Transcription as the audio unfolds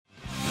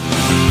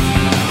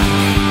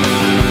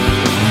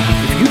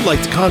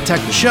like to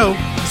contact the show,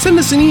 send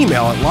us an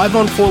email at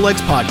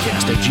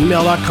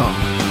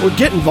liveonfourlegspodcast@gmail.com or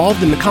get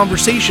involved in the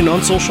conversation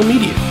on social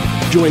media.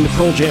 Join the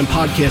Pearl Jam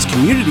Podcast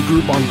community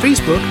group on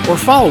Facebook or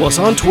follow us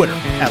on Twitter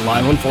at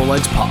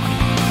liveonfourlegspod.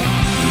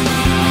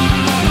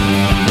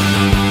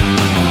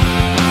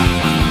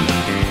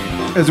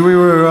 As we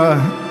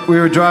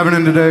were driving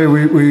in today,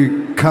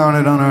 we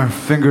counted on our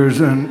fingers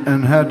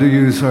and had to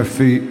use our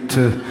feet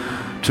to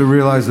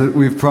realize that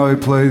we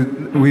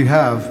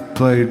have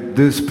played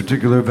this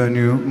particular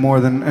venue more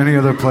than any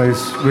other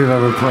place we've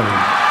ever played.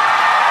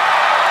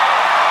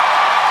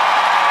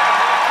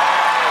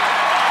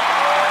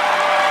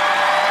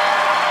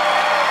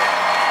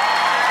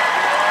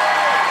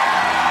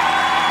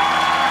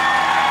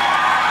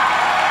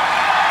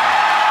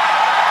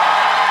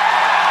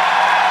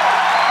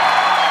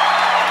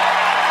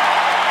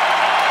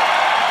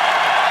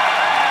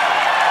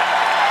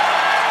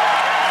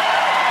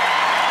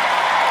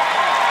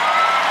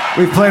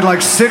 We've played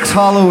like 6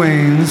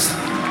 Halloweens,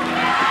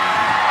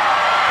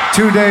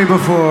 2 days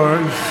before.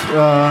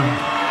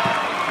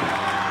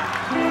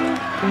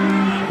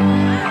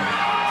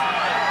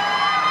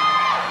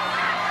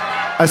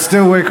 I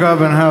still wake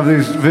up and have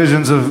these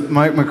visions of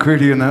Mike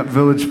McCready in that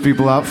Village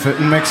People outfit,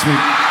 and makes me...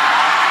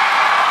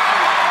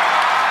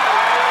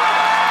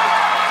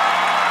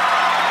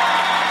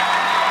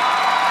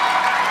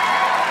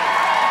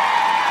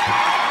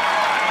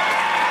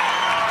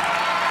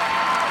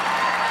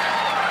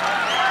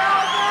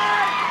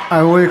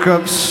 I wake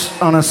up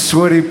on a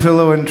sweaty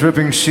pillow and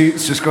dripping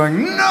sheets just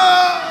going, no!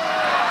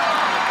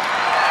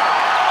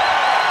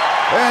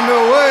 And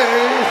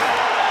away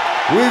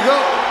we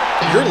go.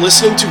 You're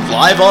listening to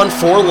Live on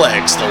Four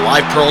Legs, the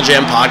live Pearl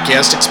Jam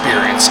podcast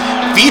experience,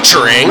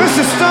 featuring...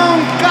 Mr.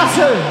 Stone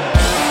Gossard!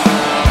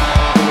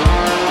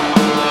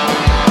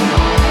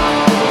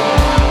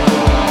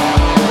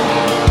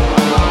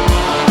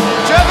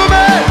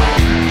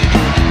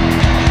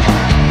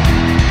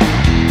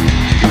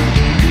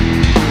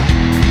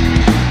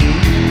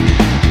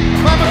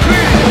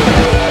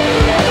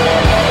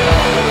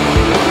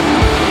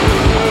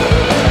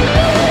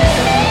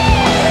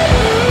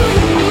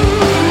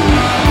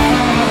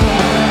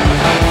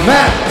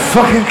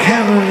 Fucking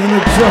Cameron in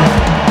the truck.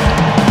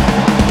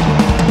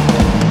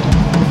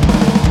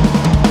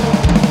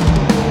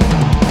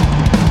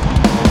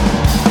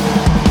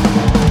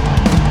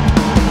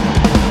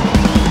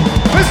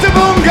 Mr.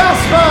 Boom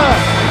Gasper.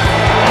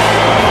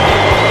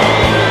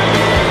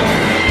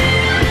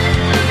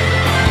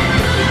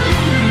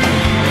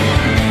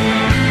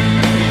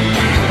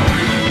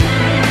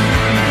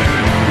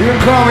 You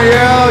can call me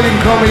Al, you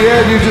can call me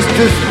Ed, you just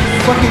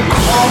fucking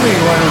call me,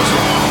 why don't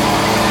you?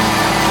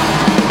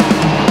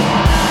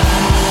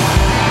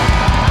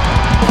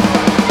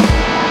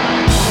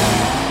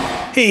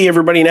 Hey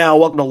everybody now,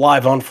 welcome to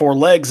Live on Four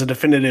Legs, a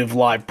definitive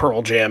live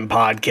Pearl Jam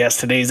podcast.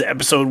 Today's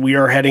episode, we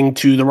are heading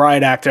to the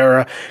Riot Act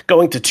era,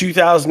 going to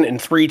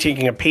 2003,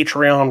 taking a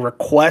Patreon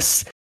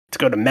request to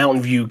go to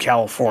Mountain View,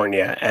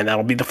 California, and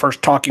that'll be the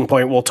first talking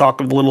point. We'll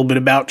talk a little bit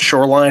about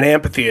Shoreline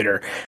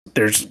Amphitheater.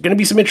 There's going to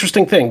be some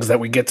interesting things that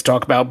we get to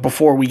talk about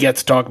before we get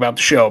to talk about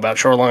the show, about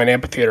Shoreline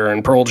Amphitheater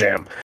and Pearl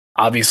Jam.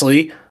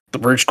 Obviously, the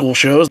Bridge School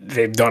shows,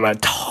 they've done a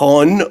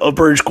ton of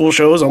Bridge School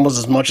shows, almost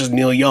as much as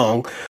Neil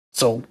Young.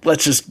 So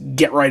let's just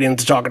get right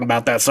into talking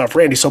about that stuff.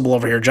 Randy Sobel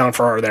over here, John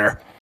Farrar there.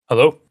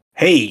 Hello.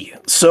 Hey,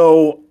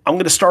 so I'm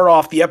going to start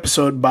off the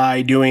episode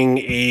by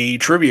doing a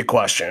trivia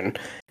question.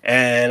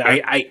 And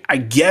I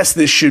guess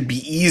this should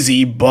be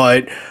easy,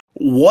 but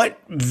what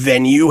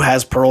venue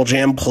has Pearl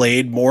Jam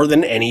played more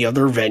than any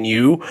other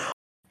venue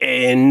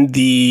in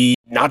the,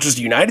 not just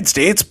the United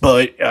States,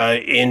 but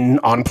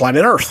on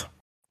planet Earth?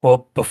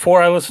 Well,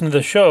 before I listened to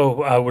the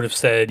show, I would have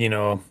said,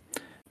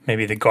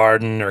 maybe the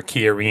Garden or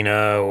Key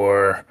Arena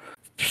or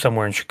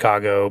somewhere in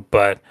Chicago,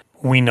 but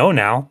we know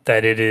now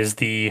that it is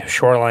the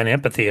Shoreline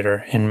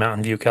Amphitheater in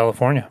Mountain View,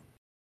 California.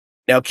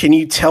 Now, can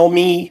you tell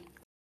me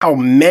how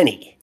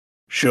many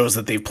shows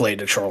that they've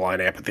played at Shoreline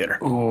Amphitheater?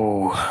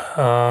 Ooh,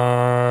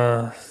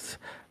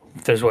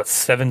 there's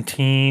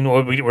 17?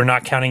 Well, we're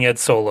not counting Ed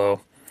Solo.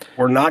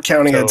 We're not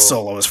counting Ed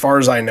Solo, as far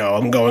as I know.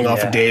 I'm going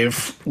off of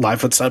Dave,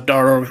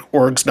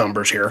 livefootstep.org's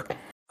numbers here.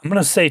 I'm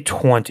going to say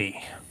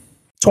 20.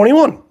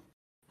 21.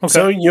 Okay.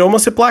 So you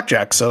almost hit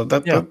blackjack. So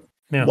that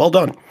well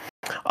done.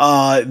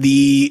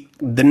 The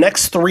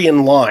next 3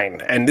 in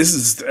line, and this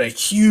is a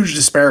huge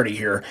disparity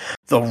here.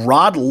 The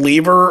Rod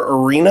Laver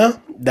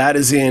Arena, that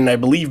is in, I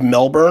believe,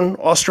 Melbourne,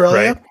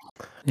 Australia. Right.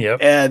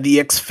 Yep. The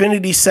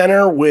Xfinity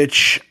Center,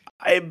 which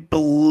I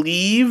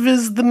believe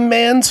is the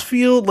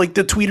Mansfield, like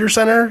the Tweeter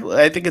Center.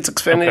 I think it's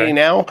Xfinity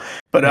now,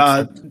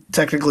 but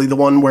technically the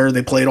one where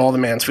they played all the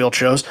Mansfield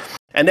shows.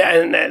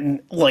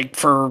 And like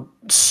for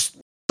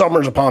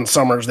summers upon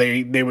summers,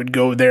 they would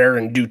go there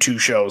and do 2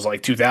 shows,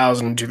 like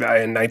 2000 and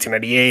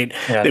 1998.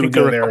 Yeah, they would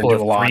go there and do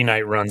a lot.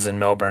 3-night runs in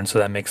Melbourne, so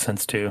that makes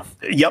sense too.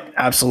 Yep,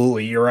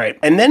 absolutely, you're right.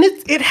 And then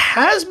it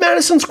has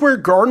Madison Square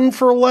Garden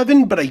for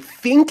 11, but I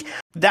think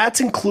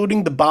that's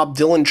including the Bob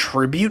Dylan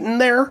tribute in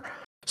there.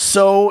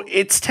 So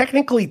it's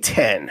technically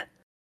 10.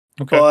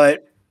 Okay.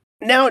 But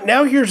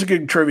Now here's a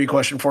good trivia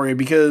question for you,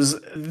 because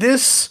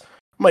this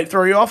might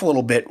throw you off a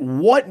little bit.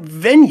 What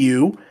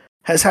venue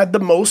has had the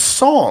most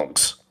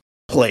songs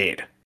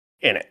played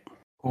in it?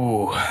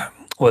 Ooh,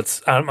 well,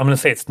 I'm going to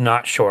say it's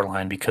not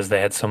Shoreline because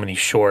they had so many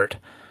short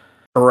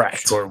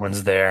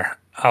ones there.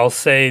 I'll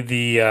say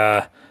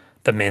the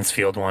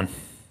Mansfield one.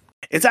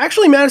 It's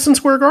actually Madison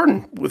Square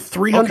Garden with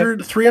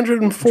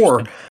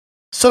 304.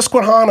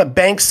 Susquehanna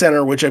Bank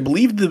Center, which I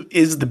believe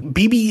is the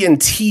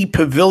BB&T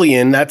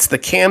Pavilion. That's the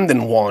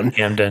Camden one.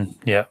 Camden,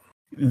 yeah.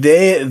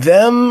 The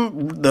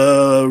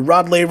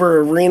Rod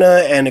Laver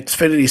Arena and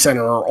Xfinity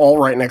Center are all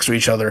right next to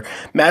each other.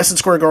 Madison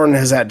Square Garden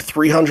has had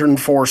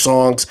 304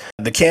 songs.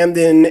 The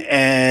Camden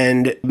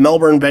and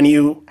Melbourne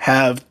venue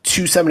have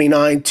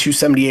 279,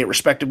 278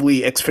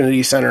 respectively.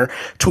 Xfinity Center,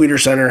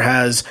 Tweeter Center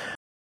has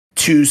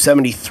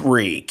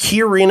 273.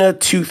 Key Arena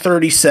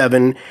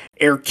 237,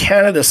 Air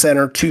Canada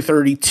Center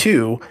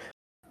 232,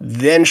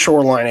 then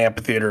Shoreline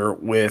Amphitheater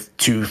with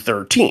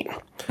 213.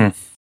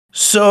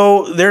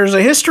 So there's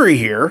a history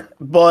here,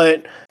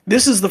 but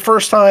this is the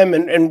first time,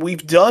 and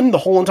we've done the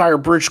whole entire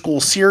Bridge School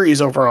series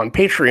over on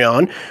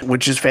Patreon,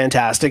 which is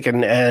fantastic,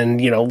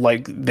 and you know,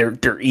 like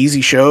they're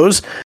easy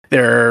shows. They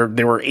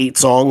were 8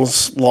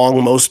 songs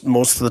long most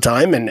of the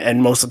time,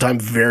 and most of the time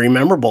very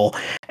memorable.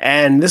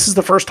 And this is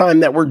the first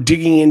time that we're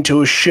digging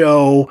into a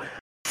show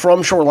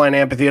from Shoreline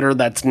Amphitheater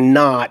that's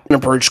not a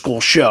Bridge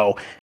School show.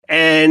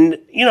 And,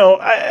 you know,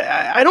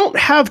 I don't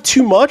have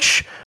too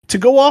much to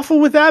go off of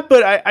with that,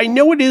 but I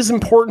know it is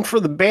important for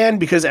the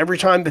band, because every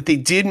time that they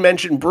did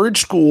mention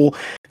Bridge School,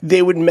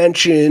 they would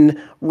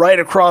mention right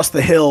across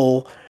the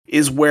hill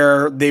is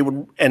where they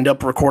would end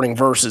up recording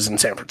Verses in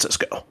San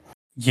Francisco.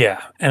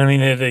 Yeah, and I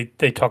mean,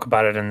 they talk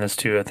about it in this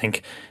too. I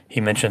think he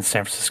mentioned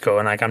San Francisco,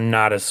 and like I'm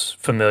not as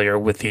familiar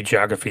with the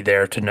geography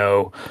there to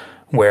know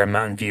where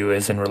Mountain View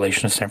is in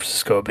relation to San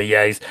Francisco. But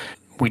yeah,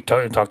 we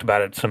talked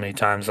about it so many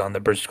times on the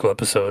Bridge School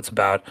episodes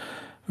about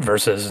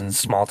Verses and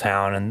small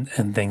town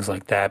and things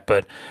like that.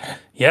 But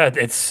yeah,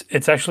 it's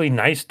actually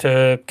nice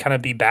to kind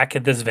of be back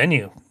at this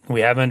venue.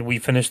 We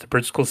finished the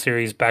Bridge School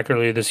series back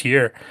earlier this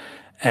year,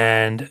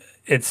 and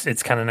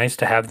it's kind of nice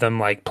to have them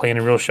like playing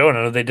a real show. And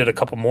I know they did a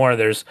couple more.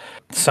 There's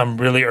some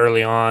really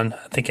early on.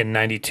 I think in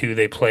 '92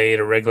 they played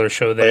a regular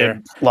show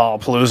there.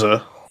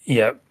 Lollapalooza.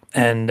 Yep.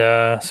 And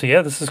so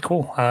yeah, this is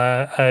cool.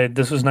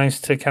 This was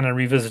nice to kind of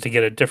revisit to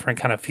get a different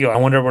kind of feel. I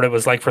wonder what it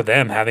was like for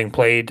them, having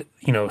played,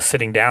 you know,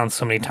 sitting down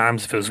so many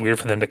times. If it was weird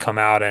for them to come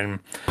out and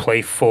play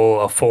a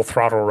full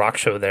throttle rock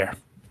show there.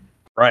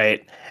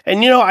 Right.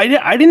 And, you know,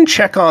 I didn't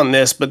check on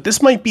this, but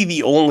this might be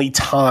the only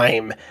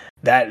time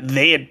that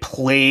they had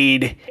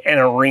played an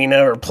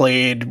arena or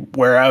played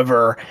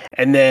wherever,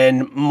 and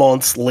then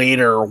months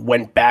later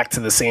went back to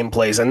the same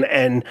place.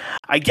 And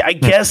I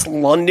guess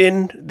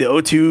London, the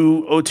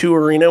O2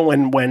 Arena,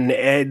 when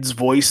Ed's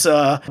voice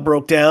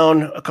broke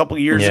down a couple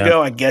of years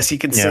ago, I guess you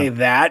can say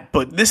that.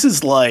 But this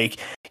is like,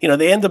 you know,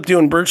 they end up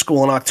doing Bridge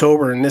School in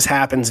October, and this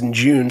happens in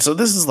June. So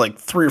this is like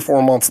 3 or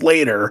 4 months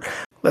later.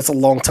 That's a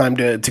long time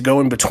to go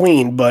in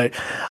between, but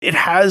it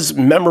has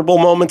memorable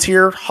moments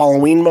here,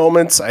 Halloween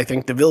moments. I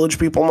think the Village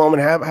People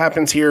moment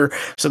happens here,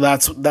 so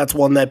that's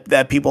one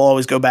that people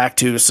always go back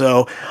to.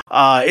 So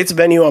it's a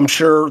venue, I'm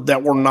sure,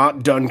 that we're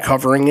not done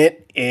covering it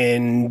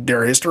in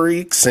their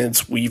history,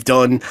 since we've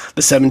done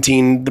the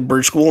 17, the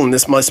Bridge School, and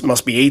this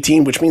must be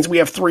 18, which means we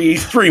have three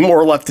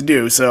more left to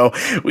do. So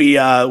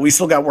we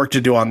still got work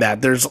to do on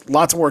that. There's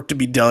lots of work to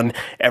be done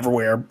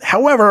everywhere.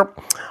 However,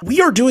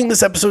 we are doing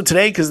this episode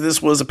today because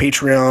this was a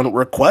Patreon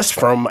request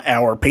from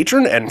our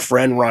patron and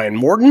friend Ryan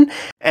Morton,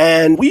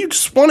 and we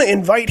just want to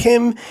invite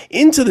him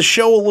into the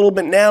show a little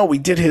bit now. We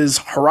did his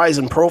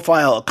Horizon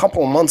profile a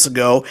couple of months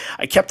ago.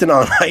 I kept it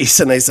on ice,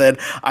 and I said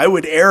I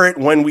would air it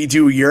when we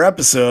do your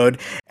episode,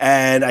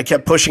 and I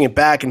kept pushing it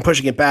back,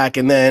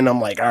 and then I'm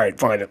like, all right,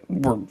 fine,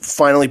 we're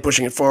finally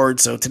pushing it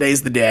forward, so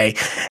today's the day.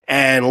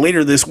 And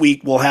later this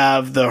week, we'll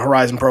have the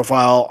Horizon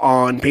profile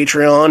on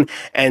Patreon,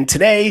 and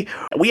today,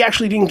 we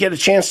actually didn't get a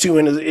chance to,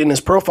 in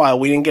his profile,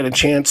 we didn't get a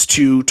chance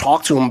to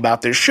talk to him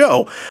about this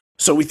show.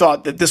 So we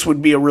thought that this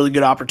would be a really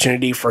good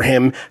opportunity for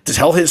him to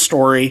tell his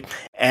story,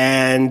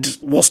 and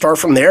we'll start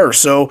from there.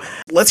 So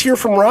let's hear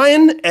from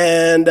Ryan,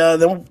 and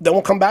then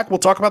we'll come back. We'll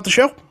talk about the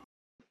show.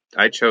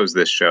 I chose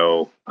this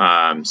show.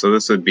 So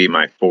this would be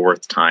my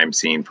 4th time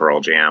seeing Pearl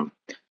Jam.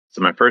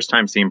 So my first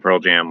time seeing Pearl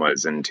Jam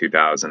was in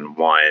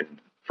 2001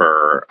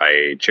 for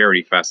a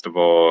charity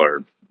festival,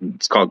 or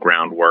it's called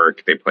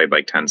Groundwork. They played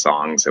like 10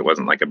 songs. It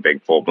wasn't like a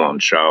big full-blown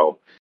show.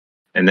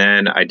 And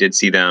then I did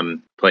see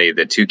them play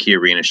the 2 Key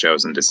Arena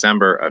shows in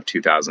December of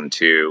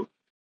 2002.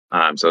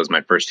 So it was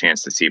my first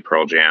chance to see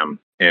Pearl Jam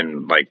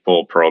in like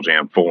full Pearl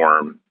Jam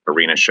form,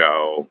 arena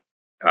show,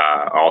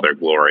 all their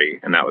glory.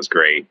 And that was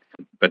great.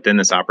 But then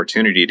this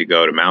opportunity to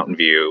go to Mountain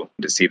View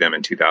to see them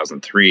in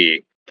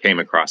 2003 came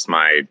across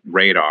my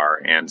radar.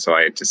 And so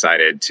I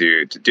decided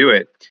to do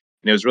it.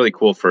 And it was really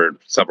cool for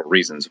several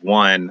reasons.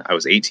 One, I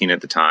was 18 at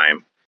the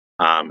time.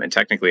 And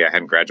technically I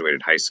hadn't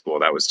graduated high school.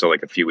 That was still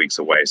like a few weeks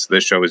away. So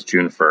this show was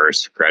June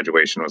 1st.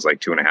 Graduation was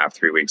like 2.5,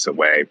 3 weeks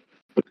away.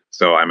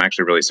 So I'm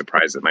actually really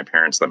surprised that my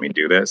parents let me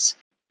do this.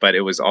 But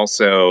it was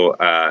also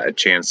a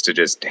chance to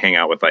just hang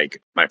out with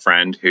like my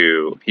friend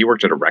who he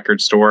worked at a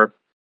record store,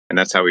 and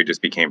that's how we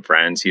just became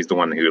friends. He's the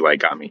one who like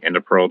got me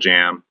into Pearl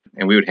Jam,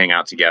 and we would hang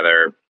out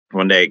together.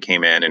 One day it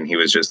came in and he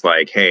was just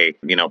like, hey,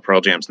 Pearl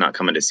Jam's not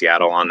coming to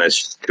Seattle on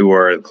this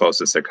tour. The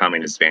closest they're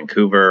coming is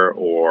Vancouver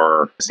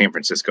or San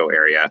Francisco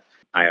area.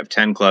 I have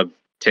 10 club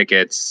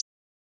tickets.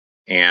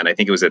 And I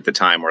think it was at the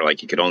time where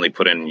like you could only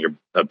put in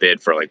a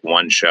bid for like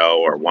one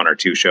show or one or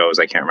two shows.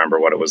 I can't remember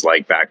what it was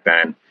like back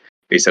then.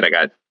 He said, I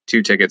got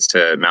 2 tickets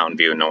to Mountain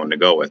View and no one to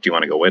go with. Do you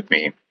want to go with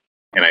me?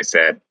 And I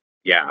said,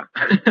 yeah,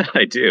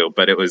 I do.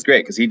 But it was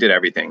great because he did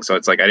everything. So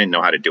it's like I didn't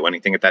know how to do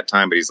anything at that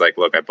time. But he's like,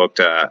 look, I booked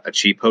a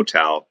cheap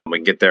hotel. We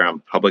can get there on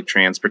public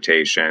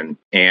transportation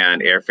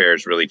and airfare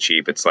is really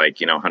cheap. It's like,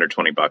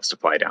 $120 to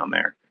fly down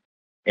there.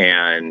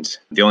 And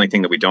the only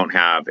thing that we don't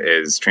have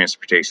is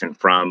transportation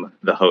from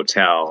the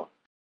hotel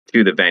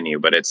to the venue,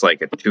 but it's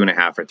like a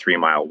 2.5 or 3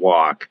 mile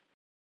walk.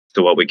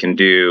 So what we can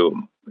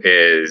do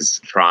is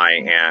try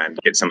and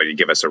get somebody to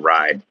give us a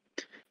ride.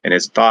 And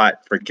his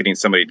thought for getting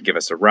somebody to give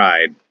us a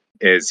ride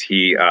is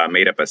he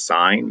made up a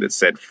sign that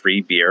said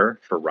free beer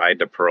for ride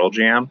to Pearl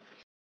Jam.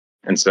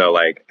 And so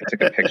like I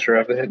took a picture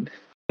of it.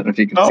 I don't know if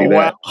you can see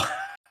that.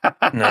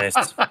 Wow.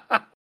 Nice.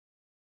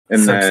 And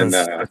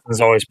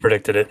Simpsons always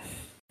predicted it.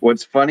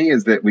 What's funny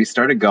is that we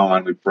started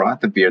going, we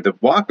brought the beer. The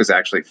walk was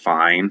actually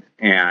fine.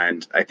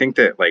 And I think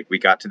that like we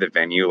got to the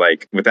venue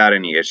like without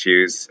any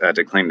issues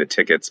to claim the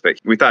tickets, but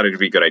we thought it'd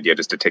be a good idea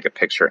just to take a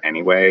picture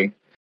anyway.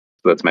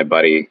 So that's my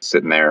buddy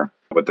sitting there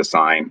with the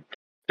sign.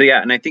 So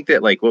yeah, and I think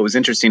that like what was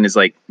interesting is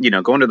like,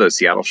 going to those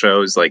Seattle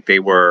shows, like they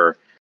were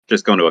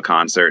just going to a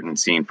concert and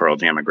seeing Pearl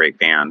Jam, a great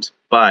band.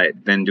 But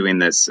then doing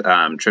this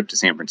trip to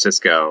San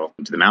Francisco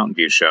to the Mountain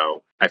View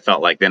show, I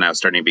felt like then I was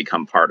starting to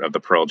become part of the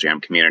Pearl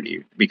Jam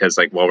community because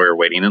like while we were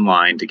waiting in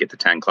line to get the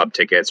 10 club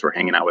tickets, we're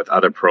hanging out with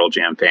other Pearl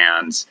Jam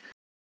fans.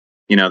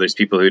 There's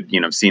people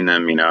who'd, seen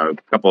them, a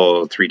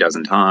couple, 3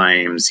 dozen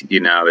times.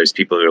 There's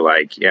people who are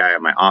like, yeah, I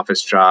have my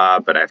office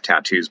job, but I have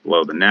tattoos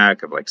below the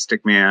neck of like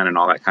Stickman and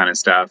all that kind of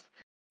stuff.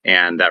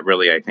 And that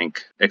really, I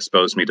think,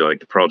 exposed me to like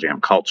the Pearl Jam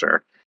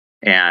culture.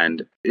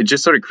 And it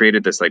just sort of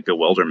created this like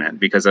bewilderment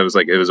because I was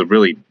like, it was a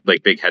really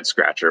like big head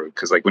scratcher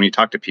because like when you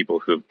talk to people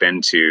who've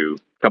been to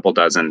a couple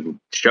dozen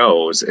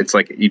shows, it's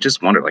like you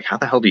just wonder like, how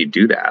the hell do you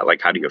do that?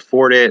 Like, how do you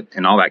afford it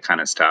and all that kind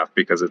of stuff?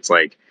 Because it's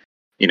like,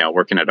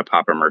 working at a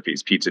Papa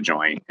Murphy's pizza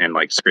joint and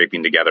like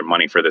scraping together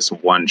money for this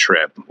one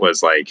trip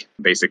was like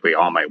basically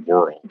all my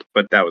world.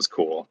 But that was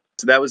cool.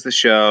 So that was the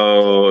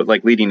show,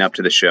 like leading up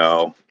to the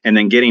show and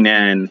then getting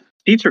in.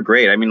 Seats are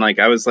great. I mean, like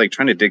I was like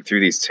trying to dig through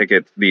these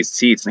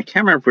seats, and I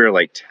can't remember if we were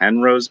like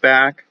 10 rows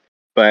back,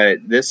 but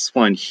this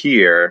one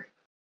here,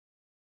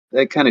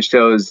 that kind of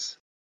shows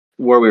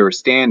where we were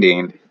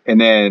standing.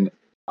 And then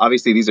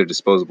obviously these are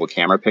disposable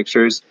camera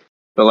pictures,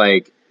 but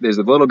like there's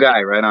a little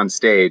guy right on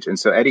stage. And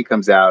so Eddie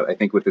comes out, I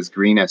think with his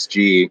green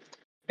SG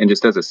and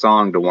just does a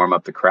song to warm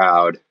up the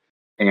crowd.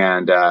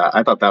 And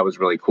I thought that was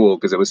really cool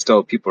because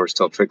people were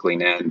still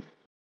trickling in.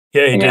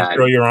 Yeah, you did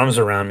throw your arms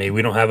around me.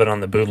 We don't have it on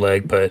the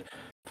bootleg, but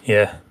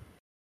yeah.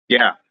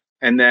 Yeah.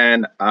 And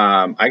then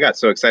I got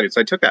so excited.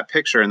 So I took that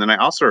picture. And then I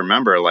also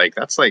remember like,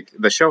 that's like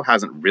the show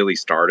hasn't really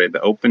started.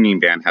 The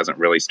opening band hasn't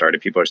really started.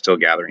 People are still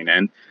gathering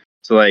in.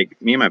 So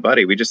like me and my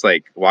buddy, we just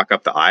like walk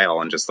up the aisle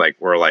and just like,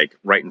 we're like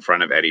right in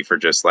front of Eddie for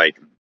just like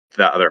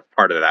the other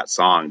part of that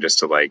song, just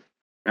to like,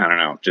 I don't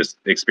know, just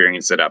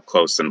experience it up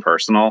close and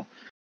personal.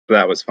 So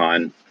that was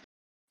fun.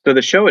 So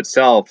the show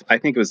itself, I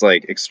think was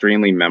like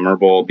extremely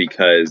memorable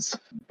because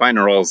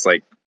Binaural is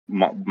like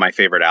my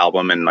favorite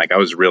album, and like I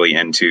was really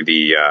into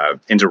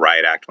into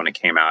Riot Act when it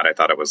came out. I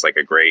thought it was like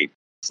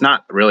it's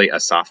not really a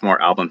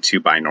sophomore album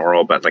to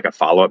Binaural, but like a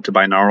follow-up to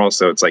Binaural.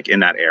 So it's like in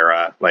that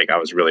era, like I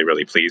was really,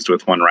 really pleased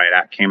with when Riot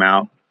Act came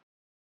out.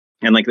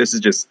 And like this is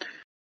just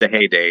the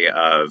heyday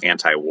of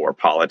anti-war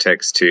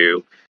politics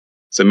too.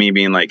 So me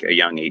being like a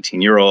young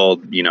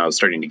 18-year-old,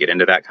 starting to get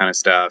into that kind of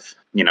stuff,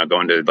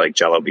 going to like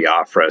Jello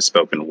Biafra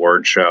spoken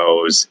word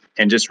shows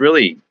and just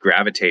really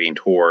gravitating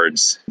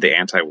towards the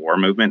anti-war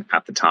movement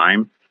at the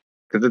time.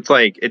 Because it's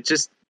like,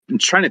 I'm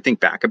trying to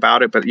think back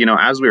about it. But,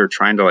 as we were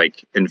trying to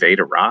like invade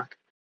Iraq,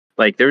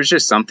 like there's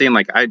just something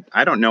like,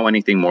 I don't know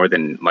anything more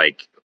than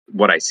like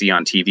what I see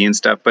on TV and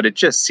stuff, but it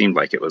just seemed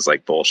like it was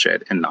like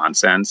bullshit and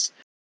nonsense.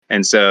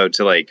 And so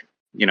to like,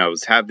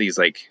 have these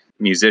like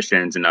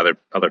musicians and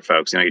other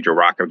folks, you do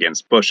Rock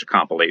Against Bush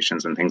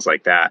compilations and things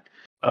like that.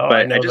 Oh,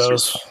 but I know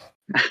those.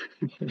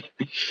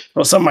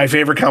 Well, some of my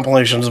favorite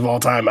compilations of all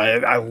time.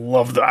 I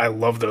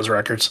love those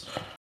records.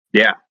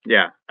 Yeah.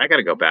 I got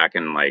to go back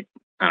and like,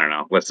 I don't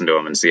know, listen to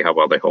them and see how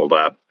well they hold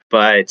up.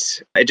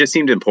 But it just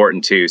seemed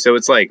important too. So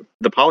it's like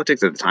the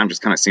politics at the time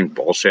just kind of seemed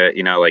bullshit.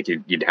 Like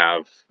you'd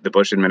have the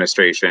Bush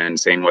administration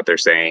saying what they're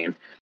saying.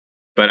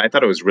 But I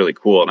thought it was really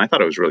cool, and I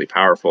thought it was really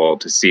powerful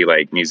to see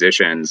like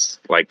musicians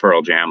like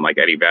Pearl Jam, like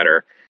Eddie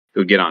Vedder,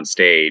 who get on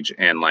stage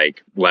and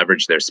like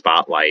leverage their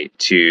spotlight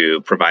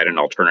to provide an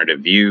alternative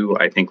view.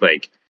 I think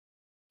like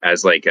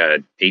as like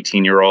a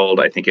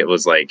 18-year-old, I think it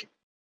was like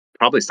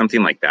probably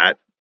something like that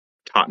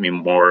taught me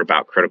more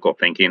about critical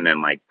thinking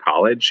than like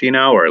college,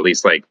 or at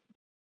least like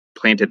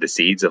planted the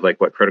seeds of like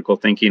what critical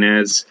thinking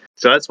is.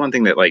 So that's one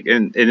thing that like,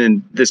 and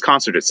in this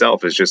concert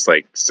itself is just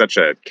like such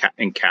a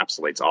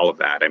encapsulates all of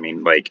that. I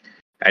mean, like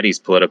Eddie's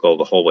political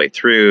the whole way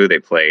through. They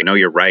play Know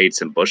Your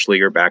Rights and Bush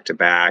Leaguer back to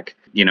back.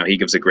 He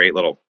gives a great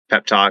little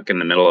pep talk in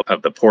the middle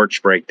of the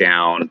Porch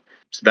breakdown.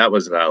 So that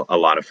was a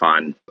lot of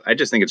fun. I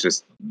just think it's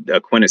just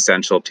a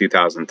quintessential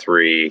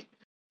 2003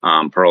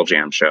 Pearl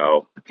Jam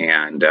show.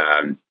 And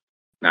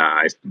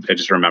I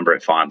just remember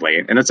it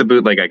fondly. And it's a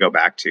bootleg I go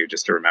back to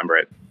just to remember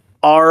it.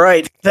 All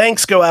right.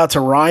 Thanks go out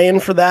to Ryan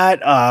for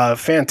that.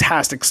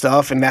 Fantastic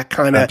stuff. And that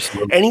kind of,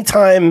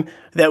 anytime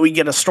that we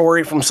get a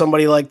story from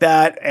somebody like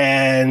that,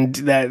 and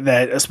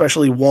that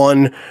especially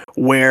one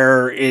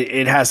where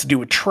it has to do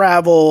with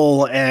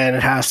travel and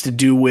it has to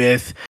do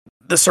with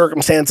the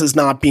circumstances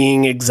not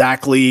being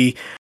exactly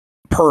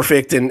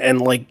perfect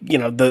and like,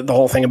 the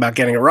whole thing about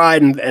getting a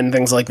ride and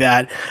things like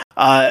that.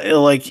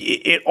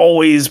 It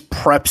always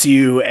preps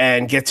you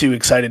and gets you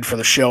excited for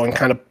the show and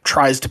kind of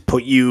tries to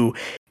put you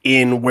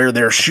in where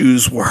their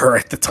shoes were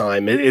at the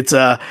time. It's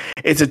a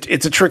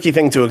tricky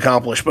thing to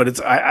accomplish, but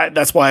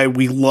that's why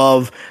we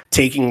love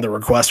taking the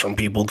requests from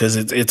people, because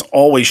it's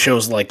always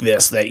shows like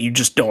this that you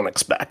just don't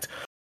expect.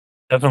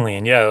 Definitely.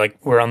 And yeah, like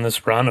we're on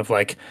this run of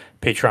like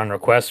Patreon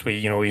requests.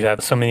 We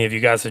have so many of you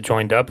guys that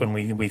joined up, and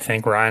we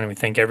thank Ryan and we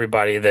thank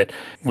everybody that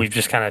we've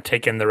just kind of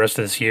taken the rest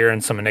of this year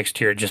and some of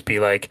next year, just be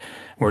like,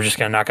 we're just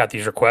going to knock out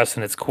these requests.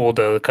 And it's cool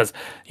because,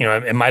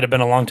 it might've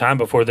been a long time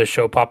before this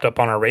show popped up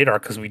on our radar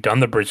because we've done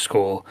the Bridge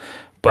School,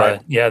 but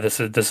right. Yeah, this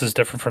is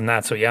different from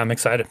that. So yeah, I'm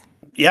excited.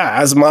 Yeah,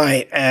 as am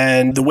I.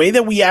 And the way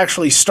that we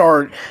actually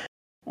start,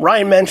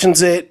 Ryan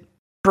mentions it,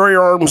 Throw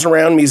Your Arms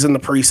Around Me is in the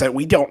preset.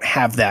 We don't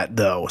have that,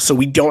 though, so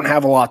we don't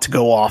have a lot to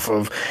go off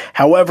of.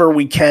 However,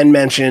 we can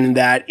mention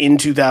that in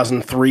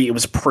 2003, it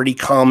was pretty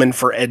common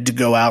for Ed to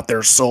go out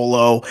there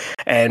solo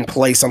and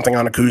play something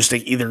on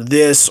acoustic, either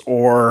this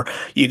or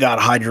You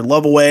Gotta Hide Your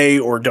Love Away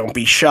or Don't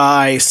Be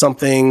Shy,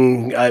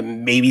 something,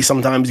 maybe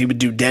sometimes he would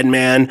do Dead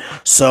Man.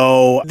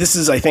 So this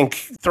is, I think,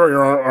 Throw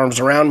Your Arms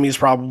Around Me is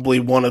probably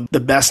one of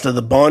the best of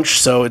the bunch,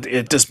 so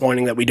it's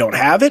disappointing that we don't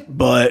have it,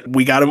 but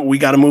we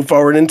gotta move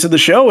forward into the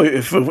show.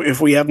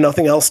 If we have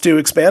nothing else to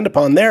expand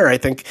upon there, I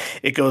think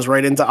it goes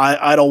right into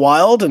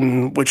Idlewild,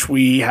 and which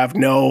we have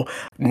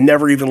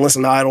never even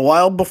listened to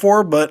Idlewild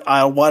before, but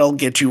Idlewild will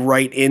get you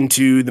right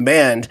into the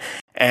band.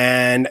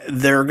 And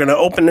they're going to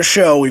open the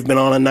show. We've been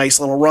on a nice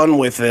little run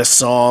with this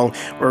song.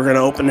 We're going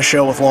to open the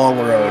show with Long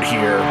Road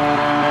here.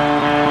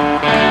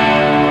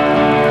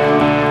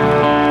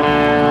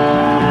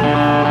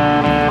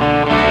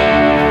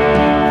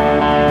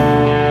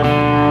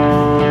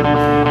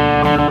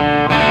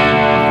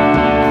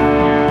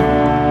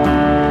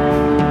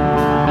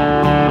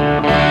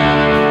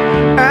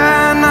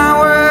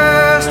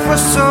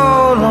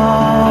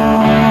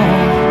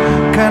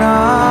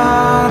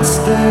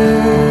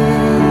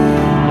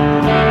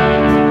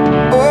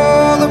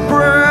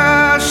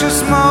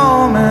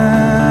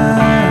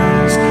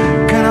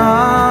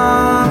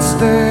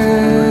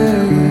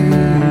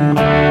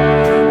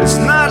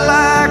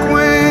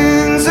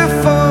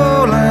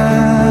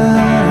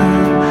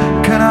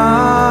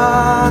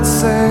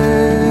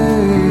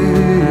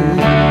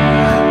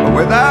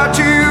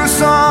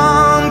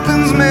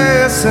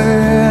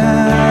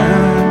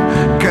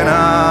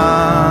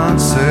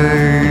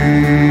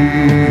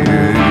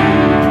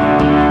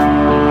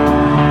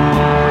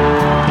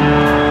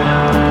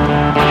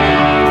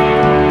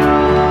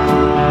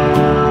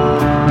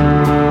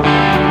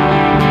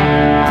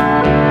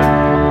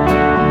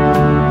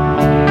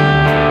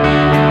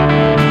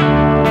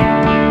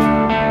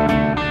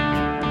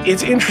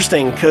 It's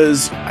interesting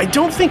because I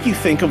don't think you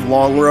think of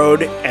Long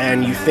Road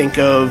and you think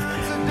of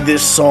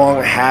this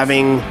song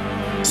having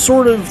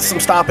sort of some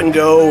stop and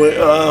go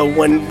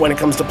when it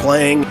comes to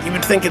playing. You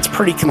would think it's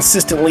pretty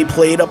consistently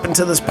played up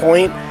until this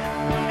point.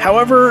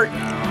 However,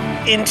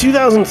 in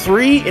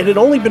 2003, it had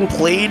only been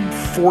played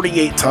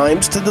 48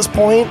 times to this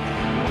point,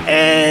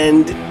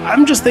 and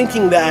I'm just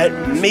thinking that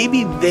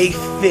maybe they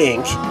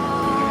think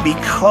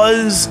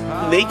because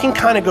they can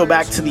kind of go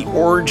back to the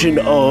origin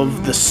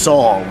of the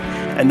song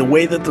and the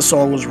way that the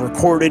song was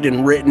recorded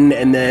and written,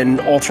 and then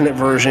alternate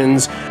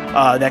versions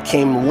that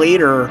came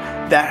later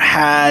that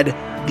had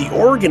the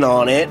organ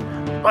on it.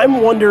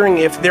 I'm wondering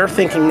if they're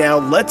thinking now,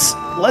 let's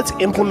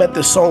implement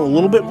this song a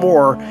little bit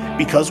more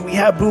because we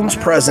have Boom's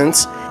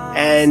presence,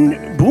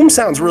 and Boom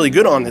sounds really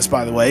good on this,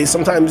 by the way.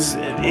 Sometimes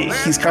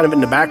he's kind of in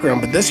the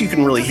background, but this you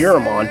can really hear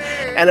him on,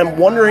 and I'm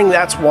wondering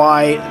that's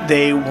why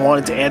they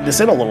wanted to add this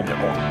in a little bit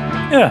more.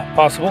 Yeah,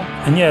 possible.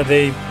 And yeah,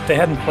 they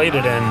hadn't played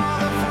it in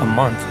a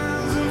month,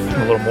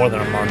 a little more than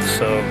a month,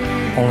 so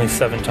only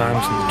 7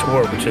 times in the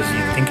tour, which is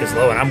you think is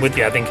low. And I'm with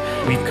you. I think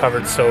we've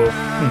covered so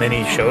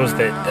many shows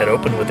that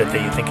open with it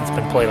that you think it's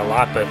been played a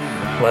lot, but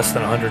less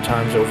than 100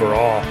 times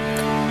overall.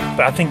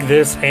 But I think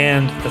this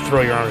and the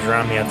Throw Your Arms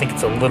Around Me, I think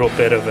it's a little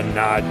bit of a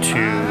nod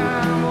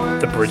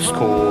to the Bridge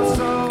School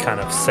kind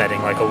of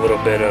setting like a little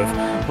bit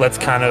of, let's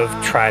kind of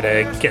try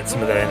to get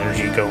some of that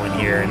energy going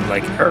here and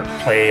like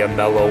play a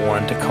mellow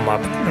one to come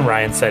up. And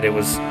Ryan said it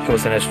was an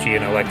SG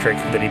and electric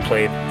that he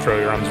played Throw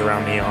Your Arms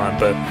Around Me on,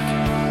 but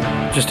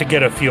just to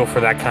get a feel for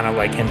that kind of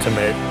like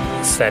intimate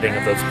setting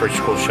of those bridge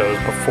school shows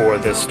before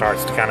this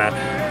starts, to kind of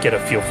get a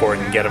feel for it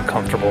and get them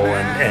comfortable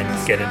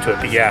and get into it.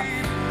 But yeah,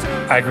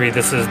 I agree.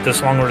 This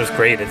Long Road is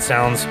great. It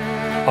sounds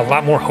a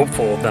lot more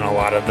hopeful than a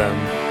lot of them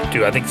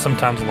do. I think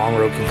sometimes Long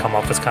Road can come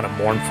off as kind of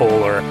mournful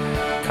or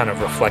kind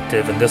of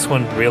reflective, and this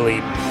one really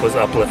was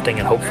uplifting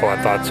and hopeful.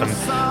 I thought some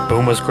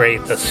boom was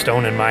great. The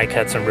Stone and Mike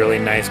had some really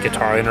nice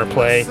guitar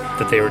interplay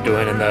that they were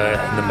doing in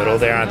the middle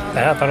there.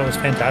 I thought it was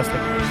fantastic.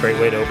 Great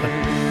way to open.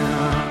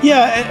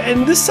 Yeah,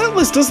 and this set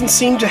list doesn't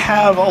seem to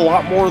have a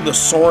lot more of the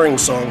Soaring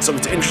songs, so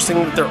it's interesting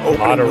that they're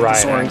opening with the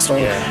Soaring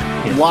song.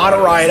 A lot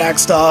of Riot Act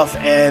stuff,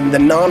 and the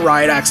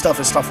non-Riot Act stuff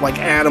is stuff like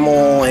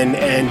Animal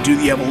and Do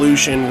the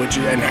Evolution,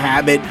 and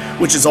Habit,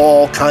 which is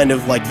all kind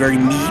of like very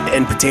meat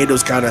and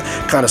potatoes kind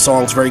of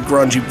songs, very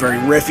grungy, very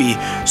riffy.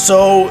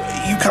 So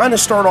you kind of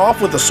start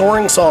off with a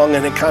Soaring song,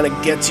 and it kind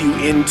of gets you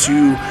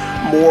into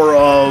more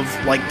of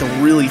like the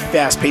really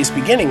fast-paced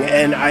beginning,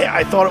 and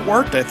I thought it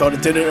worked. I thought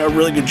it did a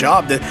really good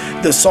job.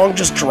 The song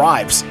just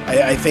drives.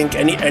 I think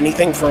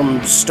anything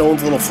from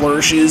Stone's little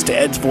flourishes to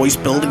Ed's voice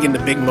building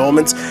into big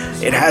moments,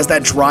 it has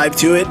that drive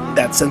to it,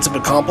 that sense of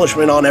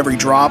accomplishment on every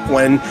drop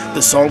when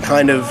the song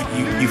kind of,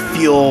 you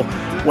feel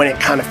when it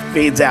kind of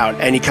fades out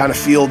and you kind of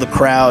feel the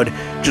crowd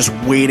just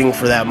waiting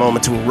for that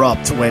moment to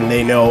erupt when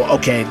they know,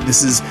 okay,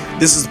 this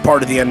is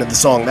part of the end of the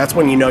song. That's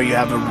when you know you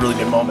have a really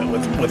good moment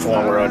with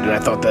Long Road, and I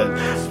thought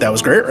that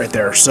was great right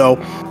there. So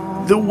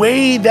the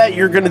way that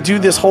you're going to do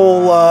this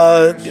whole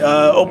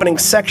opening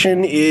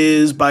section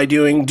is by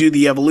doing Do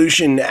the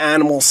Evolution,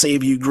 Animal,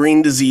 Save You,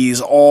 Green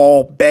Disease,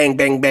 all bang,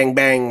 bang, bang,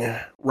 bang,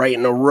 right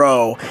in a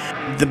row.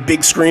 The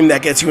big scream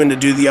that gets you into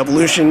Do the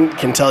Evolution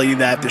can tell you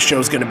that the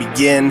show's going to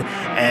begin,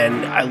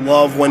 and I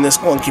love when this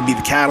one can be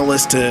the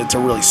catalyst to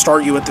really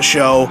start you at the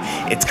show.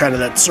 It's kind of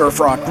that surf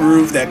rock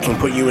groove that can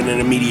put you in an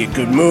immediate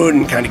good mood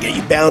and kind of get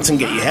you bouncing,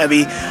 get you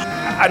heavy.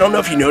 I don't know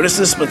if you notice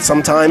this, but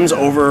sometimes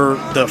over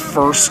the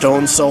first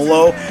Stone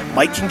solo,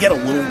 Mike can get a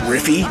little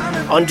riffy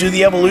on Do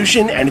the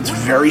Evolution, and it's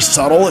very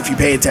subtle if you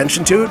pay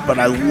attention to it, but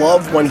I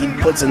love when he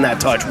puts in that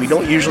touch. We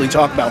don't usually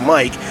talk about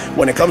Mike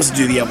when it comes to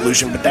Do the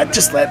Evolution, but that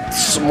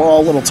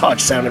small little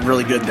touch sounded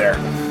really good there.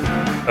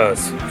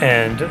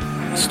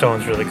 And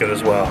Stone's really good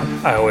as well.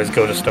 I always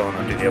go to Stone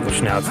on Do the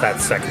Evolution. Now it's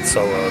that second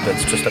solo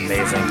that's just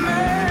amazing.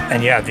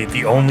 And yeah,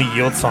 the only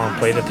Yield song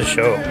played at the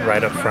show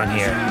right up front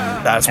here.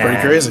 That's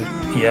pretty crazy.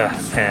 Yeah,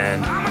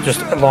 and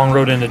just a Long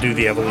Road into Do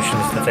the Evolution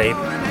is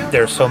that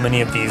there's so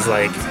many of these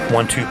like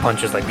 1-2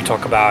 punches, like we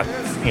talk about,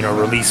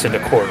 Release into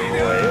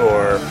Corduroy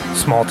or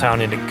Small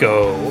Town into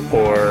Go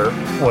or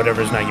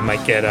whatever's now. You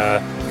might get a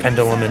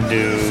Pendulum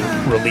into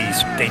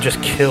Release. They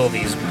just kill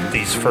these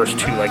first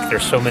two. Like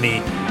there's so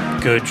many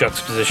good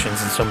juxtapositions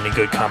and so many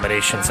good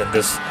combinations, and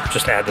just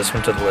add this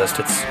one to the list.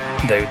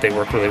 They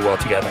work really well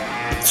together.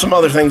 Some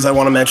other things I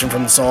want to mention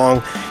from the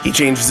song, he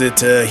changes it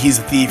to he's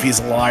a thief, he's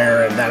a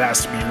liar, and that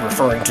has to be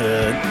referring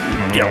to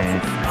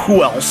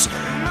who else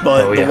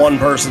but the one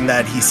person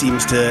that he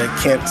seems to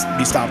can't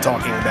be stopped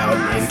talking about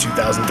in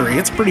 2003.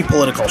 It's a pretty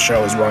political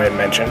show, as Ryan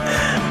mentioned,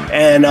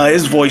 and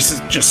his voice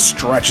just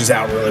stretches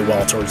out really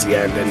well towards the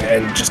end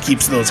and just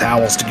keeps those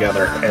howls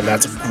together, and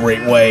that's a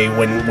great way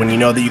when you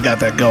know that you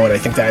got that going. I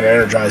think that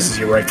energizes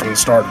you right from the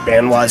start,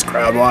 band-wise,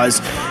 crowd-wise.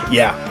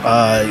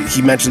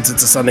 He mentions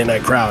it's a Sunday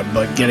night crowd,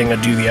 but getting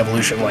a Do the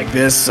Evolution like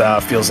this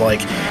feels like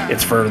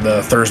it's for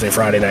the Thursday,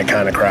 Friday night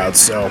kind of crowd.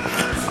 So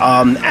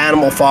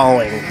Animal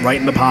following, right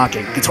in the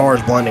pocket,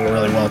 guitars blending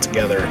really well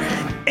together.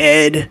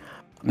 Ed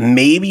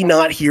maybe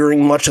not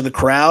hearing much of the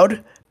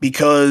crowd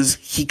because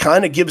he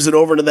kind of gives it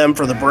over to them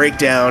for the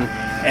breakdown,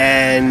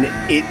 and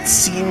it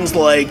seems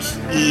like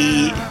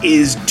he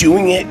is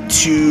doing it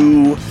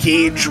to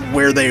gauge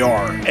where they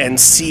are and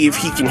see if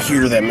he can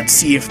hear them and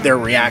see if they're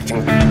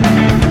reacting.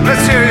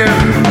 Let's hear you.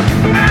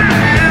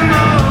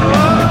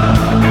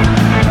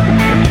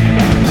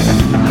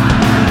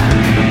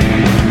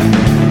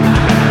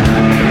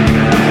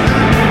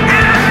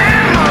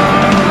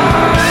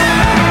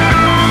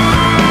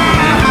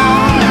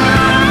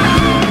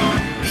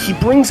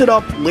 Brings it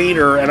up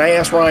later, and I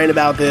asked Ryan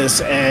about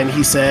this, and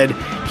he said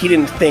he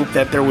didn't think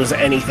that there was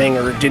anything,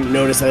 or didn't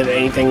notice that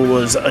anything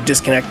was a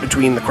disconnect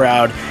between the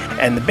crowd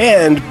and the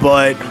band,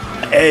 but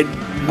Ed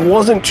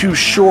wasn't too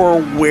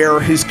sure where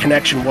his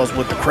connection was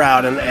with the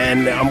crowd,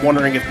 and I'm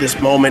wondering if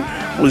this moment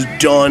was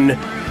done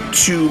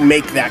to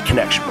make that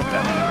connection with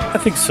them. I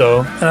think so,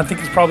 and I think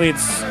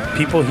it's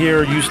people here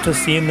are used to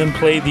seeing them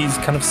play these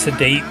kind of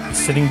sedate,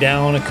 sitting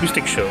down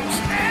acoustic shows.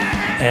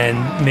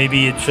 And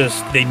maybe it's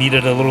just they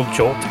needed a little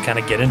jolt to kind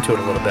of get into it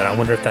a little bit. I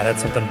wonder if that had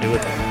something to do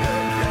with it.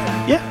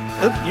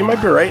 Yeah, you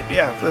might be right.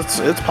 Yeah,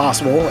 it's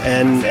possible.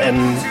 And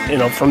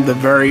from the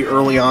very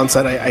early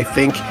onset, I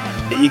think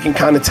you can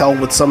kind of tell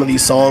with some of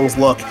these songs,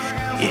 look,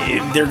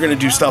 they're going to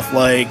do stuff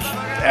like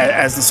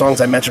as the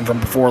songs I mentioned from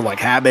before, like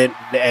Habit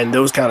and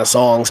those kind of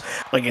songs,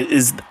 like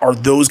are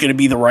those going to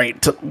be the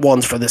right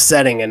ones for this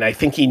setting? And I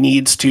think he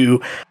needs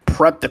to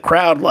prep the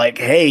crowd like,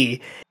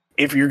 hey,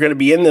 if you're going to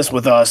be in this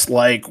with us,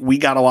 like, we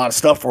got a lot of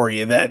stuff for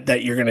you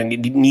that you're going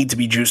to need to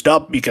be juiced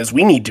up, because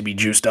we need to be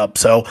juiced up.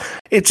 So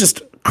it's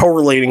just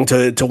correlating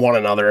to one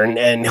another,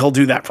 and he'll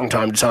do that from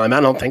time to time.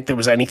 I don't think there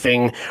was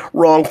anything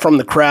wrong from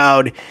the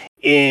crowd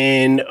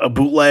in a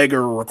bootleg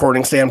or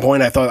recording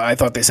standpoint. I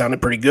thought they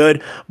sounded pretty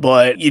good,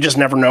 but you just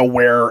never know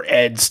where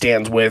Ed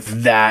stands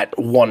with that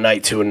one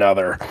night to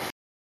another.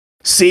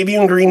 Save You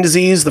and Green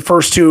Disease, the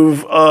first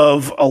two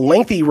of a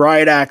lengthy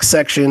Riot Act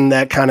section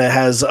that kind of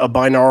has a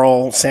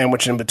binaural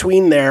sandwich in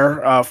between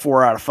there,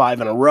 4 out of 5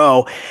 in a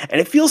row.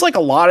 And it feels like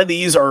a lot of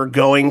these are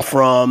going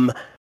from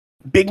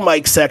Big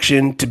Mike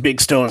section to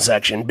Big Stone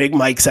section, Big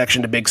Mike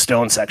section to Big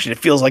Stone section. It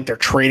feels like they're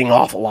trading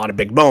off a lot of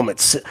big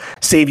moments.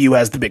 Save You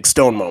has the Big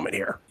Stone moment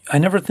here. I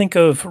never think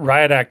of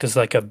Riot Act as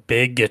like a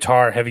big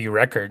guitar heavy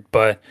record,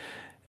 but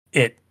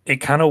it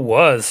kind of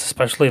was,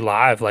 especially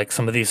live. Like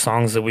some of these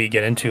songs that we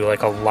get into,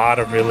 like a lot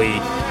of really,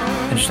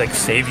 and just like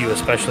Save You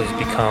especially has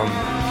become,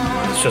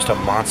 it's just a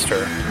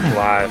monster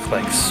live,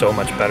 like so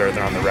much better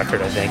than on the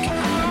record, I think.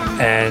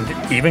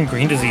 And even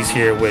Green Disease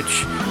here,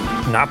 which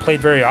not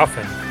played very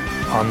often,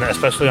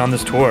 especially on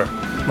this tour,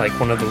 like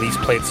one of the least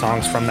played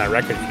songs from that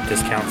record if you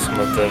discount some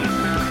of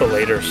the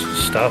later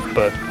stuff.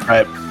 But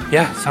right.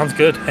 Yeah, sounds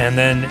good. And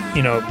then,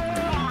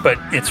 but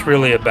it's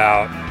really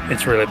about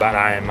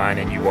I Am Mine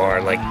and You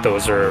Are. Like,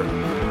 those are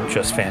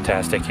just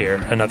fantastic here.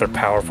 Another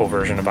powerful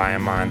version of I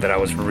Am Mine that I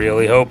was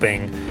really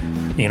hoping,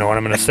 you know what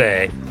I'm going to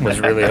say,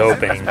 was really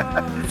hoping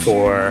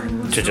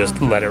to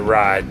just let it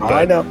ride. But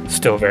I know.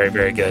 Still very,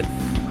 very good.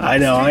 I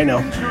know.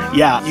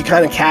 Yeah, you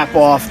kind of cap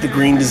off the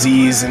Green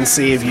Disease and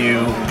Save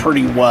You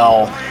pretty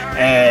well.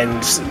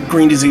 And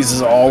Green Disease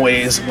is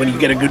always, when you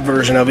get a good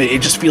version of it,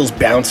 it just feels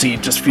bouncy.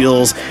 It just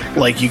feels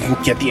like you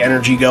can get the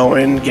energy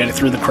going, get it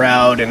through the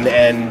crowd.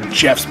 And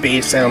Jeff's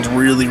bass sounds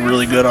really,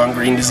 really good on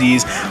Green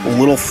Disease.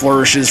 Little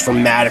flourishes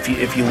from Matt.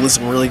 If you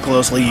listen really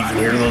closely, you can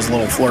hear those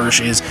little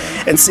flourishes.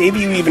 And Save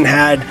You even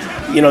had,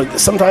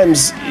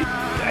 sometimes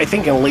I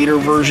think in later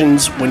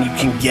versions, when you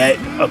can get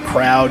a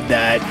crowd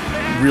that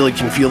really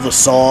can feel the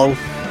song,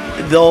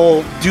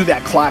 they'll do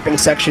that clapping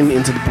section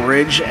into the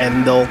bridge,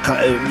 and they'll,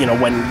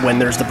 when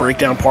there's the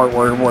breakdown part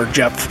where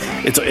Jeff,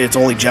 it's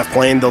only Jeff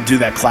playing, they'll do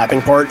that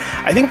clapping part.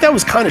 I think that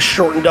was kind of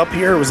shortened up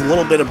here. It was a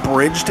little bit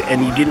abridged,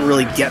 and you didn't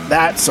really get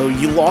that, so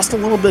you lost a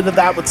little bit of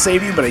that with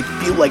Save You, but I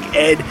feel like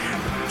Ed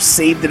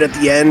saved it at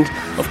the end.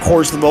 Of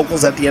course, the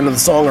vocals at the end of the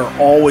song are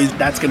always,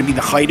 that's going to be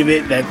the height of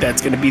it.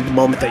 That's going to be the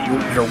moment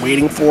that you're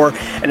waiting for,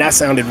 and that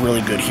sounded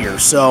really good here.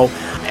 So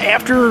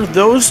after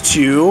those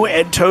two,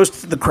 Ed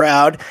toasted the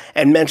crowd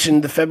and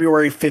mentioned the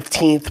February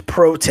 15th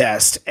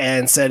protest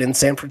and said in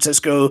San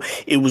Francisco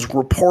it was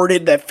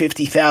reported that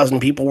 50,000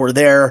 people were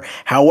there.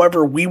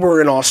 However, we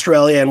were in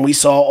Australia and we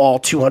saw all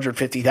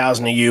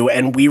 250,000 of you,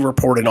 and we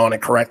reported on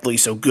it correctly,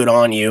 so good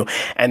on you.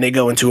 And they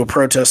go into a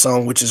protest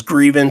song, which is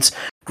Grievance.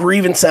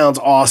 Grievance sounds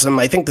awesome.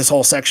 I think this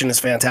whole section is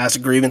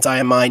fantastic. Grievance, I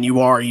Am Mine,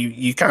 You Are.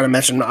 You kind of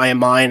mentioned I Am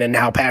Mine and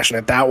how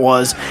passionate that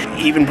was.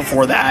 Even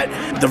before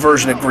that, the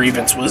version of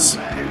Grievance was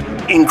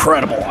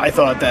incredible. I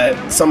thought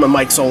that some of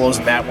Mike's solos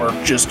in that were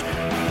just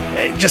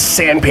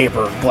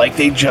sandpaper. Like,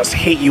 they just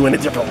hit you in a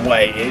different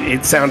way.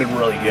 It sounded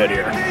really good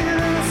here.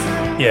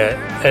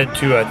 Yeah, Ed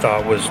too, I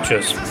thought was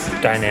just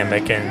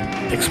dynamic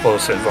and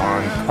explosive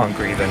on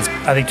Grievance.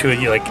 I think too,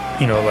 like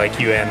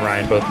you and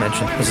Ryan both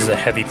mentioned, this is a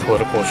heavy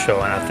political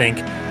show, and I think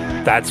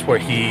that's where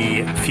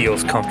he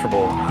feels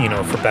comfortable,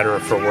 for better or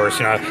for worse.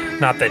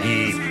 Not that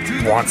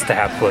he wants to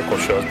have political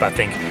shows, but I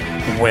think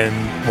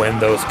when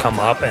those come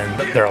up, and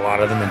there are a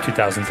lot of them in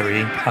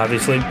 2003,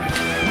 obviously,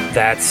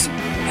 that's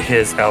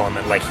his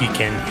element. Like, he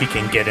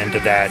can get into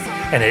that,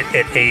 and it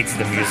aids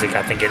the music.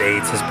 I think it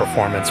aids his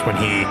performance when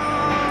he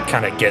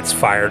kind of gets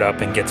fired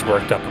up and gets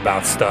worked up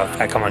about stuff.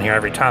 I come on here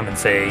every time and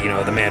say,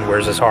 the man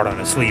wears his heart on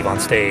his sleeve on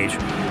stage.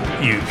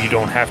 You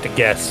don't have to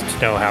guess to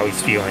know how he's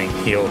feeling.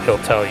 He'll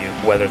tell you,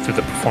 whether through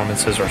the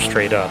performances or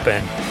straight up.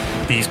 And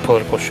these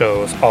political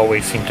shows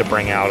always seem to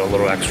bring out a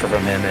little extra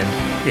from him.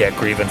 And yeah,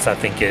 Grievance, I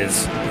think,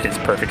 is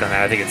perfect on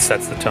that. I think it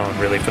sets the tone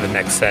really for the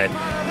next set.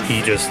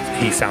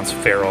 He sounds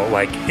feral,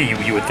 like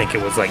you would think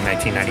it was like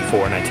 1994,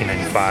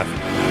 1995.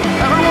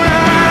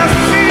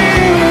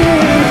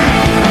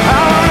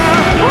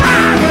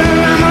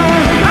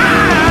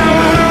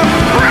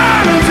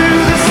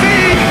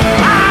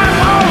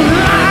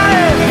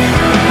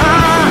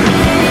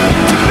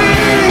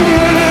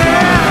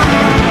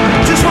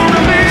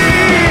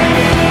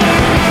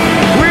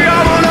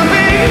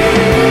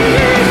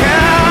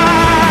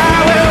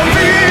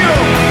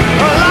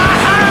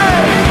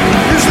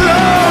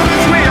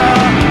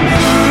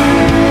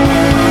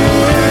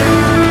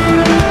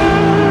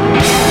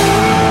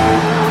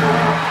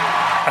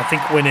 I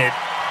think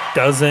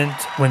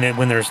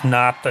when there's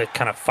not the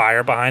kind of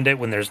fire behind it,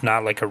 when there's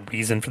not like a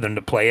reason for them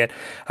to play it,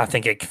 I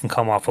think it can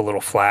come off a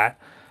little flat.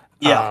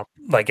 Yeah.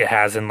 Like it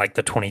has in like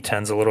the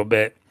 2010s a little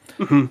bit.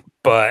 Mm-hmm.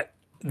 But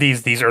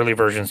these early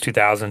versions,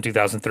 2000,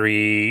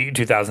 2003,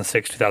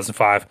 2006,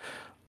 2005,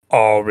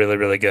 all really,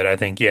 really good. I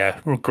think, yeah,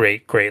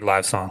 great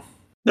live song.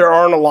 There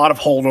aren't a lot of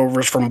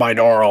holdovers from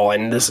binaural,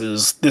 and this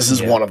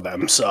is one of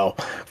them. So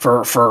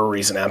for a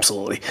reason,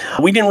 absolutely.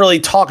 We didn't really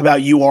talk about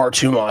UR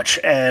too much,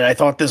 and I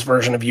thought this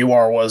version of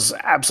UR was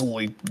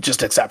absolutely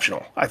just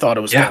exceptional. I thought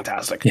it was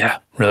fantastic. Yeah,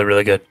 really,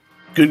 really good.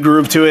 Good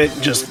groove to it.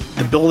 Just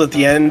the build at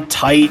the end,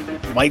 tight.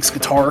 Mike's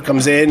guitar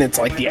comes in. It's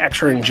like the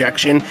extra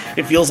injection.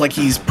 It feels like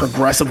he's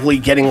progressively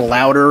getting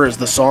louder as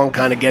the song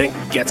kind of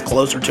gets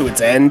closer to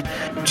its end.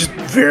 Just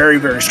very,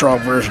 very strong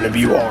version of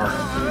UR.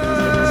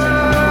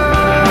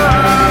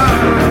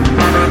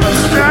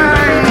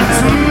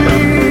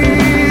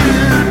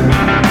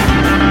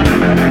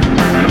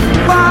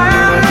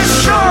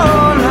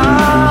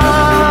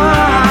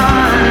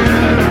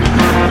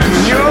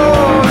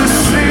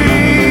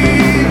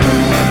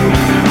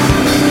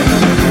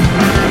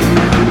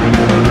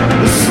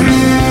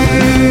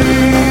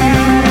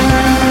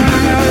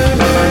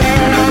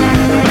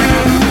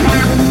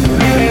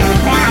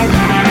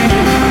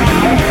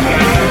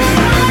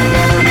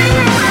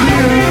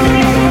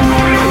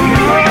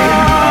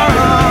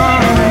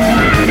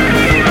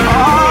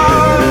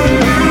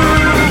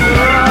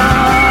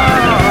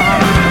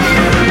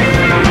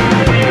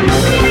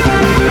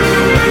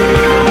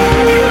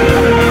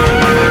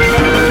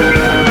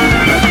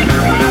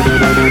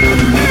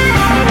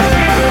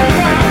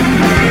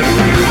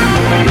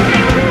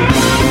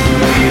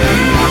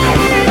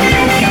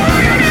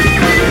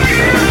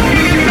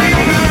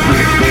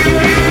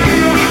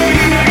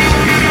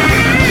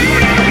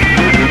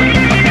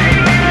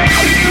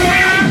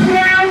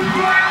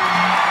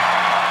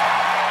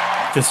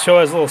 This show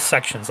has little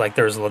sections, like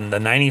there's the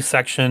 90s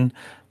section,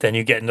 then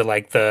you get into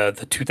like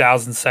the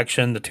 2000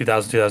 section, the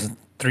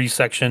 2003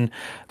 section,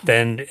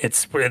 then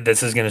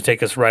this is going to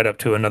take us right up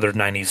to another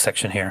 90s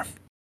section here.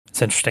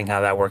 It's interesting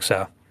how that works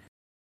out.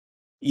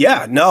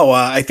 Yeah, no,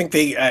 I think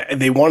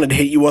they wanted to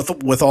hit you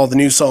with all the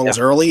new songs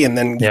early, and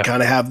then you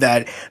kind of have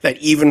that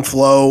even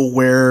flow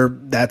where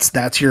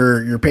that's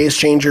your pace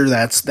changer,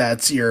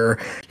 that's your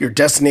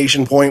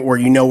destination point where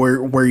you know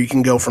where you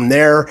can go from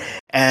there.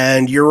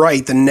 And you're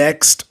right, the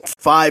next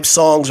 5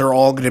 songs are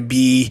all going to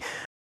be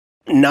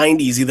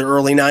 90s, either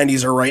early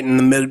 90s or right in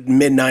the mid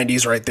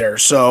 90s right there.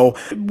 So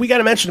we got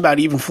to mention about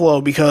even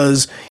flow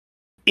because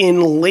in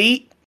the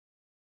late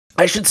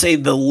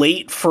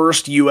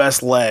first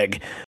US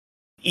leg,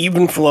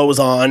 Even Flow was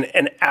on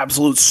an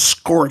absolute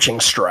scorching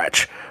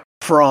stretch.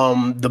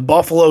 From the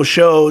Buffalo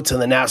show to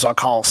the Nassau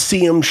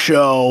Coliseum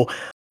show,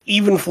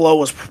 Even Flow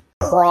was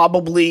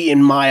probably,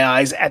 in my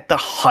eyes, at the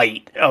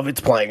height of its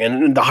playing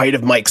and the height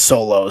of Mike's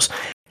solos.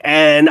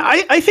 And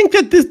I think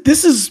that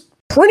this is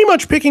pretty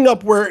much picking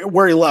up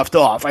where he left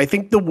off. I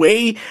think the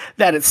way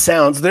that it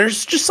sounds,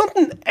 there's just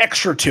something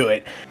extra to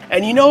it.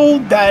 And you know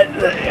that,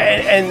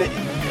 and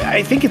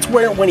I think it's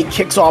when he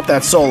kicks off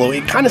that solo,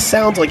 it kind of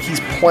sounds like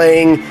he's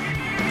playing,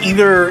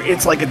 either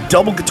it's like a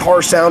double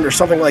guitar sound or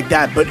something like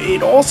that, but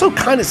it also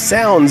kind of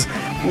sounds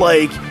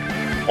like,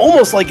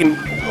 almost like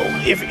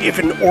if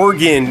an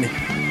organ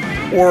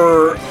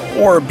or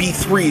a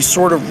B3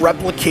 sort of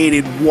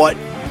replicated what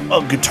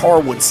a guitar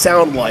would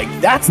sound like.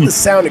 That's the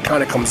sound it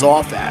kind of comes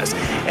off as.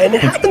 And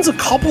it happens a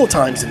couple of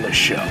times in this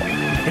show.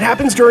 It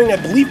happens during, I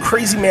believe,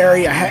 Crazy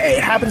Mary.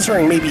 It happens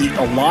during maybe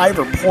Alive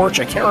or Porch.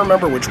 I can't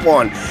remember which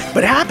one.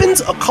 But it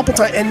happens a couple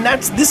times, and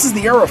this is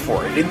the era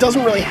for it. It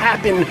doesn't really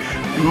happen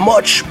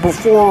much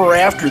before or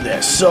after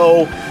this.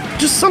 So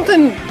just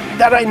something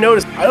that I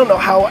noticed. I don't know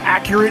how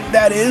accurate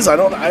that is.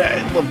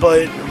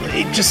 But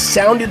it just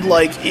sounded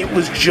like it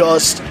was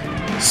just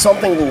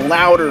something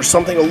louder,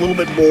 something a little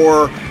bit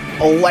more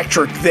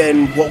electric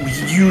than what we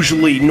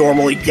usually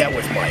normally get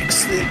with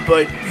mics.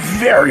 But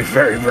very,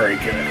 very, very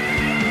good.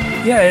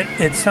 Yeah,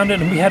 it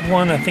sounded, and we had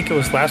one, I think it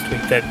was last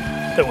week,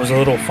 that was a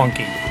little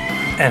funky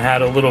and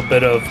had a little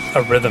bit of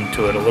a rhythm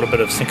to it, a little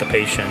bit of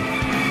syncopation.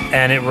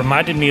 And it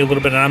reminded me a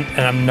little bit, and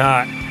I'm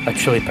not a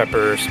Chili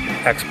Peppers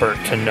expert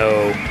to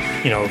know,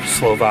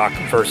 Slovak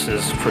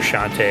versus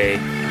Frusciante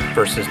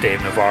versus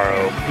Dave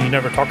Navarro. You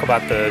never talk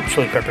about the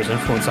Chili Peppers'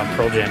 influence on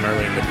Pearl Jam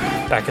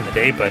back in the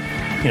day, but,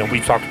 we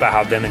talked about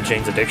how them and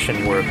Jane's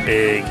Addiction were a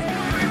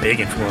big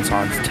influence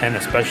on 10,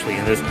 especially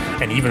in this,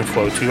 and Even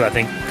Flow too. I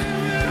think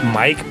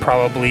Mike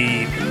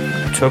probably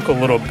took a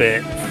little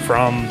bit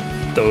from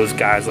those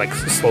guys like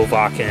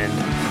Slovak and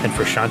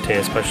Frusciante,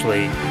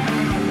 especially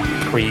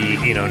pre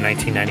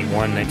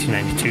 1991,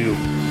 1992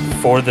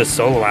 for the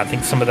solo. I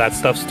think some of that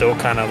stuff still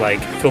kind of like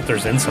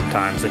filters in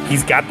sometimes. Like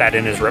he's got that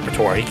in his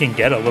repertoire. He can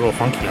get a little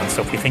funky on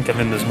stuff. We think of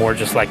him as more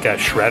just like a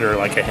shredder,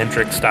 like a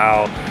Hendrix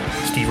style,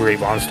 Stevie Ray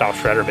Vaughan style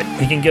shredder, but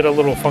he can get a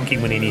little funky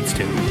when he needs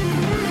to.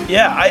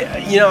 Yeah,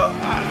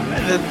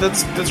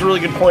 that's a really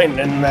good point,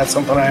 and that's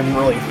something I haven't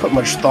really put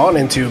much thought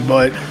into,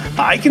 but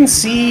I can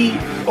see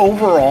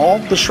overall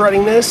the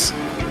shreddiness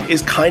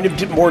is kind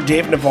of more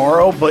Dave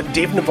Navarro, but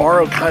Dave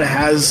Navarro kind of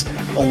has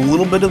a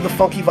little bit of the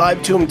funky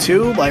vibe to him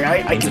too. Like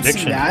I can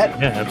see that.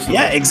 Yeah, absolutely.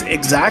 Yeah,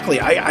 exactly.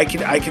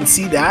 I can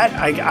see that.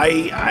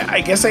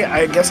 I guess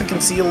I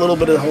can see a little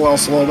bit of Hillel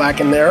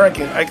Slovak in there. I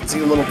can see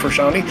a little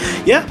Frusciante.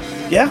 Yeah.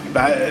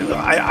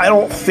 I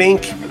don't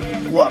think.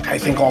 Look, I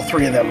think all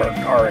three of them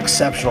are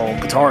exceptional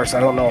guitarists. I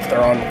don't know if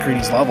they're on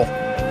McCready's level.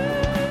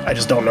 I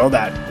just don't know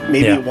that.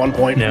 Maybe at one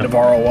point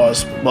Navarro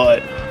was,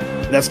 but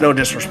that's no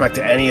disrespect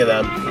to any of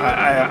them.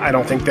 I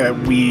don't think that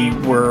we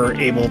were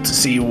able to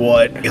see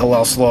what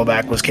Hillel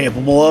Slovak was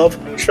capable of.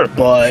 Sure.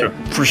 But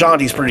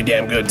Frusciante's pretty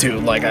damn good too.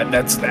 Like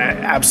that's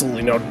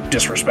absolutely no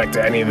disrespect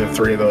to any of the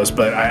three of those.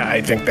 But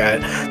I think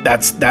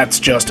that's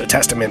just a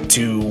testament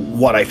to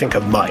what I think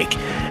of Mike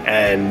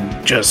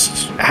and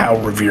just how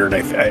revered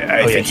I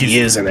think he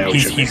is and how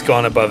he's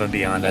gone above and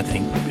beyond. I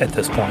think at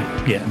this point.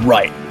 Yeah.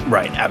 Right.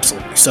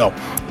 Absolutely. So.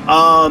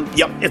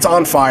 Yep, it's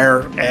on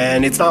fire,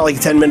 and it's not like a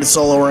 10-minute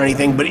solo or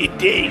anything, but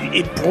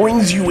it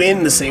brings you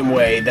in the same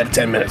way that a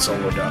 10-minute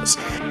solo does.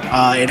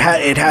 It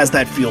has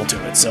that feel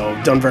to it, so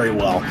done very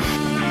well.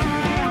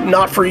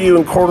 Not For You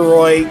and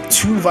Corduroy,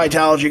 2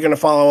 Vitalogy are going to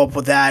follow up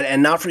with that,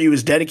 and Not For You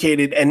is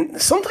dedicated,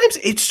 and sometimes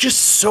it's just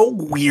so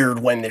weird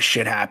when this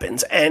shit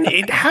happens, and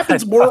it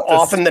happens more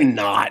often than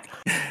not.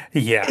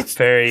 Yeah, it's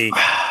very...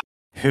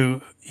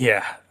 Go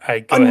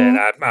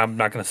ahead. I'm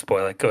not going to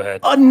spoil it. Go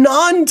ahead. A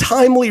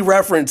non-timely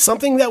reference,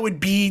 something that would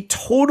be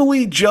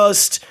totally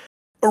just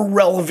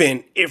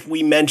irrelevant if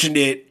we mentioned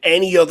it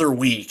any other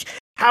week.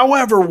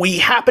 However, we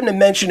happen to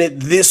mention it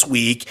this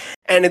week,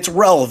 and it's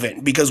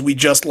relevant because we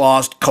just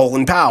lost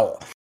Colin Powell.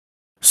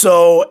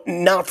 So,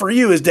 Not For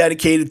You is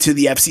dedicated to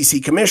the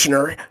FCC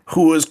commissioner,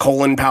 who is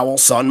Colin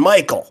Powell's son,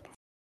 Michael.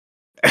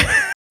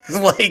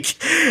 Like...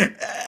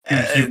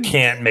 You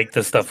can't make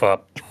this stuff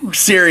up.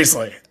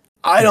 Seriously.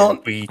 I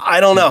don't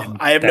know.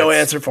 I have no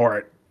answer for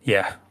it.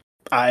 Yeah.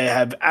 I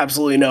have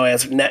absolutely no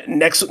answer.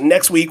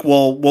 Next week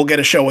we'll get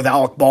a show with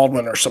Alec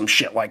Baldwin or some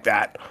shit like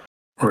that.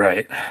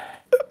 Right.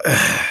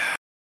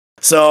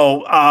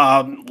 So,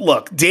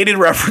 look, dated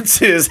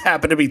references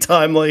happen to be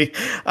timely.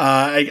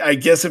 I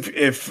guess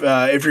if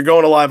you're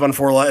going to Live on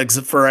Four Legs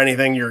for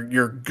anything,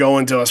 you're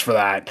going to us for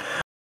that.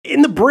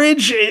 In the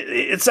bridge,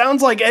 it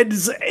sounds like Ed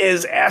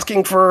is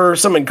asking for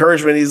some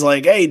encouragement. He's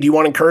like, hey, do you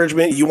want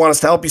encouragement? You want us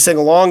to help you sing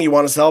along? You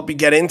want us to help you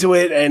get into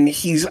it? And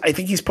I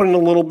think he's putting a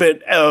little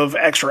bit of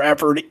extra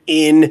effort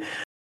in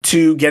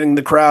to getting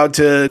the crowd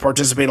to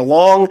participate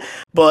along.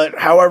 But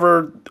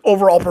however,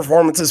 overall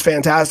performance is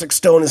fantastic.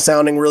 Stone is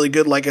sounding really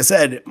good. Like I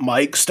said,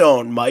 Mike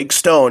Stone.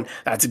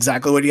 That's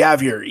exactly what you have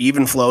here.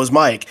 Even flows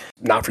Mike.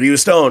 Not For You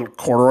Stone.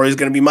 Corduroy is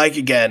going to be Mike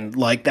again.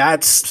 Like,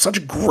 that's such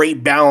a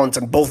great balance,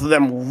 and both of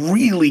them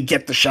really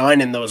get the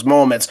shine in those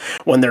moments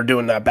when ththey're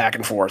doing that back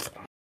and forth.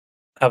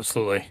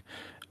 Absolutely.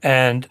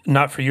 And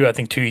Not For You, I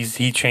think too,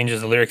 he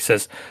changes the lyrics,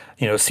 says,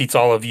 seats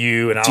all of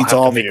you and I'll seats have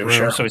all to make of you, room.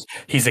 sure. So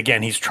he's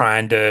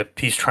trying to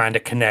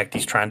connect,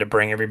 he's trying to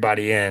bring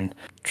everybody in,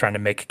 trying to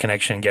make a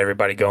connection and get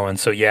everybody going.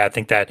 So yeah, I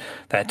think that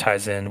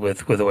ties in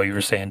with what you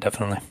were saying,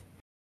 definitely.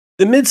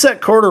 The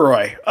mid-set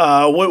Corduroy,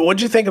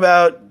 what'd you think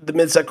about the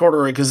mid-set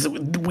Corduroy? Because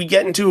we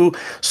get into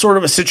sort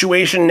of a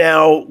situation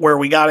now where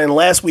we got in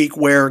last week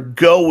where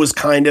Go was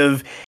kind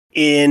of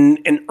in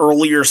an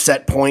earlier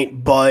set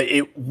point, but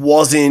it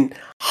wasn't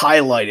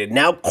highlighted.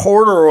 Now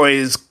Corduroy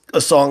is a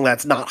song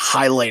that's not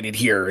highlighted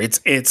here.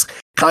 It's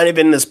kind of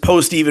in this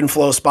post-even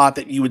flow spot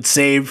that you would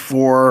save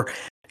for,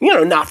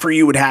 Not For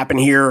You would happen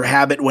here,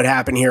 Habit would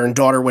happen here, and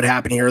Daughter would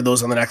happen here.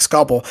 Those are the next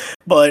couple.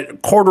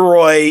 But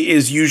Corduroy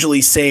is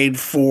usually saved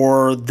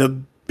for the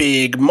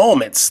big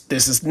moments.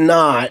 This is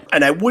not,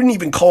 and I wouldn't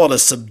even call it a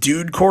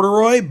subdued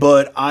Corduroy,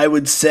 but I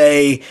would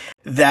say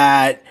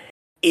that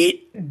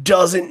it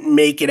doesn't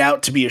make it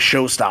out to be a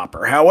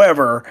showstopper.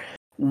 However,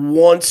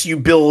 once you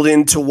build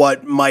into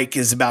what Mike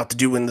is about to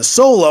do in the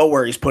solo,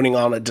 where he's putting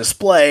on a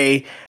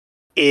display,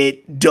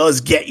 it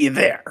does get you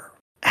there.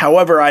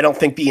 However, I don't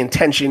think the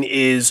intention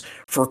is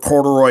for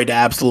Corduroy to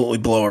absolutely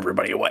blow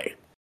everybody away.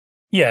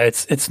 Yeah,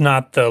 it's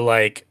not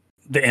the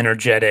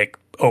energetic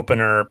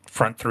opener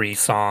front three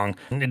song.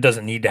 It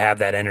doesn't need to have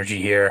that energy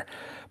here.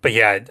 But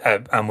yeah,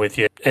 I'm with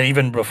you. And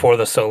even before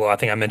the solo, I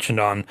think I mentioned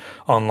on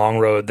Long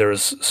Road, there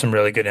was some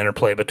really good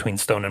interplay between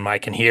Stone and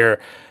Mike. And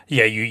here,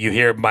 yeah, you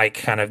hear Mike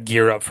kind of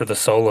gear up for the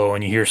solo,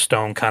 and you hear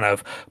Stone kind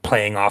of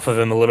playing off of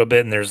him a little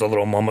bit. And there's a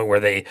little moment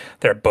where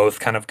they're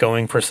both kind of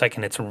going for a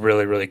second. It's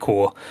really, really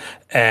cool.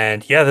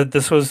 And yeah,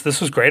 this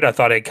was great. I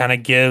thought it kind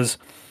of gives,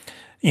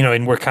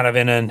 and we're kind of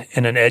in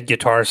an Ed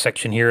guitar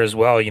section here as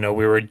well. We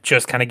were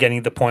just kind of getting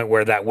to the point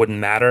where that wouldn't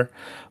matter.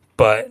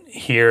 But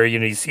here,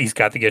 he's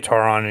got the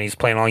guitar on and he's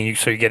playing along you,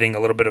 so you're getting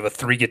a little bit of a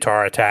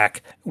 3-guitar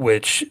attack,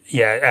 which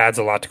adds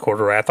a lot to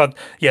Corduroy. I thought,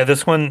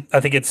 this one, I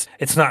think it's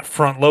not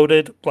front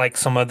loaded like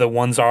some of the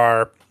ones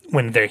are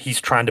when he's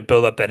trying to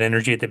build up that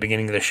energy at the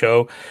beginning of the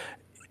show.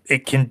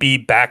 It can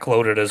be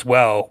backloaded as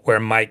well,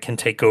 where Mike can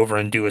take over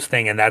and do his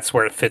thing, and that's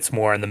where it fits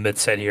more in the mid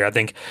set here. I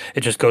think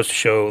it just goes to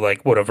show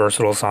what a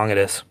versatile song it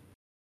is.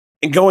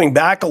 And going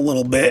back a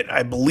little bit,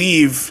 I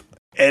believe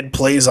Ed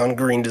plays on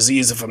Green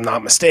Disease, if I'm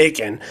not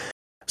mistaken.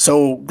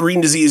 So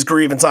Green Disease,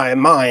 Grievance, I Am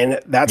Mine,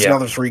 that's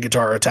another 3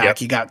 guitar attack.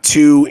 Yep. You got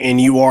 2 in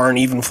You Are and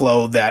Even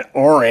Flow that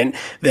aren't.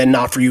 Then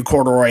Not For You,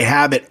 Corduroy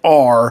Habit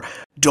are.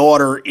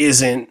 Daughter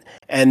isn't.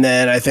 And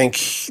then I think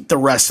the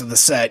rest of the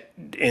set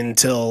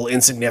until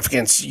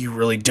Insignificance, you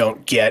really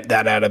don't get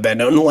that out of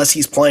Ed, unless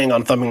he's playing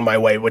on Thumbing My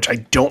Way, which I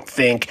don't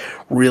think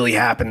really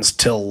happens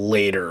till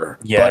later.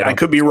 Yeah, but I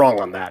could be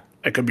wrong on that.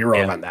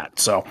 On that.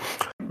 So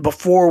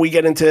before we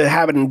get into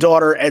Habit and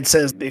Daughter, Ed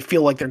says they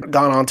feel like they're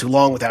gone on too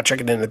long without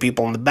checking in the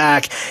people in the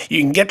back.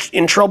 You can get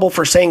in trouble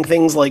for saying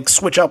things like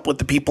switch up with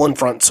the people in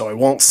front, so I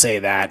won't say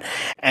that.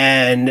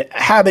 And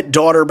Habit,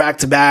 Daughter back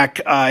to back.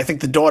 I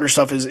think the Daughter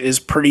stuff is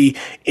pretty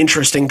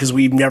interesting because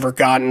we've never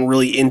gotten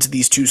really into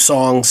these 2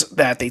 songs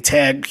that they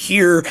tag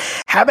here.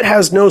 Habit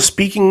has no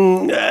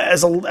speaking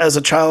as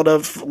a child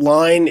of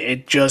line.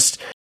 It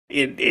just...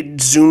 It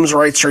zooms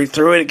right straight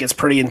through it. It gets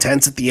pretty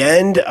intense at the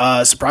end.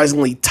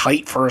 Surprisingly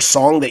tight for a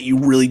song that you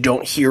really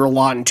don't hear a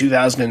lot in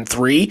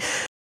 2003.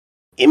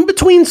 In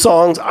between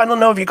songs, I don't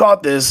know if you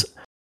caught this.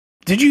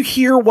 Did you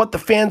hear what the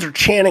fans are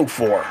chanting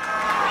for?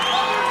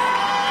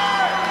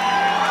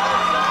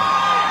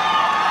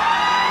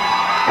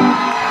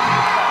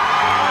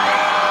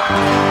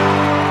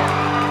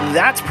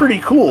 That's pretty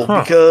cool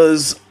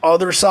because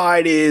Other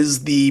Side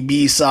is the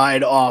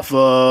B-side off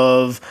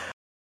of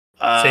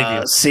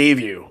Save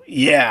You.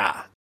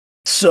 Yeah.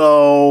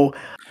 So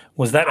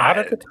was that out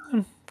at the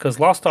time? Because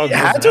Lost Dogs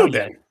had to have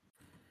been.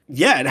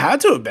 Yeah, it had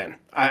to have been.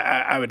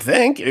 I would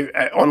think,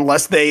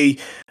 unless they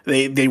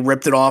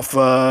ripped it off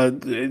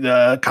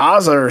the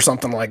Kaza or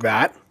something like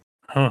that.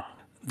 Huh.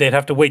 They'd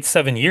have to wait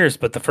 7 years,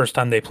 but the first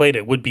time they played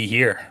it would be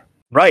here.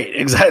 Right.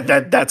 Exactly.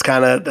 That's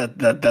kind of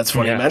that's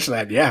funny you mention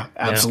that. Yeah,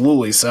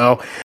 absolutely. Yeah.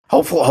 So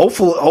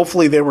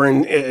hopefully they were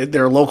in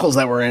there are locals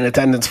that were in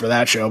attendance for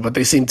that show, but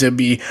they seem to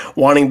be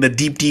wanting the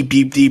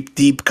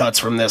deep cuts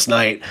from this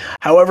night.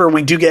 However,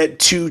 we do get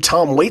 2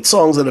 Tom Waits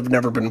songs that have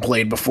never been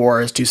played before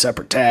as 2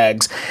 separate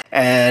tags.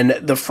 And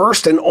the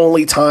first and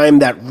only time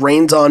that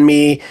Rains on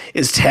Me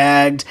is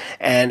tagged,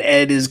 and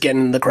Ed is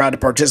getting the crowd to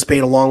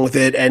participate along with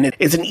it. And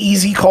it's an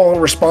easy call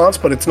and response,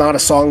 but it's not a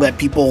song that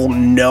people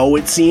know,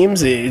 it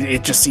seems.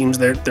 It just seems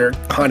they're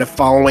kind of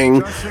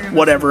following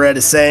whatever Ed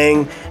is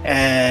saying,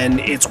 and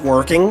it's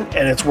working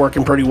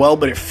pretty well,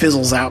 but it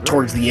fizzles out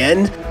towards the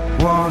end.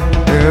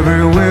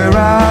 Everywhere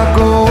I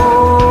go,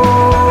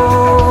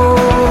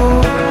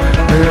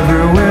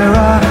 everywhere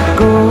I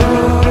go,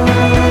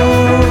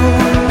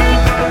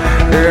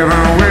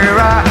 everywhere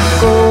I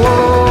go.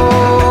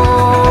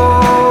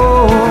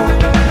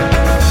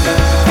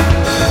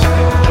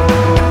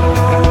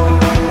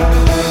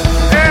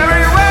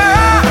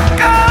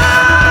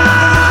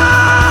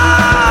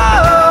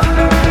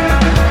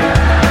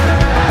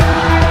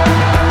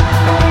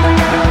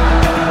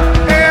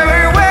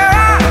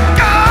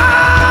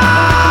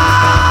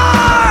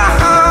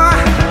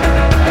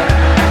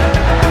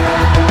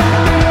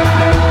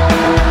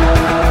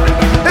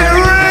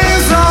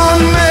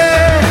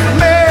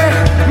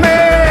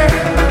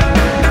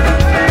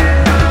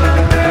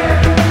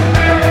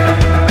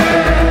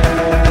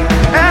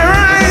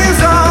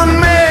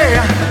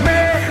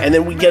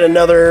 Get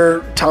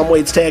another Tom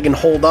Waits tag and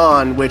Hold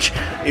On, which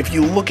if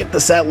you look at the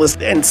set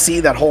list and see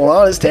that Hold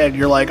On is tagged,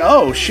 you're like,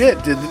 oh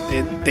shit, did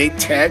they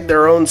tag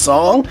their own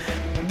song?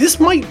 This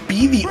might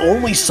be the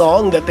only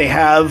song that they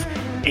have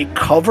a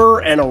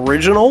cover and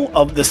original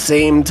of the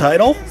same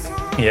title.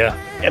 Yeah.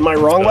 Am I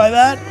wrong by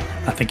that?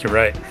 I think you're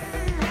right.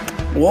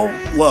 Well,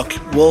 look,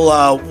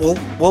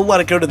 we'll let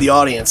it go to the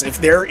audience. If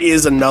there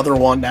is another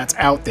one that's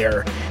out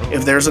there,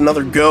 if there's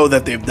another Go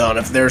that they've done,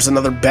 if there's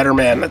another Better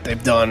Man that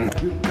they've done,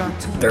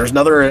 there's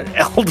another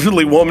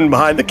elderly woman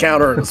behind the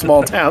counter in a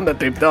small town that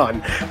they've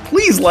done,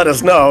 please let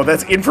us know.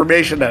 That's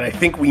information that I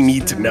think we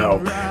need to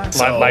know.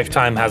 So,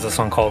 Lifetime has a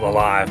song called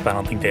Alive, but I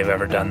don't think they've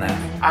ever done that.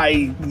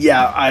 I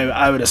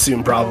would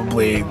assume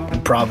probably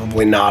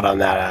not on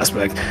that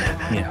aspect.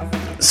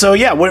 Yeah. So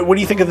yeah, what do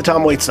you think of the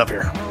Tom Waits stuff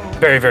here?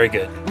 Very, very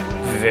good.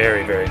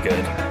 Very, very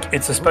good.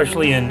 It's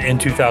especially in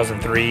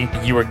 2003,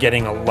 you were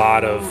getting a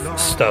lot of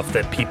stuff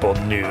that people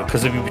knew.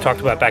 Because if we talked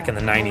about back in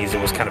the 90s, it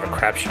was kind of a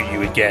crapshoot.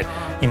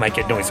 You might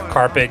get Noise of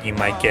Carpet, you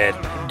might get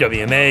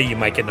WMA, you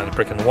might get Another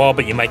Brick in the Wall,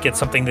 but you might get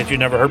something that you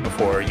never heard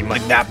before. You might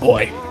like That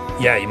Boy.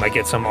 You might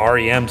get some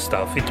REM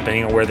stuff,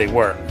 depending on where they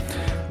were.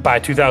 By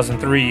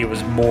 2003, it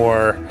was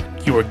more,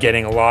 you were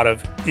getting a lot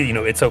of,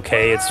 It's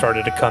Okay, it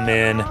started to come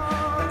in.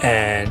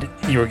 And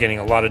you were getting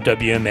a lot of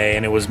WMA,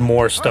 and it was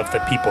more stuff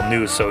that people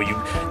knew. So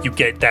you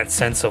get that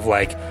sense of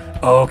like,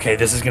 oh, okay,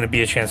 this is going to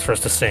be a chance for us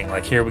to sing.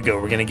 Like, here we go,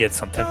 we're going to get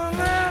something.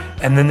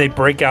 And then they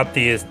break out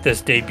this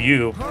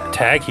debut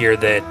tag here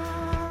that,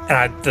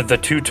 and the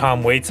 2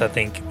 Tom Waits, I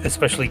think,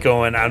 especially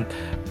going on.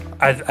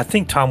 I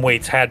think Tom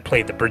Waits had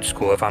played the Bridge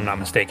School, if I'm not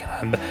mistaken.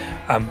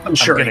 I'm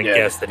sure going to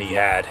guess that he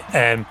had.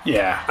 And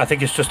yeah, I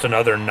think it's just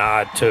another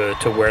nod to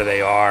where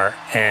they are.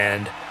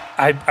 And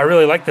I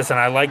really like this, and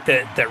I like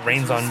that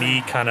Rains on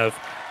Me kind of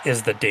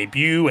is the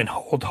debut, and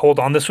hold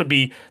on. This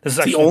is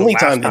actually the only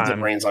time they did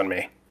Rains on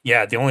Me.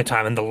 Yeah, the only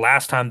time, and the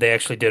last time they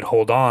actually did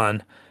Hold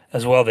On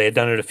as well. They had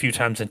done it a few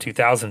times in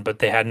 2000, but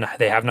they have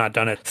not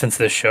done it since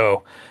this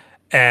show.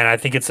 And I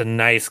think it's a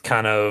nice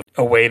kind of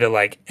a way to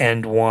like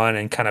end one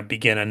and kind of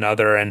begin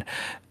another. And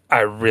I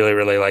really,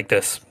 really like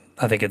this.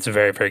 I think it's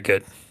very, very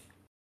good.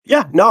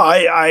 Yeah, no,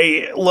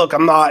 I look,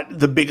 I'm not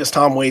the biggest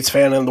Tom Waits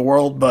fan in the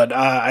world, but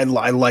I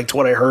liked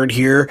what I heard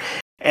here.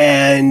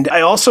 And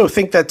I also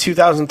think that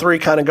 2003,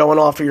 kind of going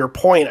off of your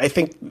point, I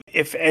think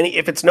if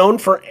it's known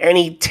for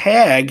any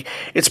tag,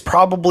 it's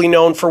probably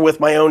known for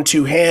With My Own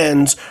Two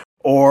Hands,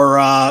 or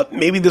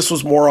maybe this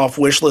was more off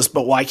Wish List,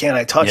 but Why Can't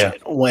I Touch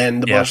It,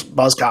 when the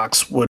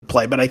Buzzcocks would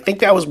play. But I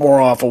think that was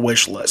more off a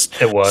Wish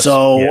List. It was.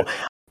 So,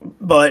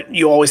 but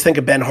you always think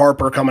of Ben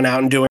Harper coming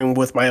out and doing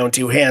With My Own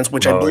Two Hands,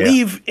 which I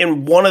believe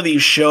in one of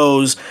these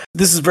shows,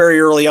 this is very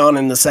early on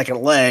in the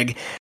second leg,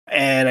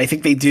 and I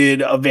think they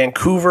did a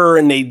Vancouver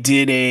and they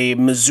did a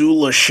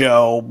Missoula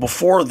show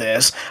before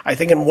this. I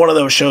think in one of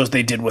those shows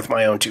they did With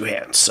My Own Two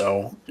Hands.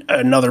 So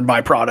another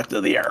byproduct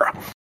of the era.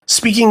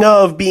 Speaking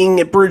of being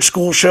at bridge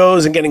school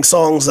shows and getting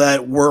songs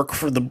that work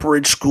for the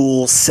bridge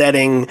school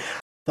setting,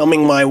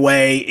 Thumbing My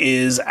Way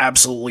is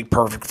absolutely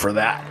perfect for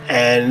that.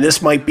 And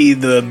this might be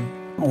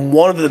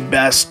one of the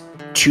best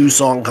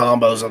 2-song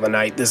combos of the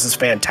night. This is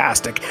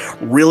fantastic.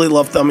 Really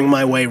love Thumbing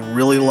My Way.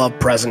 Really love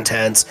Present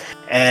Tense.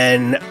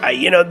 And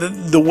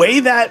the way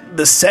that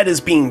the set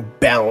is being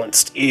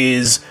balanced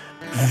is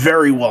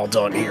very well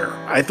done here.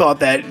 I thought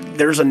that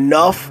there's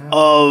enough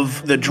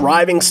of the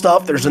driving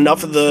stuff. There's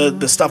enough of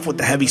the stuff with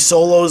the heavy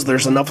solos.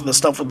 There's enough of the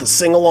stuff with the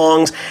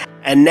sing-alongs.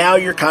 And now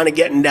you're kind of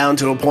getting down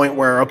to a point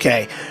where,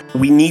 okay,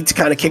 we need to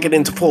kind of kick it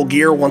into full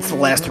gear once the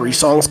last 3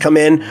 songs come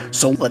in.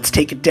 So let's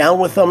take it down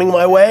with Thumbing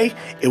My Way.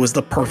 It was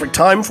the perfect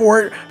time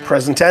for it.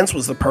 Present Tense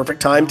was the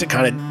perfect time to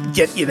kind of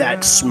get you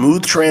that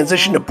smooth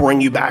transition to bring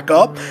you back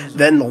up.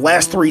 Then the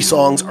last 3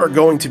 songs are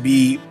going to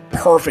be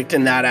perfect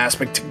in that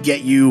aspect to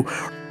get you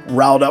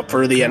riled up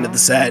for the end of the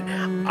set.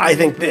 I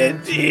think that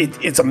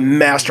it's a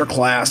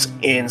masterclass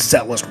in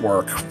setlist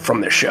work from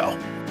this show.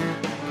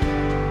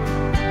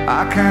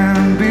 I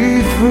can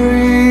be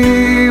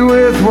free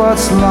with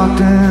what's locked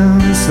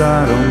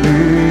inside of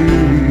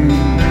me.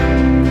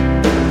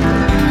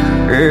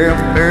 If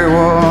there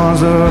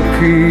was a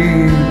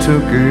key,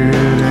 took it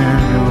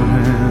in your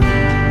hand.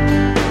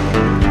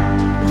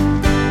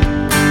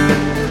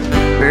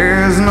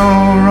 There's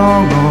no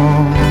wrong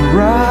or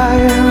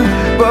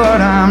right,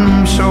 but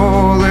I'm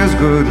sure there's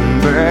good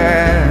and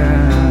bad.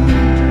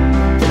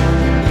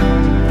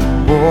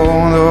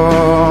 All the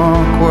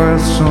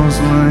questions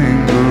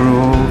linger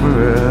over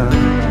it.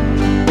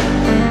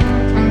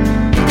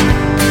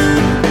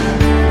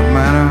 No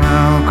matter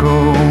how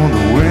cold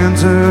the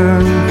winter,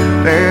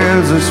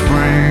 there's a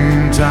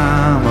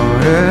springtime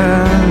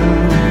ahead.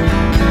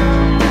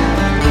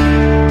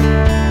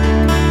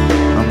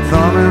 I'm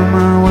thumbing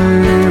my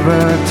way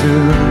back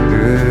to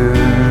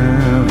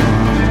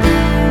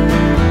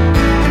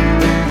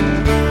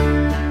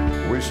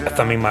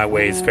Thumbing My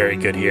Way is very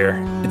good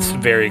here. It's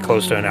very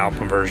close to an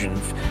album version.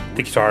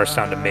 The guitars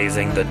sound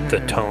amazing.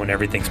 The tone,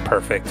 everything's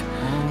perfect.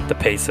 The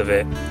pace of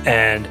it.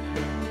 And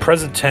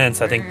Present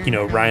Tense, I think,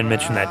 Ryan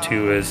mentioned that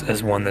too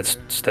as one that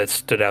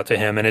stood out to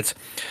him. And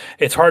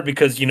it's hard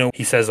because,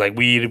 he says like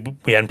we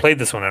hadn't played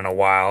this one in a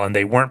while and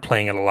they weren't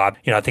playing it a lot.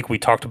 I think we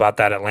talked about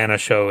that Atlanta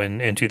show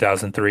in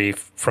 2003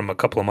 from a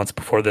couple of months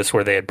before this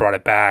where they had brought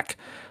it back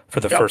for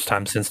the first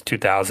time since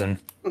 2000.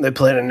 They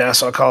played in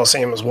Nassau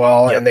Coliseum as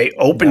well, and they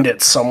opened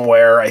it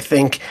somewhere, I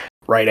think,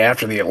 right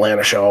after the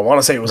Atlanta show. I want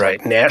to say it was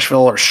like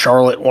Nashville or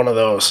Charlotte, one of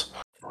those.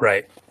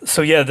 Right.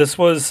 So, yeah, this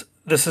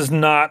is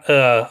not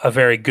a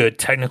very good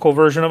technical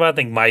version of it. I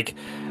think Mike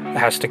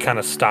has to kind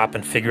of stop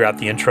and figure out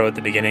the intro at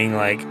the beginning,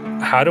 like,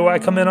 how do I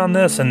come in on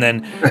this? And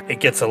then it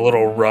gets a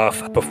little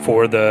rough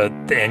before the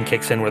end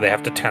kicks in where they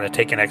have to kind of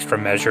take an extra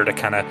measure to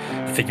kind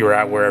of figure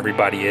out where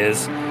everybody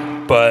is.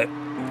 But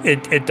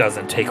it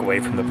doesn't take away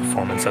from the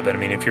performance of it. I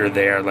mean, if you're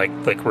there, like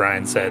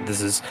Ryan said, this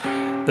is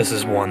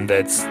one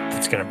that's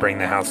going to bring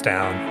the house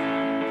down.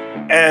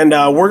 And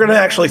we're going to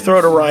actually throw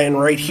to Ryan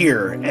right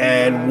here,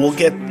 and we'll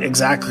get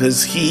exactly,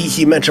 because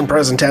he mentioned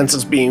Present Tense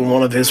as being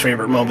one of his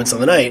favorite moments of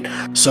the night.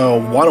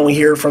 So why don't we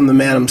hear from the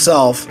man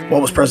himself?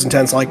 What was Present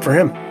Tense like for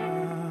him?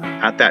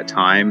 At that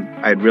time,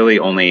 I'd really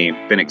only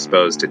been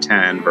exposed to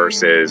 10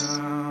 versus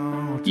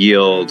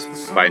Yield,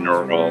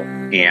 Binaural,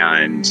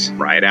 and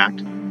Riot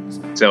Act.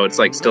 So it's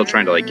like still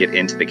trying to like get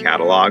into the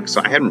catalog.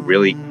 So I hadn't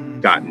really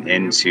gotten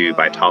into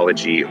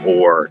Vitalogy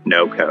or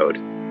No Code.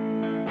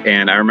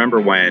 And I remember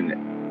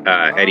when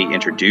Eddie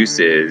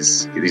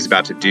introduces, he's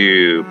about to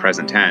do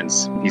Present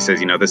Tense. He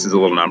says, this is a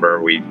little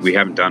number we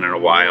haven't done in a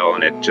while.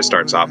 And it just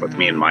starts off with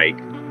me and Mike.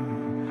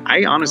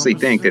 I honestly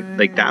think that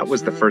like that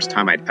was the first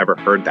time I'd ever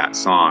heard that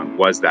song,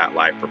 was that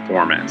live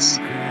performance.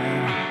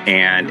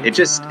 And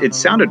it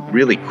sounded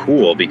really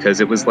cool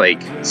because it was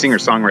like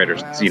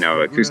singer-songwriters,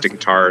 acoustic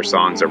guitar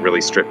songs are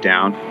really stripped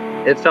down.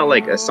 It felt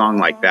like a song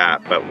like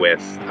that, but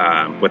with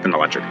an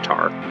electric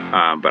guitar,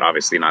 but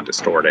obviously not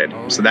distorted.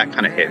 So that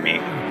kind of hit me.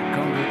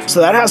 So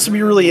that has to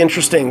be really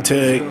interesting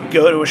to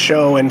go to a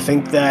show and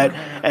think that,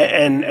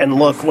 and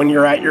look, when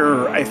you're at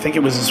I think it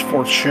was his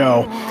fourth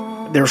show,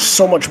 there's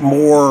so much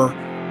more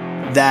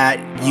that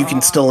you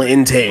can still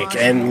intake.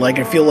 And like,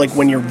 I feel like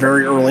when you're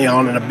very early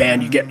on in a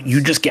band,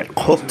 you just get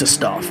hooked to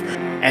stuff.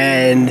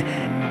 And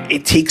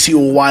it takes you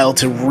a while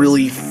to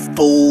really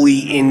fully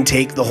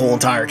intake the whole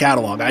entire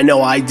catalog. I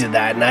know I did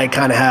that, and I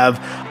kind of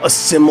have a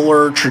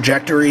similar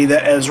trajectory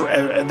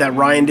that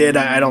Ryan did.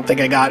 I don't think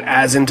I got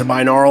as into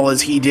binaural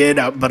as he did,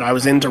 but I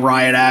was into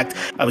Riot Act,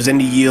 I was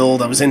into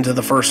Yield, I was into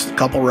the first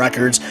couple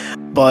records,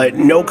 but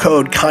No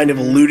Code kind of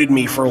eluded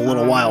me for a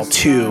little while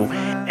too.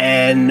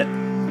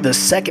 And the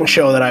second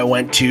show that I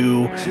went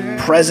to,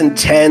 Present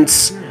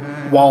Tense,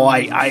 while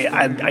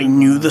I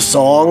knew the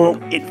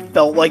song, it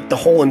felt like the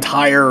whole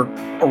entire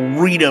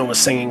arena was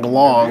singing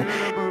along,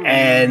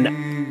 and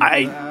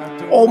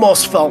I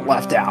almost felt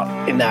left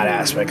out in that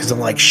aspect, because I'm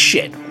like,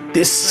 shit,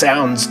 this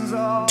sounds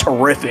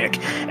terrific,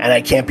 and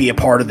I can't be a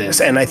part of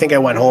this. And I think I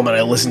went home and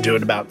I listened to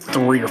it about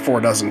 3 or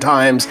 4 dozen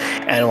times,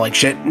 and I'm like,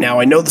 shit, now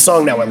I know the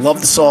song, now I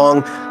love the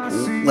song,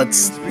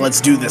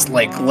 let's do this,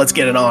 like, let's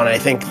get it on. I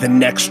think the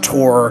next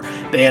tour,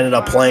 they ended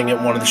up playing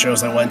at one of the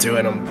shows I went to,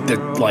 and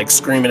I'm like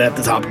screaming at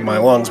the top of my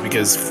lungs,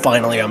 because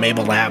finally I'm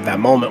able to have that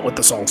moment with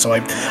the song. So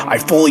I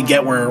fully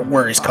get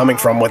where he's coming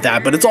from with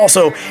that. But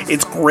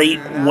it's great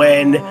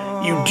when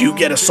you do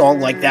get a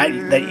song like that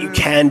you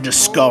can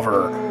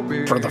discover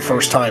for the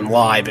first time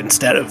live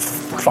instead of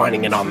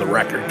finding it on the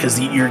record, because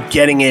you're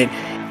getting it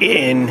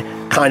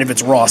in kind of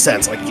its raw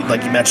sense, like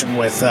you mentioned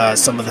with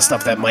some of the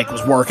stuff that Mike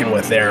was working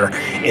with there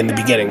in the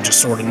beginning, just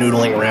sort of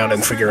noodling around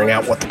and figuring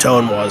out what the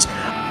tone was.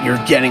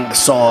 You're getting the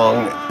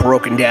song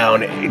broken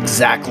down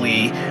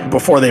exactly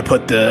before they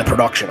put the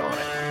production on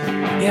it.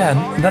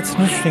 Yeah, and that's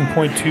an interesting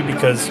point too,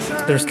 because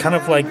there's kind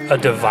of like a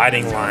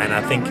dividing line,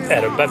 I think,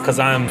 because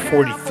I'm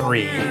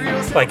 43.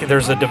 Like,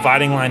 there's a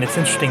dividing line. It's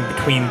interesting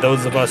between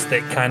those of us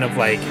that kind of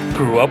like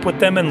grew up with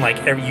them and like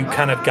you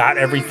kind of got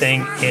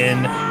everything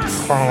in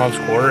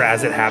chronological order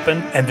as it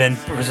happened, and then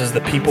versus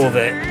the people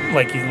that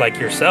like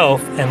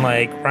yourself and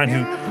like Ryan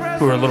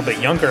who were a little bit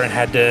younger and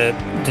had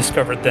to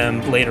discover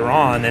them later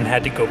on and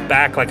had to go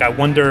back. Like, I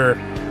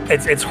wonder.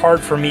 It's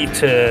hard for me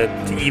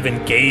to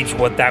even gauge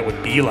what that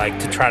would be like,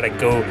 to try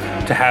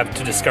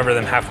to discover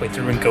them halfway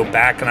through and go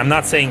back. And I'm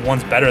not saying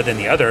one's better than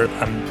the other.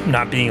 I'm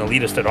not being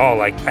elitist at all.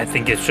 Like, I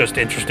think it's just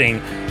interesting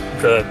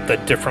the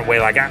different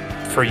way. Like,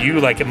 for you,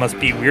 like, it must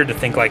be weird to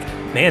think like,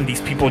 man, these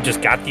people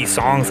just got these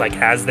songs like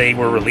as they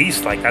were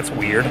released. Like, that's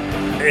weird.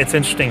 It's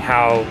interesting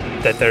how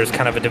that there's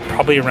kind of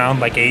probably around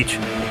like age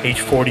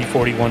 40,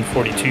 41,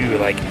 42,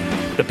 like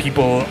the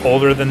people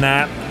older than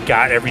that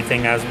got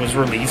everything as was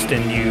released,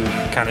 and you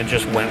kind of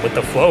just went with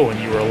the flow and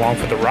you were along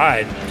for the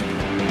ride.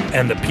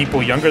 And the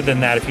people younger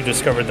than that, if you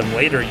discovered them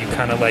later, you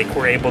kind of like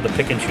were able to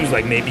pick and choose.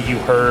 Like, maybe you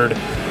heard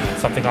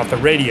something off the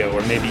radio,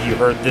 or maybe you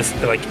heard this.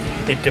 Like,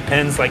 it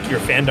depends. Like,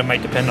 your fandom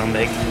might depend on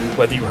like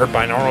whether you heard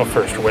binaural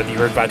first, or whether you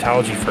heard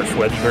Vitalogy first, or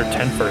whether you heard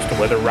 10 first, or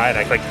whether Riot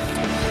Act. Like,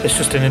 it's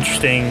just an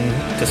interesting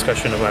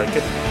discussion of like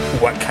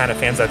what kind of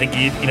fans. I think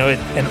you know it,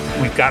 and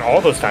we've got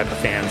all those type of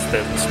fans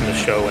that listen to the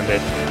show and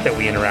that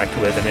we interact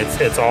with, and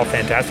it's all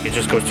fantastic. It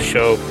just goes to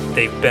show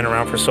they've been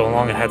around for so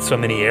long and had so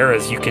many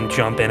eras. You can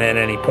jump in at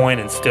any point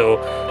and still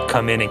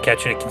come in and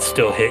catch it. It can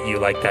still hit you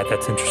like that.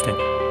 That's interesting.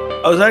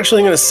 I was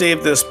actually going to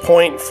save this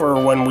point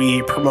for when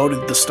we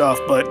promoted the stuff,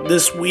 but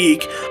this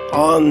week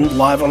on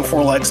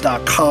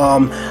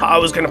liveonfourlegs.com, I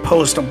was going to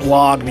post a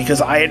blog because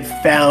I had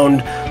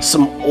found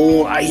some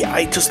old.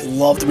 I just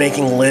loved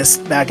making lists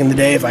back in the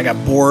day. If I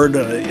got bored,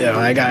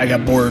 I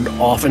got bored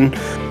often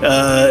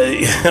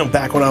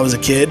back when I was a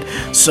kid.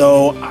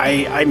 So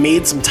I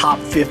made some top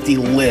 50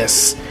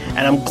 lists.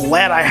 And I'm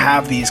glad I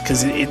have these,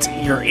 because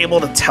you're able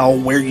to tell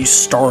where you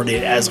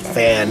started as a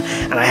fan.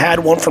 And I had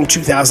one from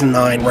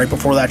 2009, right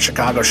before that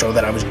Chicago show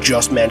that I was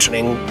just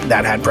mentioning,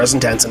 that had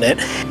Present Tense in it.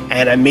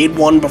 And I made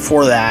one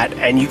before that,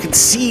 and you can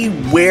see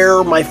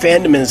where my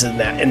fandom is in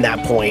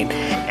that point.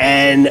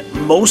 And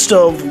most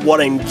of what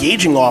I'm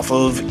gauging off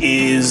of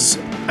is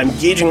I'm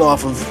gauging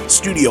off of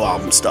studio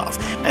album stuff,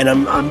 and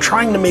I'm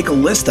trying to make a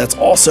list that's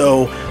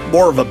also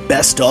more of a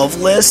best of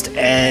list,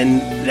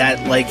 and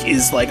that like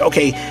is like,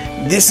 okay,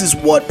 this is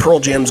what Pearl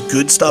Jam's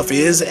good stuff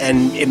is,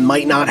 and it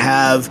might not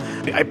have.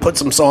 I put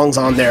some songs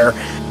on there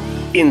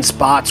in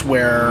spots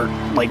where,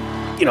 like,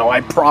 you know, I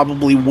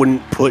probably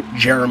wouldn't put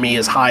Jeremy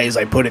as high as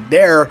I put it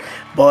there,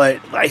 but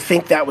I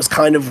think that was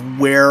kind of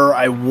where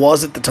I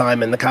was at the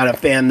time and the kind of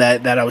fan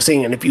that I was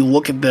seeing. And if you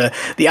look at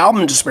the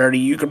album disparity,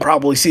 you can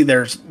probably see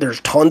there's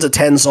tons of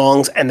 10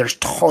 songs and there's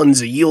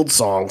tons of Yield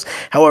songs.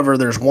 However,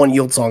 there's one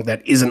Yield song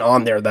that isn't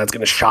on there that's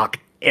going to shock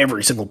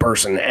every single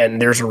person,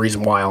 and there's a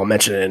reason why I'll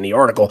mention it in the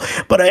article.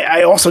 But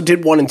I also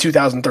did one in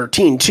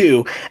 2013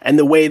 too, and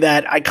the way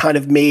that I kind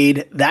of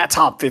made that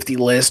top 50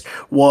 list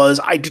was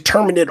I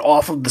determined it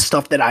off of the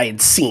stuff that I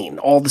had seen,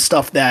 all the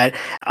stuff that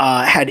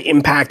had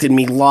impacted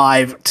me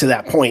live to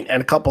that point,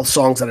 and a couple of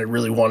songs that I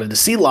really wanted to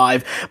see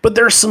live. But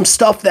there's some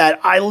stuff that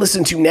I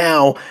listen to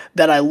now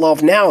that I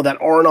love now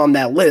that aren't on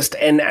that list,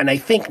 and I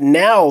think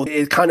now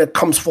it kind of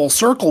comes full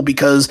circle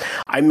because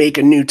I make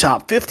a new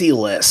top 50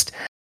 list.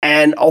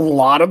 And a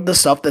lot of the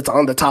stuff that's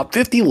on the top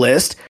 50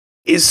 list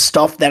is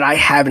stuff that I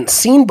haven't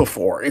seen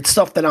before. It's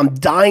stuff that I'm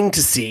dying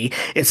to see.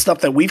 It's stuff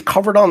that we've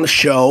covered on the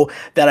show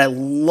that I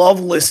love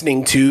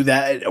listening to,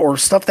 that or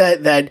stuff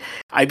that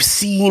I've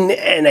seen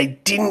and I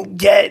didn't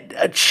get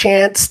a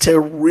chance to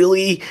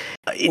really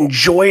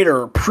enjoy it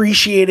or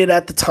appreciate it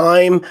at the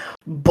time.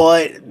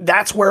 But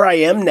that's where I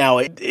am now.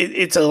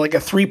 It's like a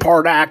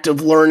 3-part act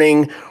of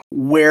learning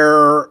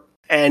where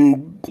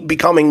and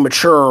becoming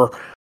mature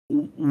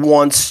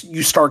once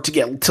you start to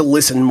get to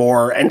listen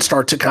more and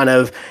start to kind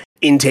of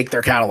intake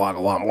their catalog a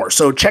lot more.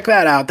 So check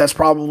that out. That's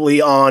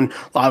probably on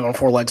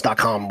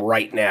liveon4legs.com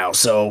right now.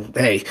 So,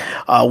 hey,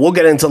 we'll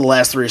get into the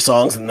last 3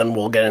 songs and then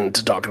we'll get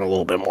into talking a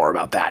little bit more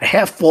about that.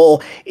 Half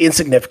Full,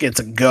 Insignificance,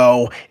 a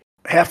go.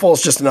 Half Full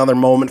is just another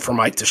moment for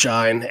Mike to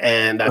shine,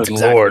 and that's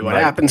exactly what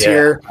happens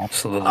here.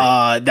 Absolutely.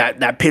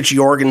 That pitchy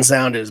organ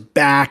sound is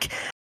back.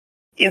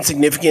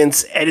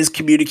 Insignificance, Ed is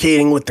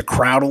communicating with the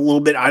crowd a little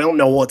bit. I don't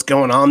know what's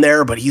going on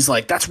there, but he's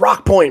like, that's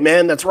Rock Point,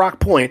 man. That's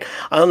Rock Point.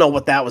 I don't know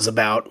what that was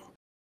about.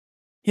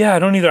 Yeah, I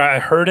don't either. I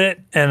heard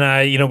it,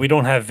 and we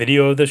don't have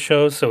video of the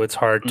show, so it's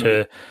hard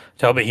to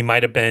tell, but he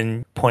might have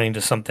been pointing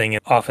to something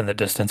off in the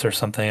distance or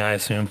something, I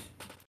assume.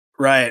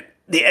 Right.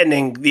 The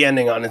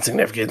ending on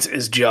Insignificance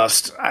is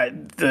just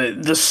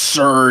the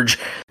surge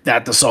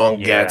that the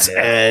song gets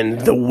and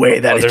the way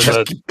that it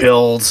just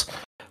builds.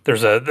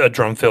 There's a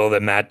drum fill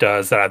that Matt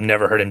does that I've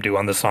never heard him do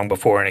on the song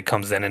before, and it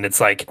comes in and it's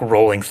like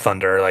rolling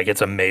thunder. Like,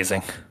 it's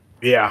amazing.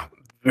 Yeah,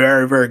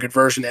 very, very good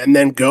version. And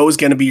then Go is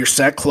going to be your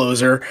set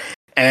closer.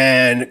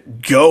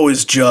 And Go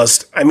is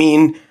just, I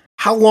mean,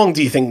 how long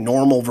do you think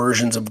normal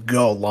versions of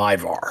Go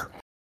live are?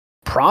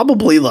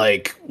 Probably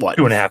like, what?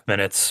 2.5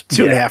 minutes.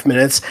 2.5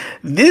 minutes.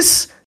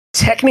 This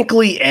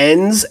technically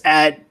ends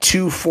at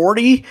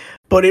 2:40,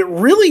 but it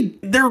really,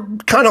 they're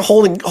kind of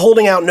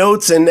holding out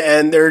notes and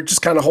they're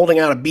just kind of holding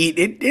out a beat.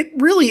 It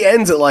really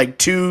ends at like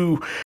 2:05,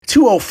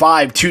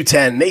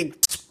 2:10. They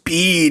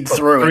speed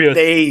through it.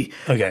 They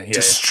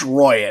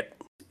destroy it.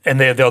 And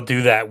they'll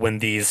do that when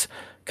these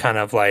kind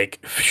of like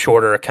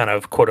shorter kind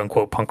of quote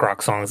unquote punk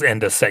rock songs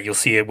end a set. You'll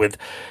see it with,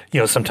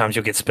 sometimes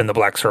you'll get Spin the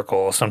Black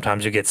Circle,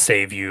 sometimes you get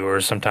Save You, or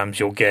sometimes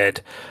you'll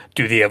get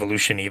Do the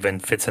Evolution even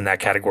fits in that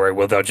category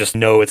where they'll just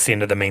know it's the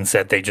end of the main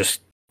set. They just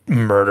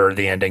murder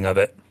the ending of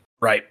it.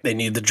 Right. They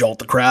need to jolt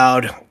the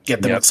crowd,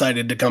 get them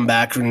excited to come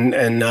back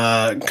and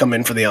come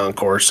in for the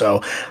encore.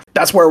 So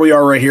that's where we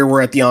are right here.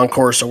 We're at the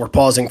encore. So we're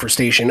pausing for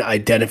station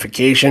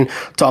identification.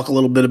 Talk a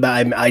little bit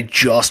about, I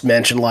just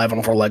mentioned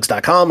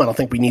liveon4legs.com. I don't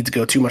think we need to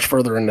go too much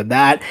further into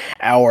that.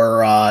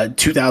 Our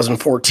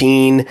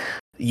 2014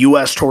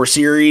 U.S. Tour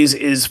Series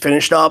is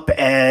finished up,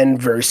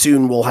 and very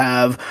soon we'll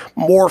have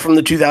more from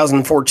the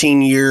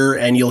 2014 year,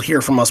 and you'll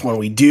hear from us when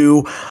we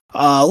do.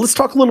 Let's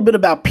talk a little bit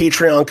about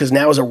Patreon, because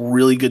now is a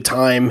really good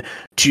time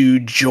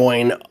to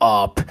join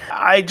up.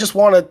 I just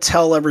want to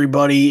tell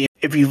everybody,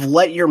 if you've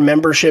let your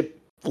membership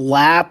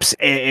lapse,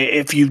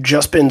 if you've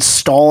just been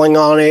stalling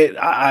on it,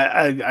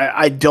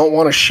 I don't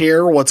want to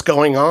share what's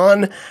going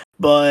on,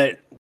 but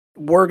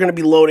we're going to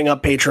be loading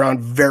up Patreon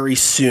very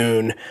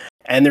soon.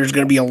 And there's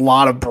going to be a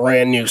lot of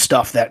brand new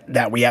stuff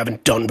that we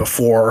haven't done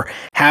before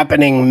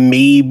happening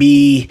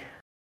maybe,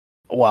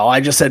 well, I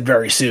just said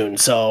very soon,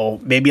 so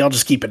maybe I'll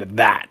just keep it at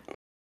that.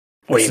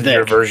 What do you think?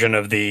 Your version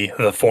of the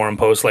forum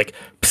post, like,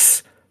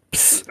 psst,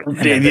 psst.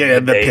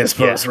 The piss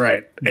post,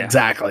 right. Yeah.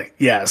 Exactly.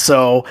 Yeah,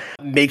 so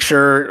make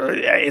sure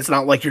it's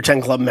not like your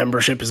 10 Club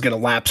membership is going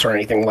to lapse or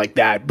anything like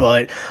that,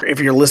 but if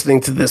you're listening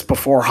to this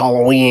before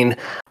Halloween,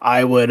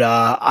 I would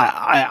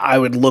I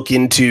would look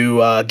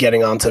into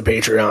getting onto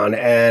Patreon,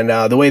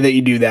 and the way that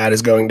you do that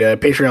is going to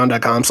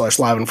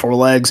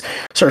patreon.com/liveon4legs,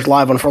 search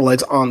Live on 4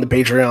 Legs on the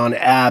Patreon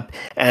app,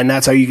 and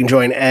that's how you can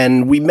join.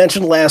 And we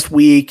mentioned last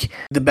week,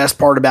 the best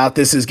part about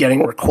this is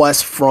getting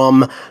requests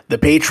from the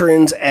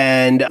patrons,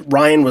 and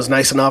Ryan,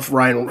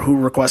 who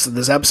requested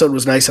this episode,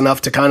 was nice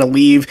enough to kind of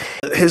leave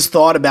his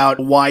thought about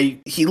why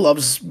he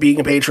loves being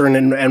a patron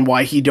and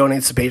why he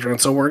donates to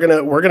Patreon. So we're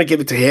gonna give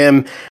it to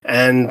him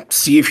and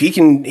see if he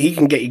can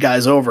get you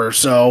guys over.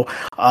 So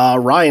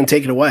Ryan,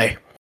 take it away.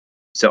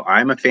 So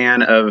I'm a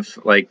fan of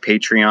like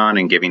Patreon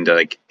and giving to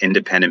like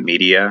independent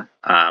media.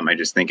 I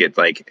just think it's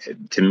like,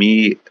 to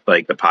me,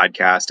 like the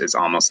podcast is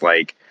almost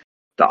like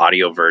the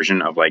audio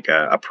version of like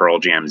a Pearl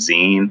Jam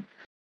zine.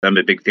 I'm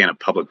a big fan of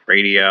public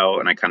radio,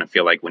 and I kind of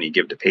feel like when you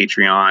give to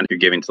Patreon, you're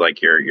giving to like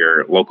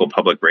your local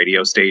public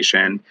radio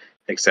station,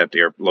 except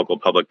your local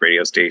public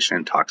radio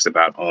station talks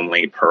about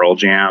only Pearl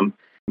Jam.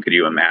 Could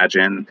you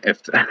imagine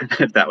if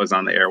if that was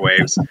on the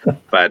airwaves?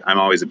 But I'm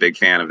always a big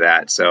fan of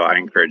that. So I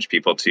encourage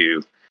people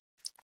to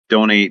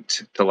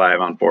donate to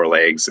Live on Four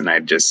Legs, and I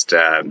just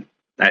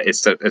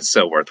it's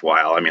so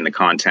worthwhile. I mean, the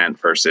content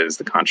versus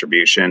the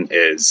contribution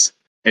is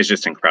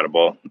just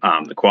incredible.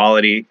 The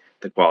quality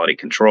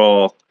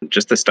control,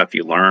 just the stuff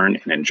you learn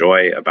and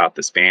enjoy about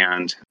this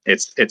band.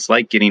 It's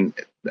like getting.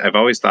 I've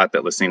always thought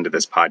that listening to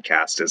this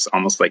podcast is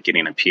almost like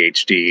getting a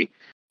PhD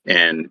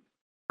in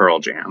Pearl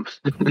Jam.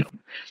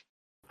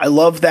 I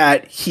love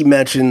that he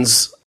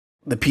mentions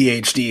the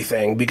PhD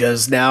thing,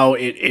 because now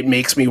it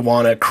makes me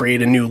want to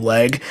create a new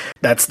leg.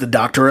 That's the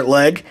doctorate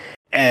leg,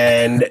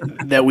 and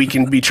that we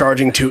can be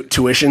charging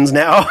tuitions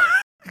now.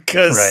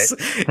 Because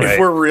if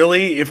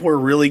we're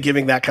really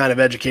giving that kind of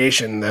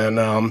education, then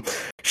how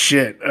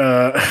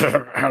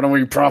do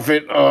we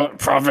profit?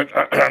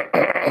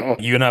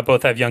 You and I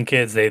both have young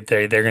kids. They're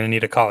going to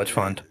need a college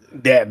fund.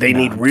 Yeah, they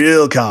need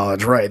real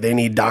college, right? They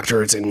need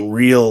doctorates in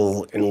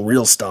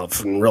real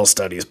stuff and real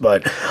studies.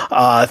 But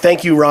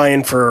thank you,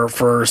 Ryan,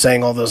 for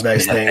saying all those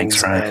nice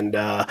things. Thanks, and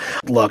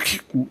look,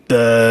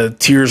 the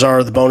tiers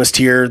are the bonus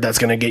tier. That's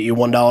going to get you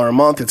 $1 a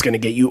month. It's going to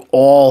get you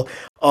all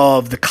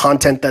of the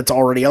content that's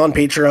already on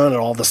Patreon and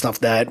all the stuff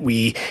that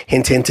we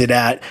hinted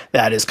at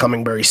that is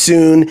coming very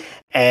soon.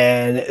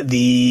 And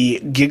the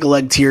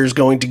Gigaleg tier is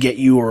going to get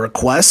you a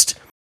request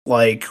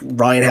like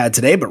Ryan had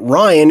today, but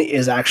Ryan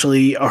is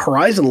actually a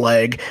Horizon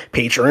Leg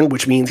patron,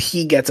 which means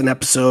he gets an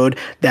episode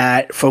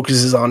that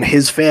focuses on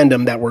his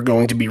fandom that we're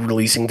going to be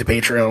releasing to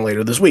Patreon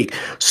later this week.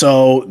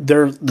 So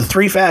there are the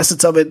three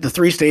facets of it, the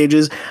three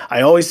stages.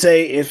 I always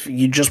say if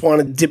you just want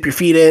to dip your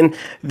feet in,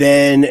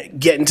 then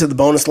get into the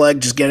bonus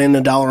leg, just get in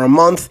 $1 a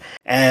month.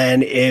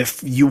 And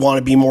if you want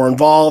to be more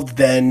involved,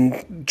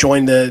 then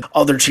join the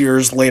other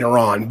tiers later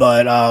on.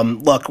 But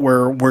look,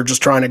 we're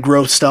just trying to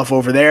grow stuff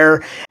over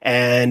there,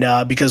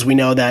 and because we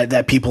know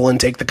that people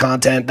intake the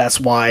content, that's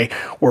why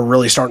we're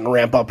really starting to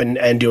ramp up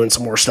and doing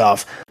some more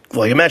stuff.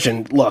 Like I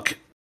mentioned, look,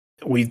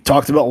 we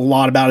talked about a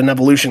lot about an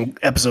Evolution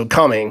episode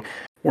coming.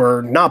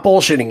 We're not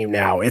bullshitting you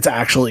now; it's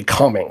actually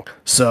coming.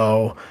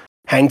 So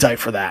hang tight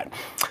for that.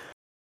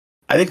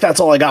 I think that's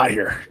all I got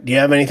here. Do you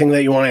have anything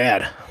that you want to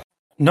add?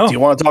 No. Do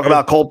you want to talk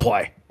about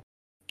Coldplay?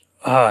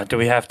 Do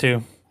we have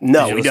to?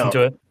 No, we don't.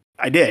 To it?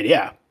 I did,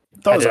 yeah.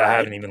 I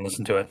haven't even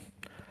listened to it.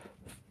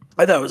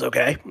 I thought it was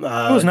okay. It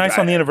was nice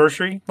on the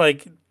anniversary.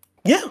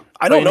 Yeah,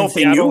 I don't know if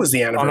they knew it was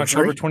the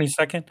anniversary. On October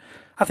 22nd?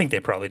 I think they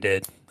probably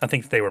did. I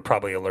think they were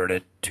probably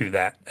alerted to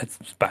that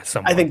by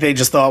someone. I think they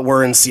just thought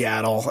we're in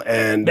Seattle,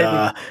 and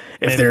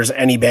if there's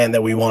any band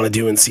that we want to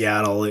do in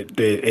Seattle,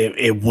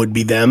 it would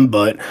be them.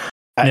 But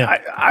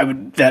I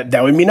would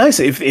that would be nice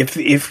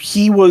if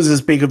he was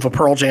as big of a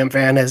Pearl Jam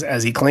fan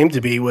as he claimed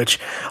to be, which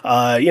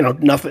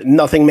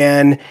Nothing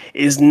Man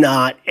is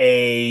not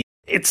a.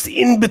 It's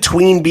in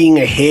between being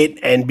a hit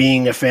and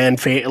being a fan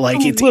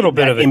like it's a little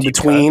bit of a in deep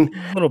between,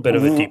 cut. A little bit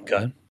of a deep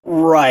cut.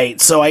 Right.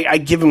 So I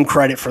give him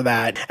credit for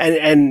that,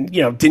 and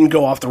didn't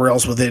go off the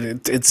rails with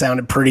it. It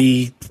sounded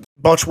pretty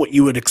much what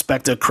you would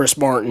expect a Chris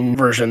Martin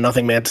version of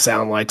Nothing Man to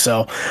sound like.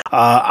 So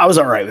I was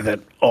all right with it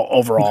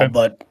overall, okay.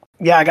 But.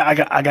 Yeah,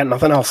 I got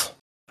nothing else.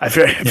 I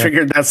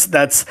figured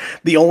that's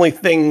the only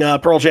thing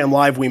Pearl Jam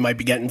Live we might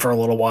be getting for a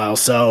little while.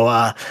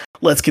 So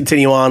let's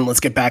continue on. Let's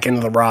get back into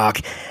the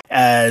rock,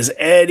 as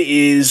Ed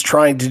is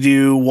trying to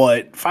do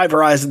what Five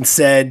Horizon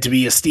said to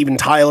be a Steven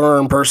Tyler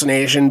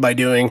impersonation by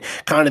doing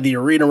kind of the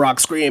arena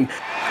rock scream. All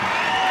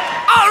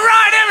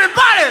right,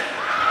 everybody!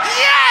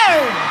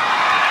 Yeah!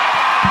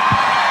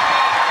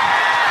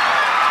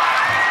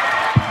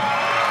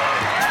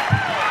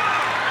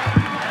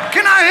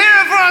 Can I hear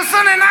it for a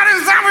Sunday night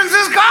in San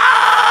Francisco?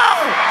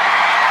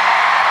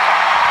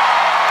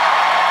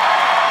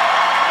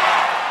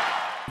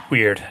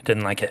 Weird.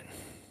 Didn't like it.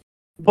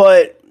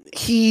 But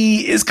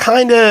he is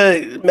kind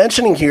of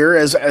mentioning here,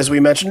 as we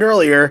mentioned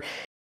earlier,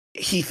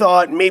 he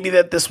thought maybe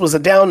that this was a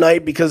down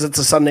night because it's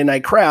a Sunday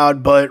night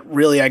crowd, but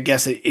really, I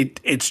guess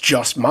it's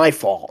just my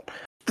fault.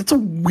 That's a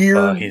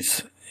weird.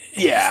 He's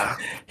very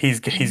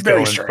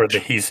going strange. for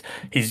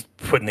he's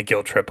putting the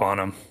guilt trip on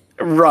him.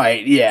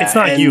 Right, yeah. It's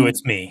not you,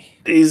 it's me.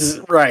 He's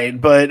right,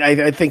 but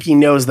I think he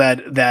knows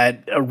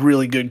that a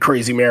really good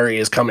Crazy Mary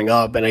is coming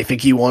up, and I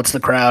think he wants the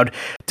crowd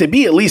to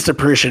be at least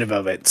appreciative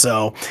of it.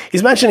 So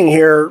he's mentioning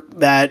here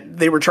that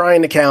they were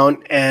trying to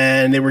count,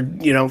 and they were,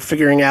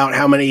 figuring out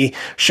how many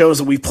shows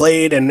that we've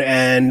played,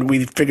 and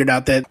we figured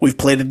out that we've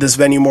played at this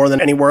venue more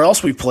than anywhere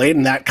else we've played,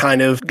 and that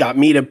kind of got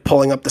me to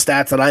pulling up the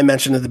stats that I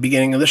mentioned at the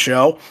beginning of the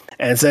show,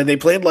 and said they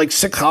played like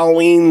 6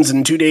 Halloweens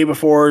and 2 day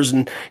befores,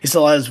 and he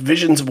still has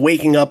visions of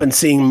waking up and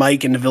seeing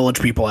Mike in the Village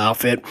People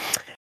outfit.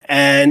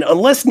 And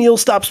unless Neil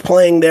stops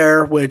playing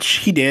there, which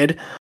he did,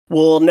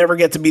 we'll never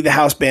get to be the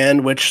house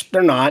band, which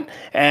they're not.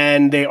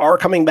 And they are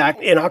coming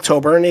back in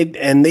October,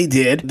 and they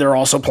did. They're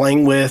also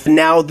playing with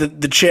now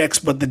the Chicks,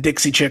 but the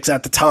Dixie Chicks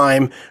at the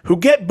time, who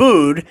get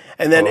booed.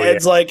 And then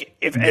Ed's like,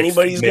 if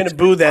anybody's going to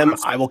boo them,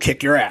 I will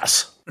kick your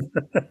ass.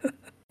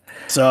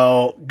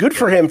 So good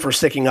for him for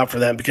sticking up for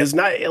them, because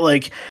not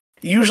like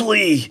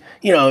usually,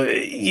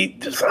 I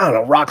don't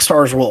know, rock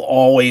stars will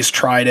always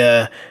try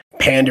to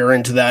pander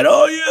into that.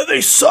 Oh yeah,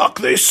 they suck.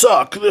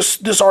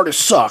 This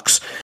artist sucks.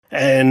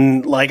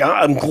 And like,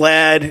 I'm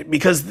glad,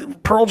 because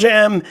Pearl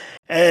Jam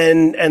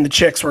and the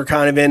Chicks were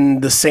kind of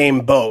in the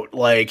same boat.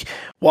 Like,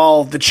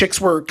 while the Chicks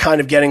were kind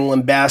of getting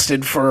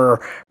lambasted for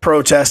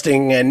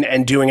protesting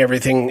and doing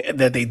everything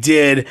that they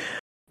did,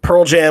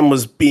 Pearl Jam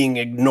was being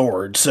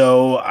ignored.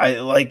 So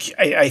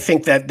I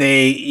think that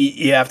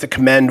you have to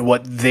commend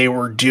what they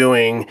were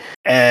doing,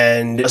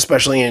 and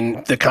especially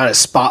in the kind of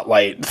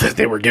spotlight that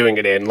they were doing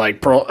it in.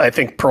 Like, I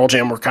think Pearl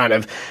Jam were kind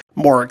of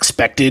more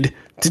expected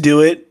to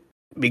do it,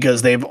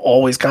 because they've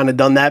always kind of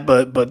done that,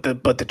 but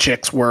the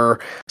Chicks were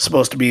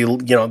supposed to be,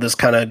 this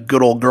kind of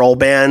good old girl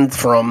band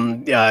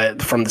from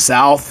the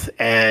South,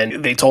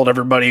 and they told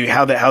everybody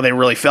how they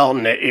really felt,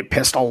 and it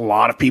pissed a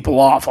lot of people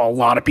off. A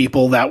lot of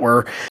people that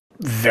were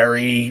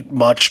very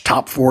much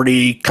top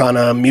 40 kind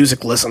of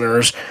music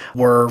listeners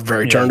were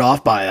very turned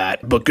off by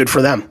that, but good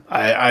for them.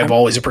 I've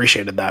always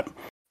appreciated that.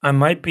 I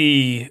might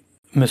be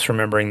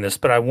misremembering this,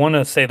 but I want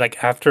to say,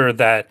 like, after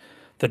that,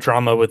 the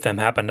drama with them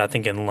happened, I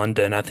think in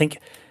London, I think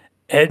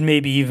Ed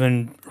maybe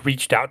even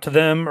reached out to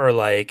them, or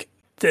like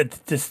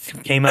this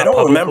came out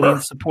publicly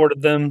and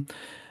supported them.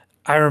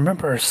 I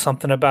remember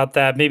something about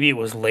that. Maybe it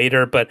was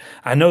later, but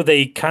I know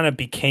they kind of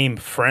became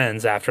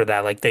friends after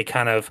that. Like, they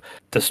kind of,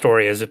 the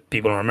story is, if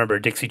people don't remember,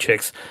 Dixie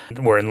Chicks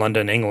were in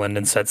London, England,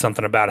 and said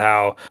something about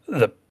how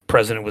the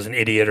president was an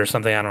idiot or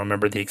something. I don't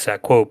remember the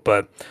exact quote,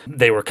 but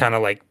they were kind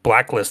of like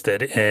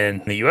blacklisted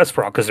in the US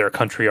for all, because they're a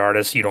country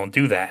artist. You don't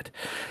do that.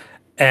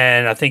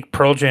 And I think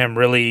Pearl Jam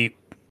really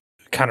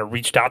kind of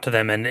reached out to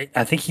them, and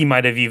I think he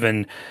might have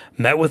even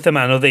met with them.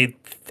 I know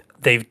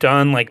they've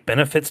done like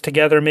benefits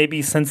together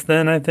maybe since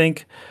then, I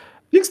think.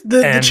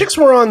 The Chicks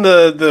were on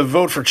the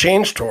Vote for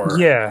Change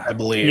tour, I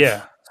believe.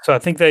 Yeah. So I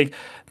think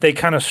they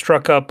kind of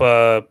struck up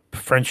a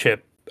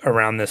friendship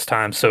around this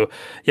time. So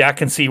yeah, I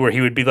can see where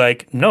he would be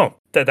like, no,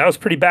 that was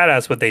pretty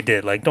badass what they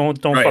did. Like,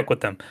 don't fuck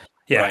with them.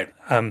 Yeah.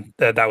 Right.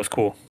 That was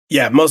cool.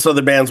 Yeah, most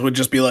other bands would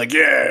just be like,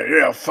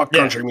 fuck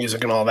country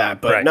music and all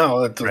that. But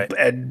no,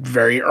 Ed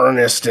very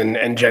earnest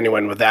and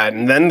genuine with that.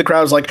 And then the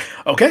crowd's like,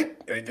 okay,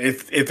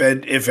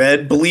 if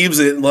Ed believes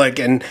it, like,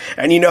 and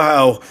you know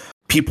how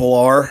people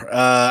are.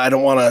 I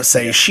don't want to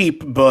say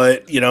sheep,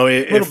 but a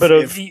little bit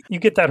of you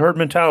get that herd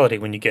mentality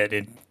when you get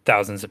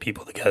thousands of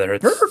people together.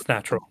 It's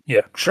natural.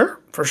 Yeah, sure,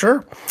 for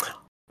sure.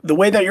 The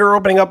way that you're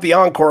opening up the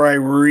encore, I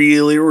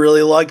really,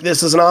 really like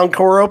this as an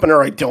encore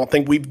opener. I don't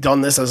think we've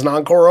done this as an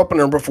encore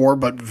opener before,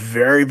 but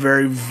very,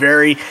 very,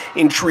 very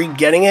intrigued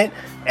getting it.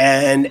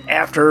 And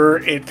after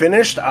it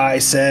finished, I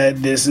said,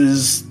 this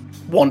is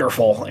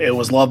wonderful. It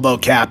was Love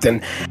Boat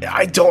Captain.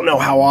 I don't know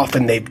how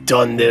often they've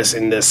done this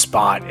in this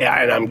spot,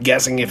 and I'm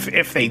guessing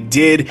if they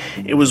did,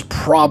 it was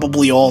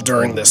probably all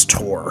during this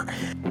tour.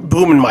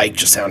 Boom and Mike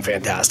just sound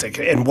fantastic.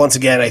 And once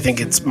again, I think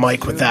it's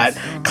Mike with that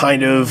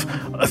kind of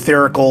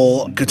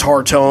ethereal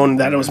guitar tone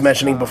that I was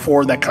mentioning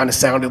before, that kind of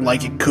sounded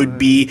like it could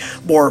be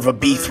more of a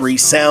B3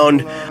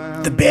 sound.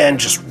 The band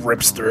just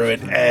rips through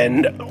it,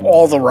 and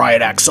all the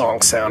Riot Act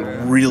songs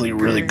sound really,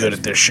 really good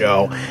at this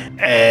show.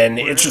 And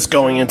it's just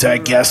going into, I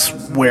guess,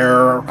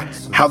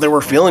 how they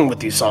were feeling with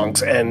these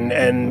songs. And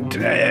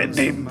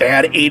they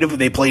had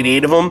they played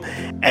 8 of them,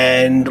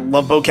 and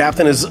Love Boat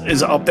Captain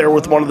is up there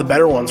with one of the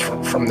better ones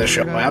from this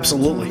show.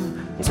 Absolutely.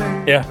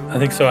 Yeah, I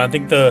think so. I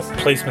think the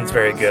placement's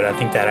very good. I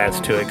think that adds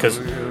to it, because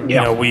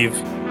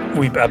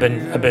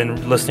I've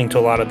been listening to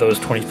a lot of those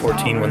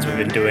 2014 ones. We've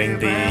been doing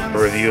the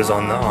reviews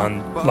on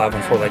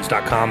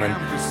liveonfourlegs.com,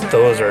 and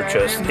those are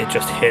it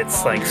just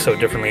hits like so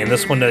differently. And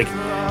this one, like,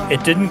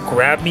 it didn't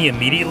grab me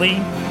immediately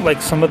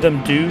like some of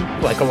them do.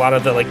 Like a lot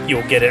of the, like,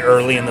 you'll get it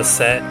early in the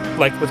set,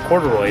 like with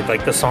Corduroy,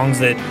 like the songs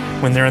that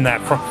when they're in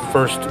that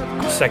first,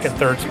 second,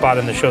 third spot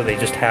in the show, they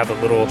just have a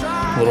little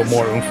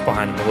more oomph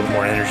behind them, a little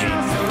more energy.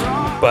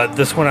 But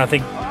this one, I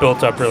think,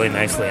 built up really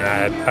nicely,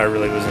 and I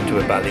really was into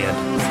it by the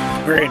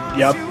end. Great,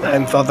 yep,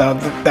 and thought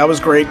that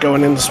was great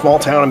going into Small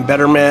Town and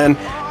Better Man.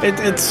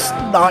 It's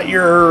not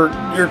your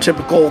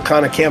typical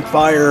kind of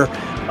campfire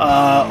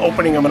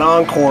opening of an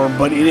encore,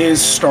 but it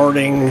is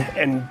starting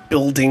and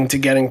building to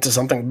getting to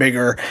something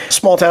bigger.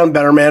 Small Town,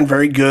 Better Man,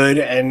 very good,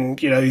 and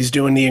he's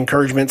doing the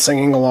encouragement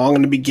singing along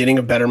in the beginning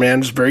of Better Man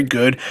is very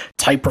good.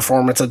 Tight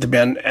performance at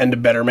the end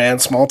of Better Man.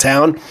 Small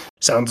Town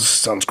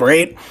sounds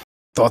great.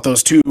 Thought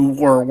those two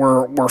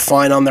were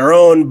fine on their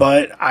own,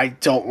 but I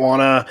don't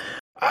want to.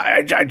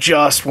 I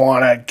just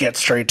want to get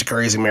straight to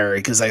Crazy Mary,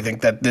 because I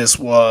think that this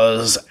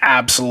was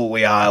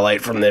absolutely a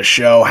highlight from this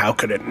show. How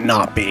could it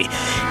not be?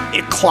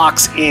 It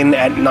clocks in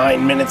at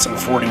 9 minutes and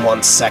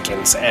 41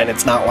 seconds, and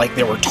it's not like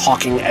they were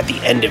talking at the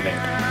end of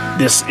it.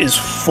 This is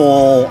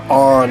full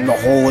on. The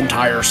whole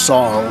entire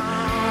song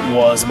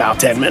was about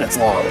 10 minutes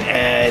long,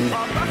 and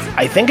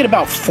I think at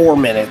about 4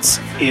 minutes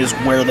is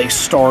where they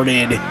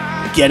started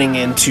getting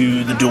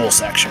into the dual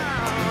section.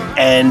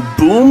 And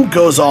Boom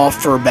goes off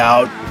for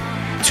about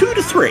 2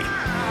 to 3.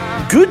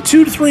 Good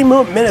 2 to 3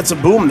 minutes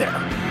of Boom there.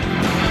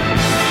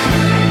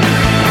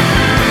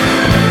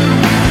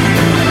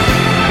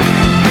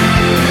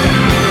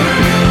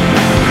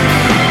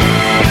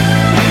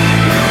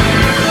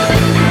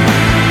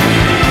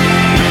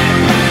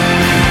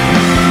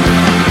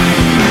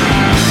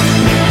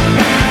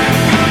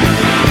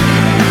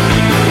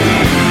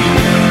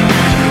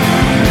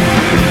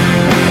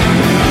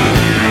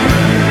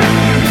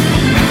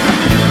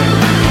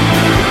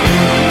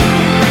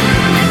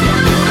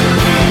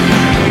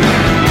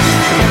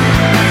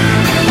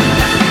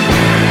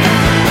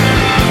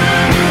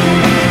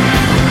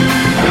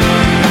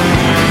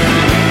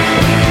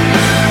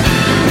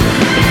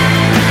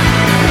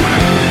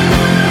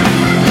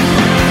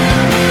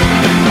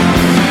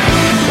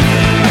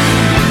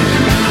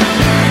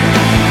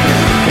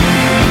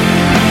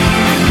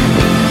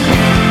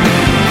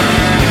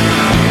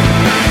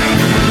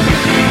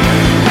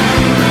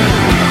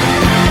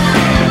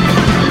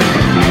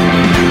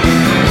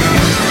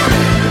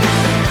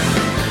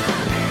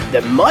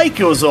 Mike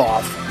goes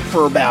off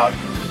for about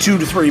 2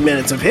 to 3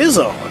 minutes of his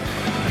own.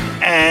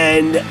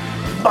 And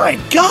my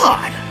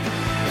God,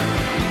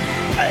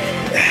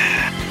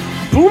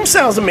 Boom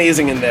sounds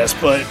amazing in this,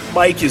 but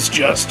Mike is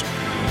just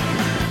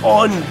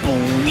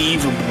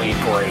unbelievably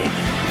great.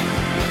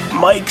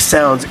 Mike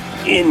sounds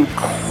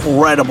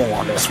incredible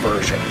on this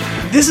version.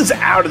 This is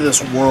out of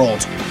this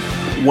world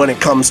when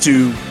it comes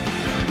to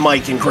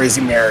Mike and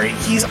Crazy Mary.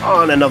 He's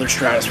on another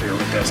stratosphere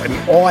with this. I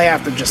mean, all I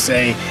have to just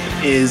say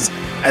is,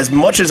 as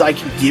much as I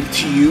can give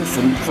to you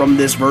from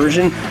this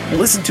version,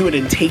 listen to it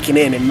and take it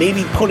in, and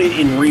maybe put it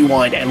in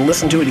rewind and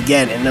listen to it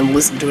again, and then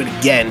listen to it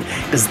again,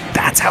 because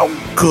that's how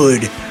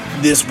good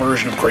this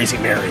version of Crazy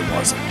Mary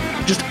was.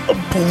 Just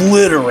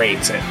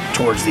obliterates it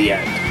towards the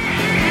end.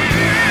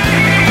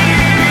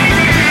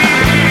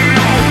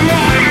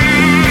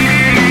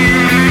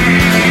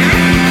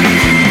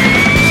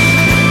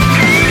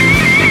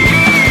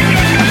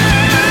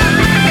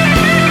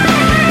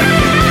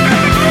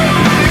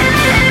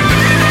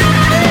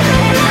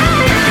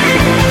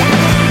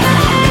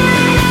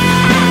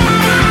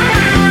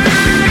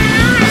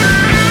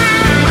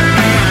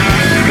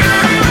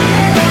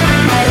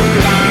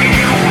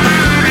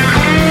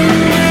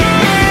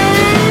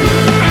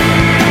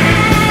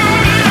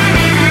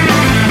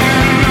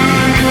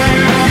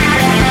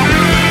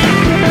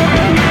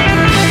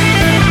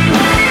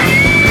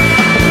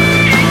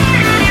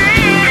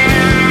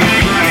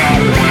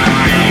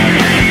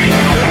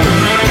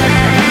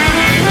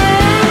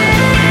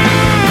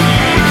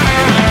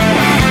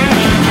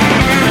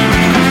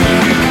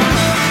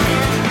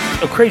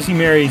 Crazy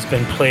Mary's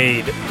been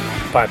played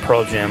by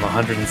Pearl Jam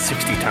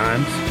 160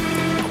 times,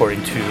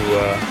 according to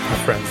our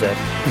friends at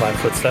Live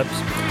Footsteps.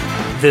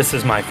 This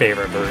is my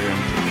favorite version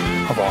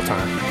of all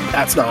time.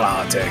 That's not a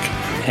hot take.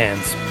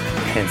 Hands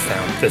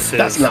down.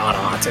 That's not a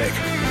hot take.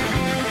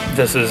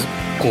 This is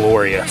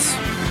glorious.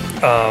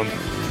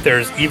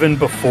 There's even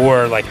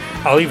before, like,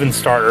 I'll even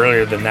start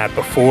earlier than that.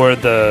 Before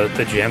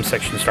the jam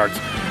section starts,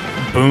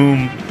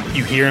 Boom,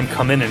 you hear him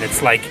come in, and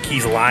it's like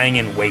he's lying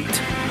in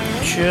wait.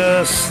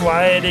 Just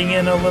sliding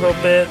in a little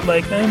bit,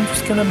 like, I'm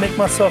just gonna make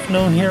myself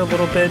known here a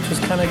little bit,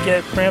 just kind of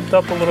get ramped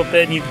up a little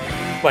bit, and you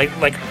like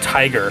a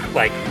tiger,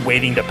 like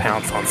waiting to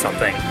pounce on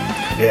something.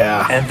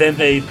 Yeah. And then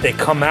they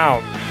come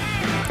out,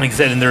 like I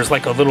said, and there's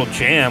like a little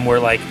jam where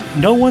like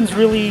no one's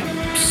really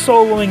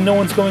soloing, no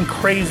one's going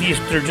crazy,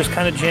 they're just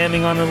kind of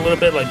jamming on it a little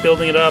bit, like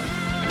building it up.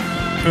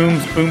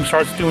 Boom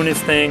starts doing his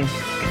thing.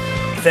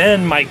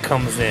 Then Mike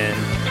comes in.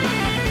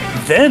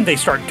 Then they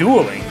start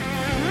dueling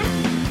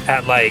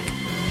at like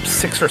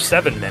 6 or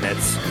 7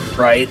 minutes.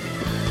 Right.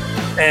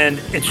 And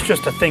it's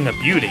just a thing of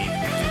beauty.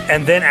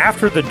 And then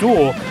after the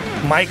duel,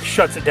 Mike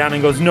shuts it down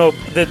and goes, nope,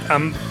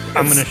 I'm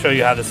going to show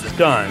you how this is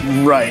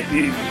done. Right.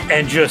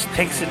 And just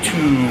takes it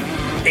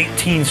to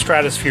 18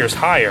 stratospheres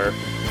higher.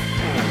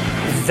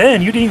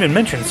 Then you didn't even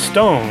mention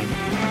Stone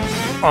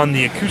on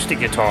the acoustic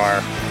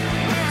guitar.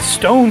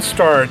 Stone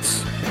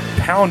starts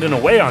pounding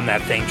away on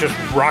that thing, just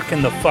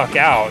rocking the fuck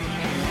out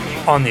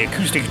on the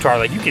acoustic guitar.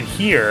 Like, you can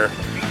hear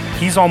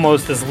he's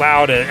almost as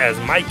loud as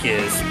Mike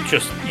is.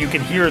 Just, you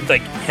can hear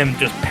like him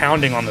just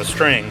pounding on the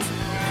strings.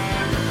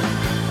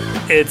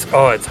 It's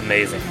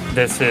amazing.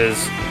 This is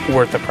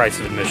worth the price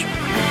of admission.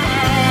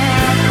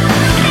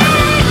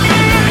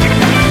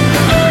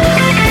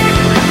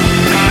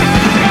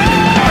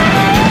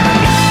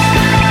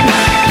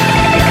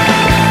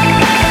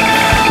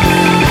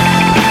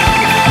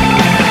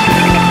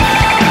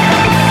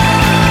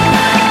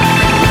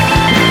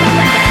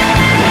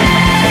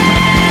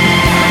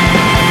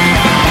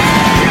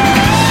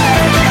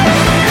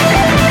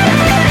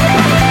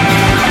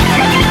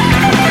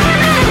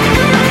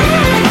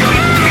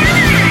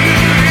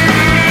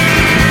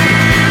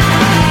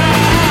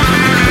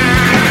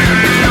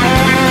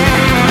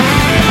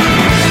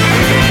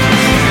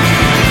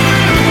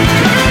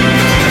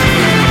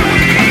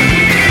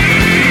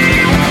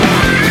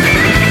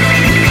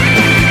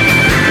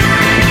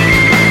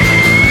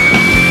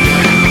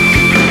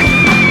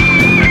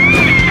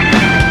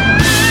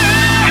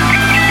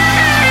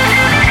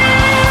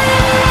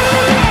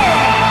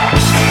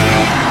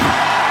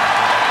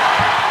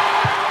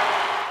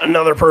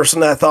 Another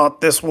person that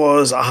thought this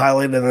was a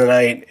highlight of the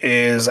night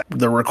is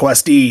the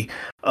requestee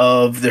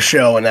of the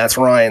show, and that's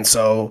Ryan.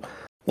 So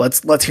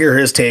let's hear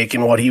his take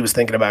and what he was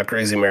thinking about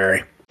Crazy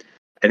Mary.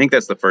 I think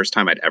that's the first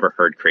time I'd ever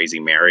heard Crazy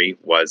Mary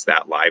was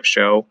that live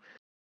show.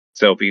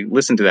 So if you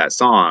listen to that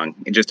song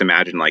and just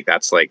imagine like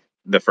that's like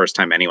the first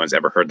time anyone's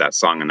ever heard that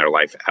song in their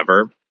life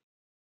ever.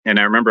 And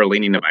I remember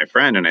leaning to my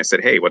friend and I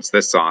said, hey, what's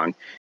this song?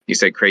 He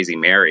said Crazy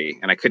Mary.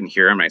 And I couldn't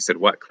hear him. And I said,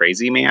 what,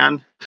 Crazy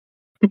Man?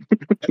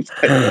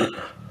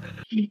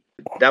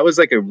 That was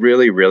like a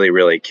really, really,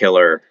 really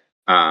killer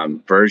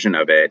version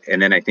of it.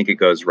 And then I think it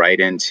goes right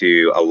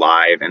into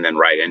Alive and then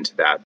right into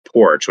that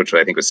Porch, which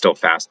I think was still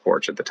Fast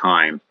Porch at the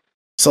time.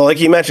 So like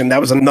you mentioned, that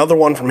was another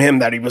one from him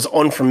that he was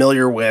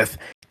unfamiliar with,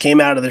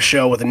 came out of the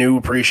show with a new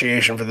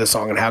appreciation for this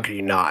song, and how could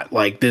you not?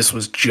 Like, this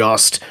was a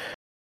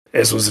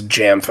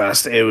jam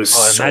fest. It was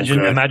so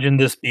good. Imagine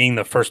this being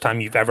the first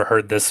time you've ever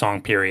heard this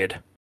song, period.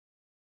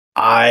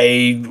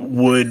 I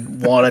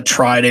would want to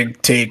try to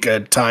take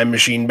a time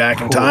machine back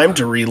in time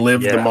to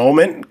relive the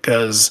moment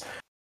because,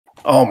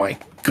 oh my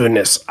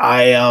goodness,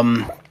 I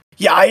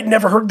had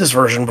never heard this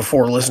version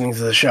before listening to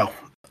the show.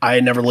 I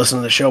had never listened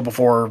to the show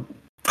before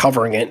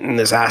covering it in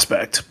this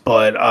aspect,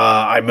 but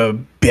I'm a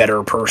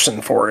better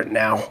person for it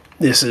now.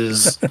 This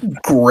is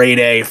grade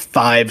A,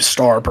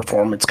 5-star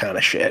performance kind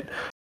of shit.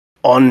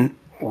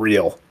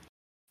 Unreal.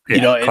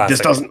 Yeah, it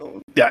just doesn't.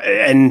 Yeah,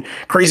 and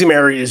Crazy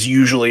Mary is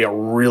usually a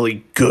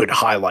really good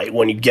highlight.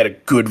 When you get a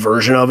good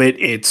version of it,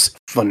 it's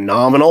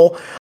phenomenal.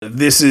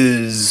 This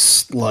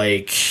is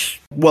like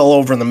well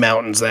over the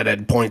mountains that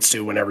Ed points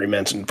to whenever he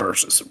mentioned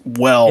Versus.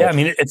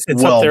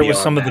 It's up there with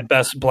some of the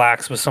best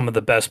Blacks, with some of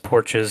the best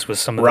Porches, with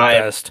some of the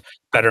best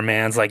Better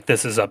Mans. Like,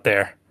 this is up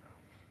there.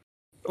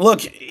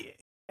 Look,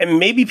 and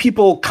maybe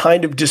people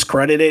kind of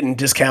discredit it and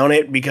discount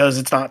it because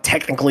it's not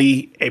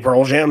technically a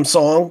Pearl Jam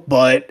song,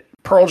 but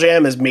Pearl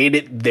Jam has made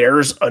it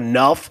theirs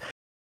enough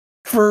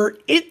for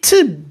it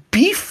to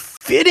be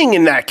fitting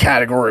in that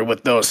category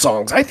with those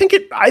songs. I think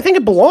it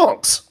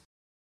belongs.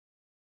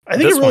 I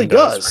think it really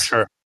does. For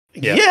sure.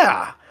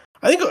 Yeah.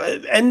 I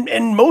think,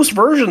 and most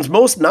versions,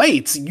 most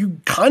nights,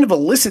 you kind of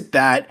elicit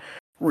that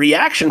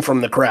reaction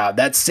from the crowd.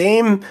 That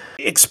same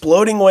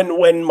exploding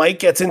when Mike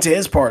gets into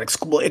his part,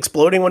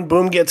 exploding when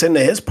Boom gets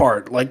into his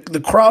part. Like, the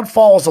crowd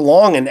follows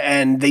along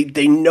and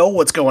they know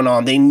what's going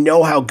on. They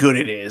know how good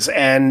it is.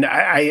 And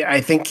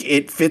I think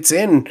it fits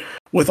in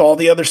with all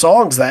the other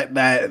songs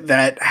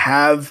that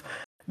have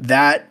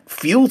that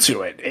feel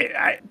to it.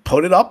 I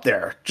put it up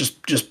there.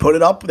 Just put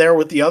it up there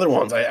with the other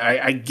ones.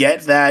 I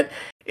get that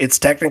it's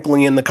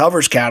technically in the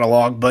covers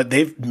catalog, but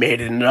they've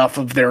made it enough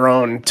of their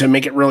own to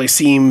make it really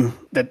seem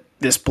that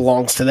this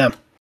belongs to them.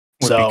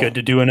 Would be good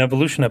to do an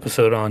Evolution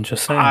episode on,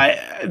 just saying.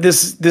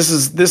 This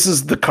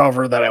is the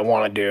cover that I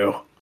want to do.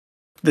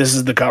 This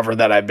is the cover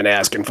that I've been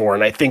asking for,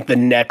 and I think the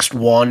next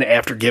one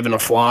after Given a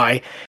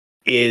Fly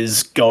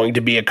is going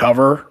to be a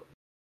cover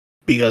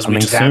because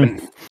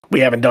we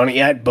haven't done it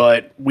yet,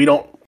 but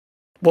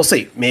we'll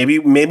see.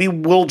 Maybe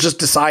we'll just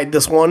decide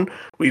this one.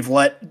 We've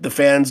let the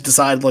fans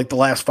decide like the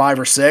last 5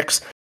 or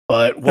 6,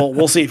 but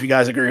we'll see if you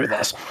guys agree with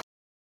us.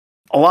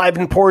 Alive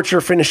and Porch are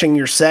finishing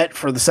your set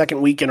for the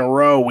second week in a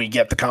row. We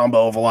get the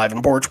combo of Alive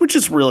and Porch, which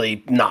is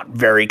really not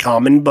very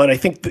common, but I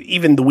think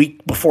even the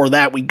week before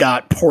that, we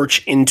got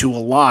Porch into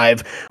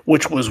Alive,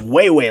 which was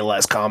way, way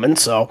less common.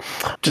 So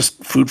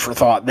just food for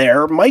thought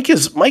there. Mike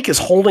is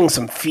holding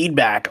some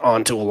feedback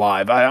onto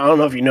Alive. I don't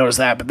know if you noticed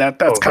that, but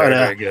that's kind of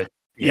very good.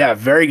 Yeah,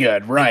 very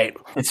good. Right.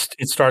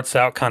 It starts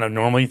out kind of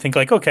normal. You think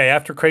like, okay,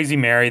 after Crazy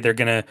Mary,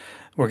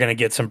 we're gonna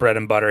get some bread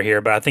and butter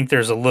here, but I think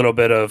there's a little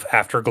bit of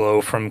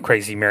afterglow from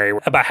Crazy Mary.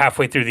 About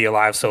halfway through the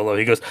Alive solo,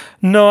 he goes,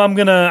 "No, I'm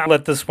gonna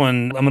let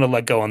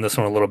go on this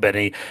one a little bit."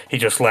 And he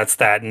just lets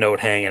that note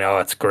hang, and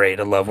it's great.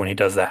 I love when he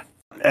does that.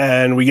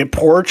 And we get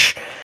Porch.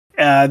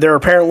 They're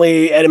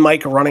apparently, Ed and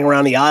Mike are running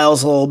around the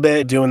aisles a little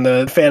bit, doing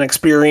the fan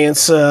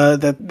experience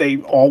that they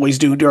always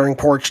do during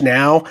Porch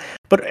now.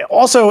 But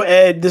also,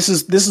 Ed, this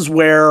is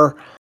where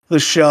the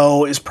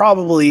show is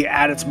probably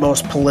at its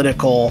most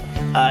political.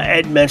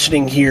 Ed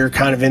mentioning here,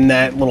 kind of in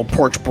that little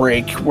Porch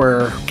break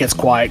where it gets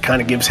quiet,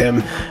 kind of gives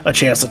him a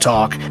chance to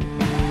talk.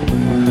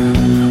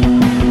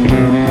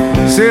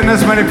 Seeing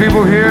this many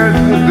people here,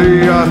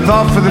 the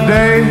thought for the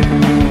day: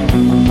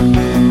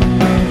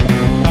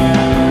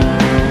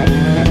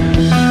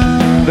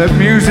 that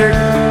music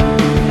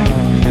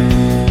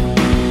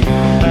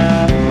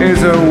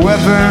is a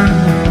weapon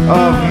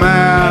of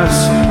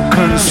mass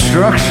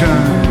construction.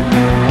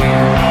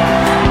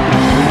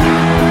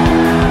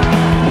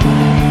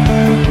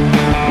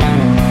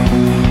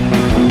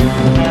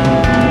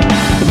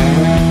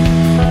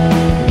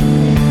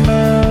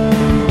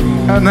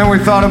 And then we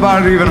thought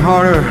about it even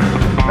harder,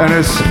 and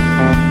it's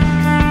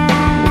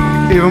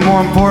even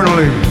more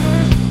importantly,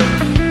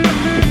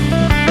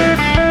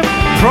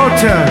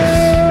 protest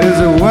is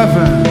a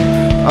weapon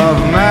of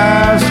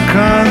mass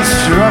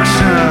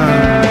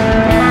construction.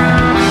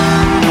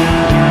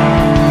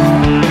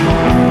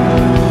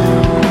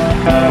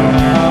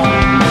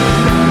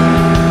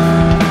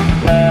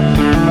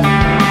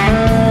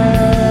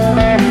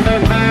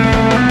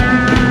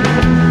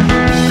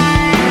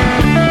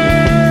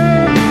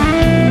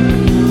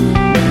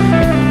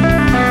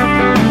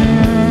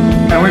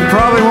 And we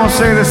probably won't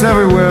say this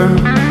everywhere,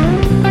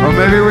 or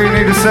maybe we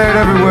need to say it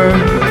everywhere.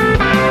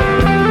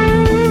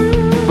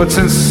 But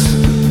since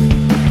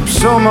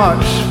so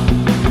much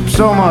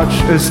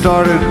has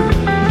started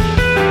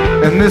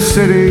in this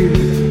city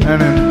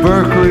and in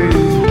Berkeley,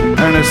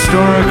 and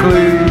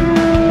historically,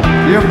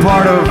 you're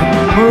part of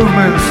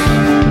movements.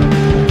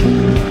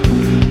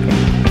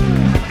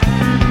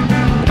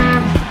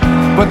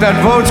 But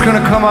that vote's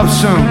gonna come up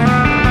soon.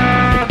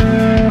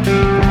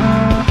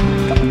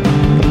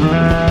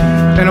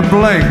 In a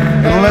blink,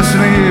 in less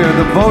than a year,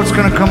 the vote's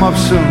gonna come up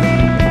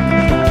soon.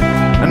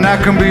 And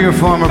that can be your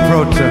form of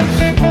protest.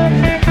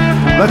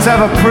 Let's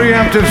have a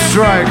preemptive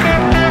strike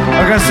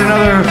against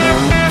another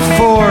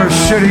 4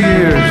 shitty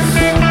years.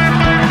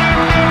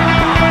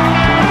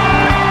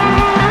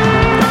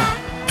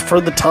 for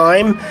the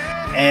time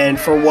and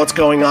for what's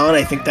going on.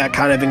 I think that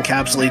kind of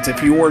encapsulates,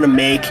 if you were to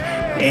make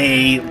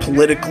a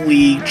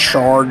politically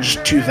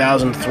charged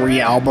 2003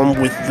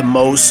 album with the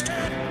most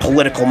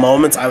political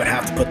moments, I would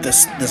have to put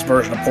this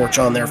version of Porch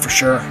on there for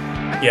sure.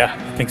 Yeah,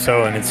 I think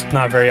so. And it's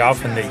not very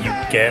often that you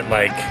get,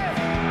 like,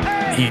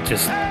 he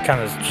just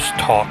kind of just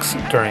talks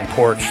during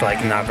Porch,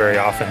 like, not very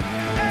often.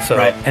 So,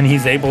 right. And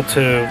he's able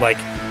to, like,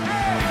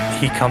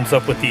 he comes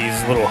up with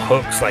these little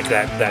hooks, like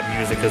that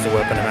music is a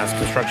weapon of mass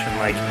destruction.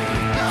 Like,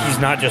 he's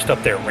not just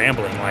up there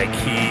rambling. Like,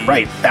 he...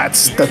 Right,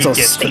 that's a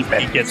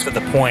statement. He gets to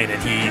the point,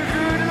 and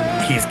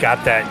he's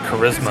got that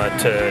charisma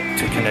to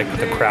connect with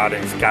the crowd,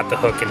 and he's got the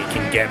hook, and he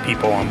can get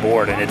people on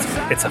board, and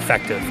it's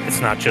effective. It's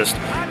not just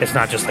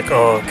like,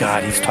 oh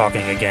God, he's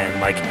talking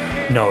again. Like,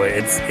 no,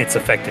 it's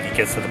effective. He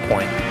gets to the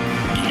point.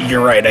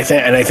 You're right. I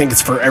think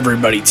it's for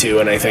everybody too.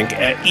 And I think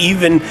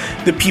even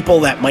the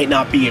people that might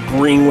not be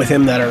agreeing with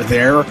him that are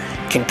there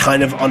can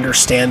kind of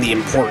understand the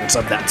importance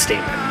of that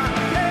statement.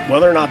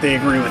 Whether or not they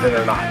agree with it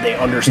or not, they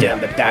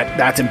understand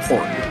that's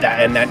important,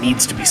 and that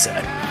needs to be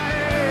said.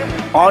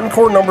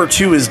 Encore number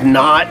 2 is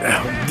not.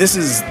 This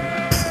is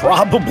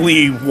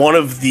probably one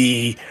of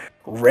the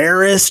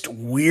rarest,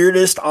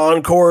 weirdest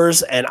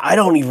encores, and I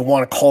don't even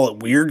want to call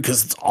it weird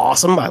because it's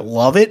awesome. I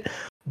love it,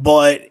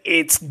 but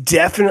it's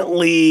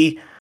definitely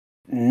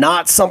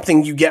not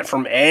something you get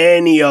from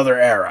any other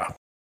era.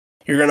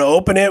 You're going to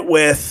open it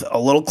with a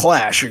little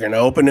Clash. You're going to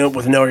open it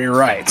with Know Your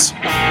Rights.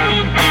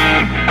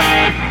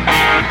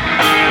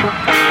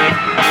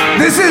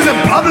 This is a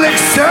public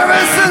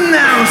service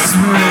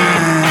announcement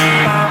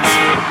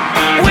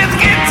with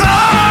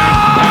guitar.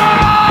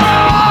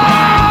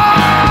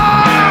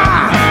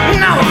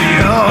 Know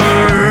your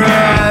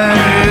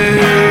rights.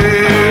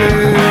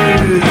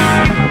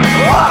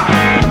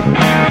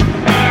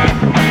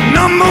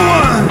 Number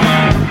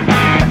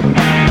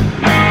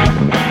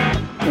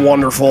 1.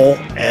 Wonderful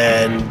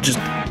and just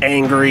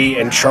angry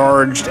and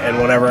charged, and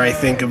whenever I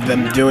think of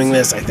them doing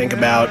this, I think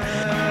about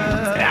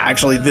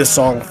actually this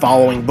song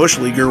following Bush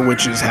Leaguer,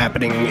 which is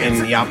happening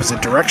in the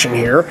opposite direction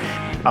here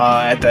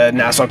at the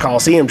Nassau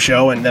Coliseum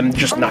show, and them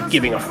just not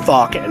giving a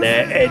fuck, and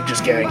Ed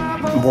just getting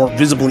more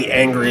visibly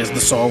angry as the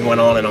song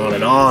went on and on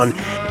and on.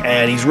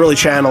 And he's really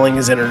channeling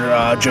his inner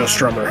Joe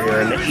Strummer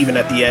here, and even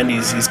at the end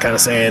he's kind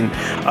of saying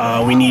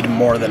we need him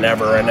more than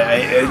ever.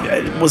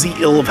 And was he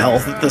ill of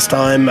health at this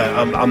time?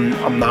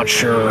 I'm not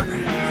sure.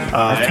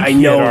 I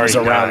know it was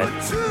around.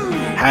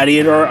 Had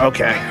he already?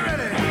 Okay,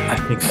 I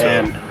think so.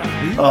 And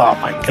oh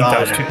my God,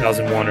 I think that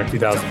was 2001 or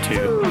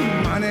 2002.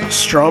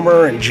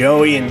 Strummer and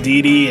Joey and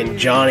Dee Dee and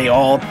Johnny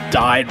all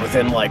died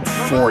within like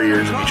 4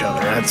 years of each other.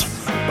 That's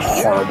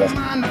horrible,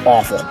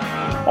 awful,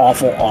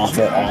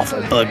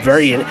 but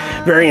very,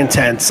 very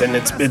intense, and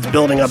it's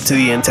building up to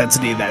the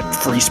intensity, that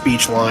free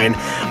speech line,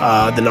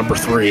 the number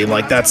 3.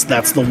 Like that's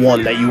the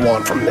one that you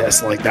want from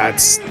this. Like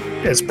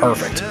it's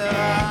perfect.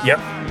 Yep.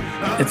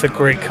 It's a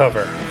great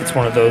cover. It's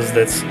one of those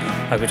that's,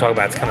 like we talk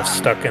about, it's kind of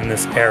stuck in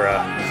this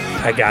era.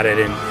 I got it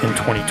in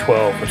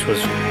 2012, which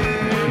was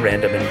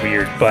random and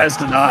weird. But as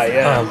did I,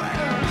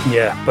 yeah.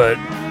 Yeah, but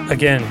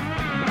again,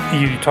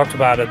 you talked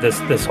about it,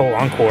 this whole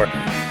encore.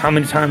 How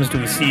many times do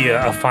we see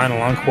a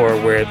final encore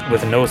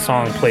with no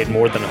song played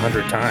more than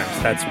 100 times?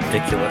 That's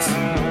ridiculous.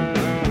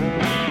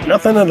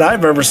 Nothing that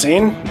I've ever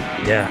seen.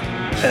 Yeah.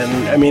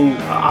 And I mean,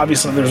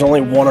 obviously there's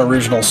only one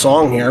original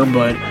song here,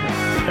 but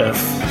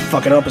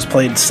Fucking Up is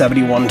played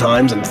 71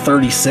 times and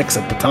 36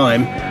 at the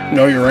time.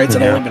 Know Your Rights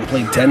had only been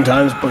played 10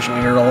 times. Bush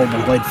Leaguer had only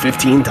been played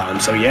 15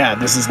 times. So yeah,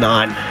 this is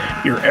not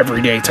your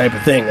everyday type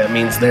of thing. That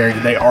means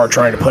they are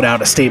trying to put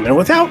out a statement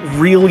without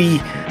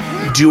really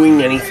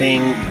doing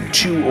anything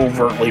too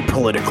overtly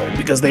political,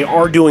 because they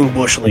are doing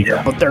Bush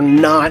Leaguer, but they're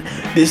not.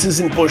 This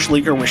isn't Bush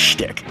Leaguer with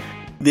shtick.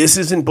 This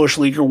isn't Bush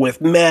Leaguer with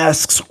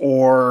masks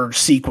or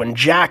sequin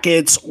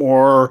jackets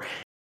or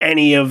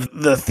any of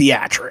the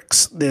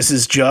theatrics. This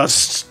is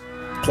just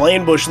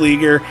playing Bush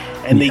Leaguer,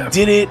 and they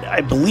did it,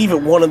 I believe,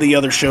 at one of the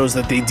other shows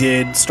that they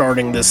did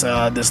starting this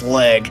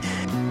leg.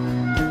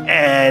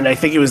 And I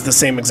think it was the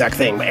same exact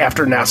thing.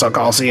 After Nassau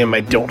Coliseum,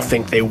 I don't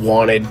think they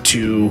wanted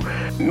to.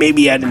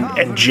 Maybe Ed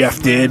and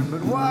Jeff did,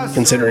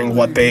 considering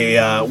what they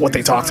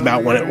talked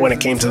about when it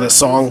came to this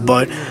song.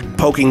 But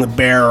poking the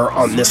bear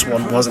on this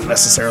one wasn't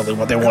necessarily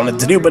what they wanted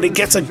to do. But it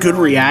gets a good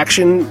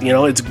reaction. You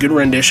know, it's a good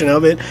rendition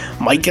of it.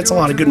 Mike gets a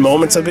lot of good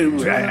moments of it.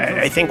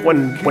 I think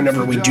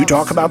whenever we do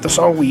talk about the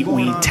song,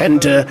 we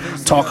tend to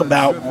talk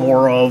about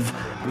more of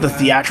the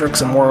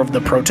theatrics and more of the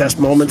protest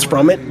moments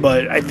from it,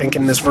 but I think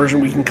in this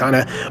version we can kind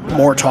of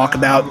more talk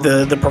about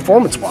the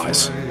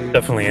performance-wise.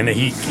 Definitely, and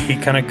he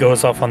kind of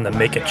goes off on the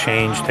make a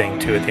change thing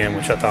too at the end,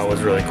 which I thought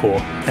was really cool.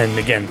 And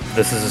again,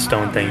 this is a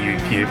Stone thing.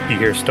 You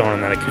hear Stone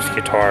on that acoustic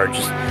guitar,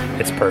 just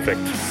it's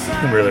perfect.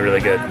 Really, really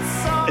good.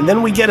 And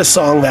then we get a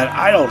song that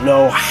I don't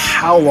know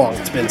how long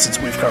it's been since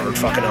we've covered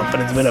Fucking Up,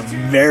 but it's been a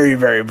very,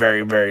 very,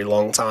 very, very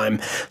long time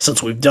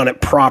since we've done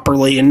it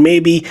properly. And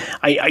maybe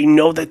I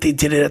know that they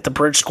did it at the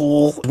Bridge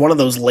School. One of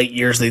those late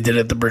years they did it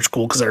at the Bridge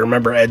School, because I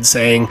remember Ed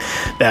saying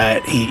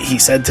that he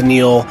said to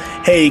Neil,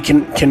 "Hey,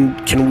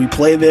 can we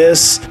play this?"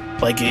 this?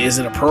 Like, is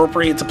it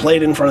appropriate to play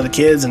it in front of the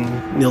kids?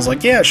 And Neil's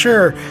like, yeah,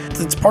 sure.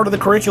 It's part of the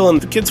curriculum.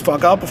 The kids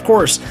fuck up, of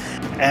course.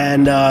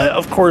 And,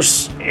 of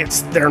course,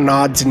 it's their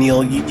nod to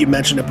Neil. You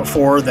mentioned it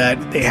before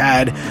that they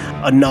had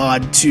a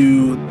nod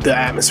to the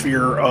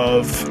atmosphere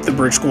of the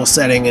bridge school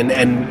setting and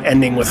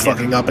ending with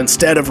fucking up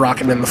instead of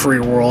Rockin' in the Free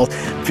World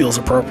feels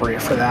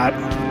appropriate for that.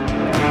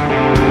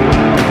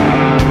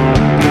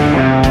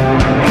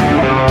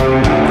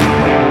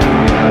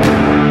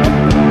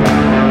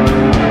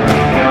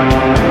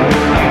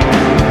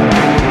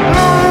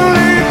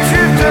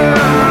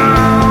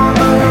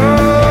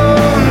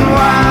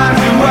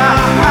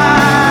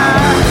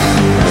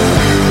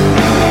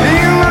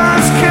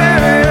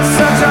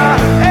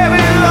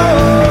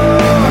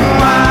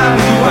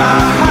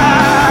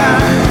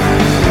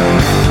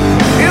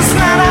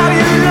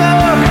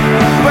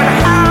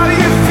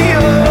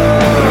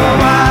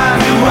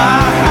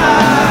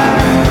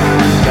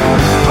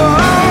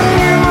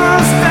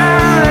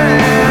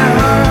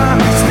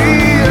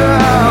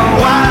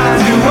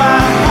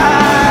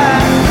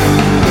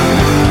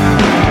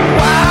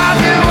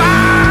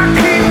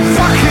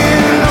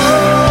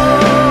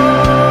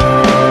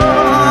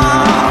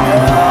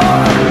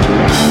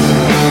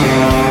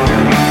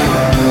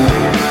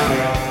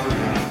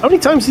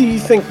 Times do you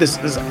think this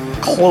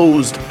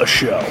closed a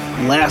show?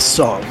 Last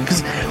song,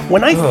 because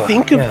when I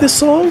think of this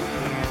song,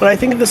 I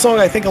think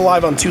of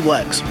Live on Two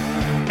Legs,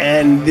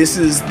 and this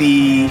is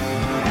the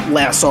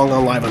last song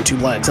on Live on Two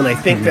Legs, and I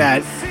think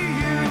that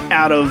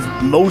out of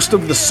most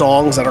of the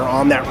songs that are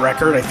on that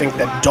record, I think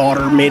that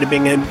Daughter made a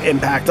big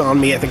impact on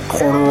me. I think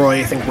Corduroy,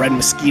 I think Red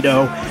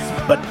Mosquito,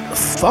 but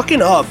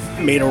Fucking Up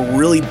made a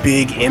really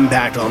big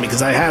impact on me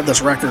because I had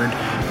this record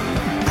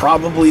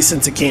probably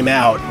since it came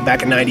out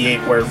back in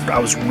 98, where I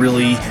was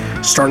really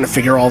starting to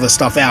figure all this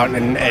stuff out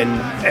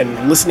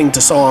and listening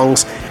to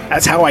songs.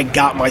 That's how I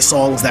got my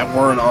songs that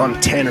weren't on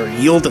 10 or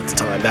Yield at the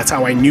time. That's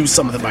how I knew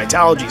some of the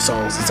Vitalogy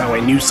songs. That's how I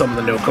knew some of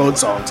the No Code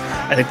songs.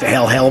 I think the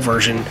Hail Hail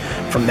version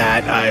from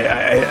that,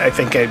 I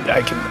think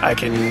I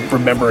can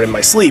remember in my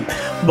sleep.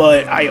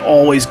 But I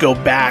always go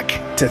back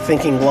to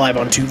thinking Live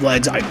on Two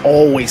Legs. I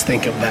always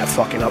think of that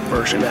Fucking Up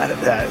version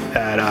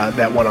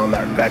that went on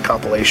that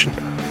compilation.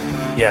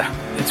 Yeah,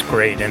 it's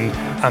great, and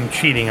I'm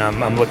cheating.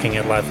 I'm looking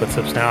at Live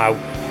Footsteps now.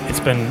 It's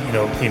been,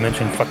 you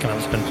mentioned Fucking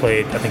Up's been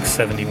played, I think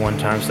 71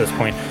 times at this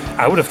point.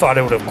 I would have thought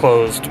it would have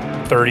closed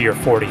 30 or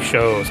 40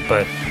 shows,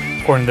 but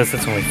according to this,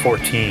 it's only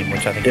 14,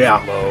 which I think is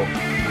low.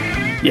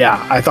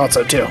 Yeah, I thought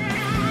so too.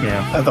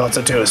 Yeah, I thought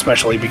so too,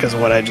 especially because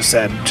of what I just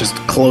said, just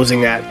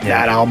closing that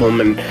album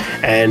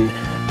and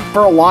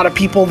for a lot of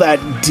people that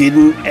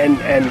didn't,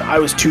 and I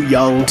was too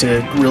young to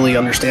really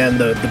understand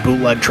the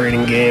bootleg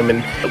trading game,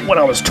 and when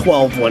I was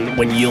 12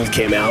 when Yield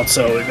came out,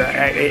 so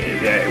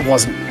it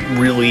wasn't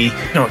really...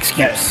 No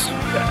excuse.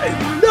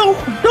 No,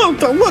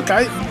 look,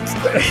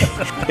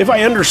 if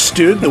I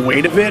understood the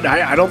weight of it,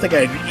 I don't think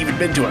I'd even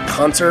been to a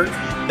concert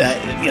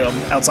that,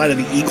 outside of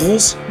the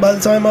Eagles by the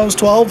time I was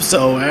 12,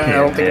 so I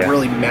don't think it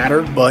really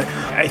mattered, but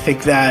I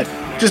think that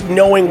just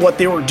knowing what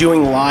they were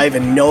doing live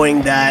and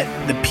knowing that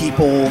the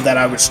people that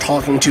I was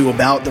talking to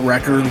about the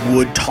record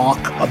would talk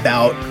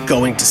about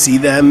going to see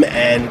them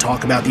and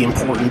talk about the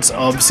importance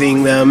of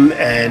seeing them,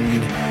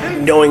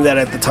 and knowing that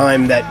at the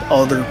time that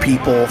other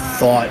people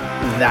thought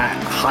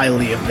that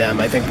highly of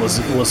them, I think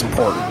was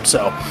important.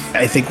 So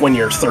I think when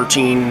you're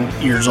 13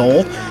 years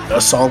old,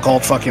 a song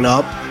called Fucking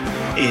Up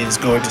is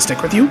going to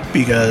stick with you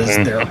because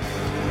there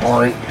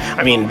aren't,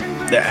 I mean,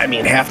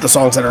 half the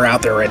songs that are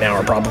out there right now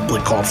are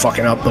probably called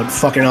Fucking Up, but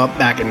Fucking Up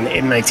back in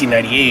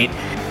 1998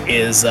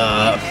 is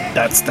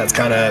that's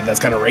kind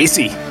of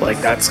racy. Like,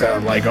 that's kind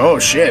of like, oh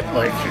shit,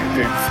 like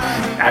they've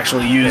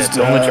actually used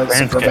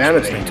some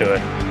profanity to it.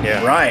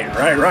 Yeah,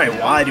 right.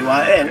 Why do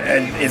I?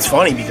 And it's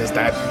funny because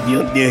that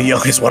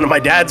Young is one of my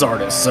dad's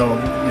artists, so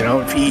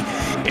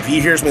if he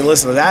hears me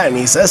listen to that and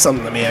he says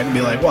something to me, I can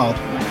be like, well,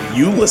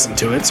 you listen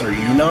to it, so are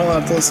you not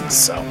allowed to listen?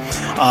 So,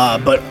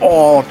 but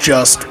all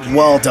just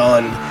well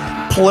done.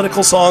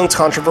 Political songs,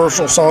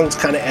 controversial songs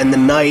kind of end the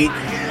night,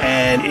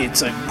 and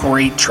it's a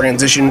great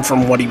transition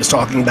from what he was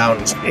talking about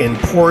in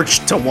Porch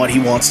to what he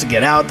wants to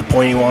get out, the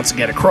point he wants to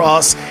get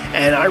across.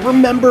 And I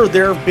remember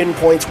there have been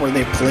points where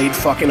they played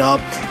Fucking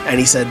Up,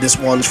 and he said this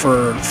one's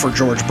for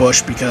George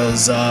Bush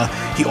because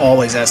he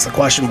always asks the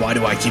question, why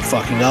do I keep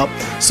fucking up?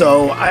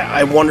 So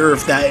I wonder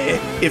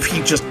if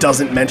he just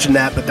doesn't mention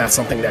that, but that's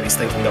something that he's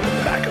thinking of in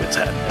the back of his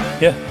head.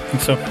 Yeah, I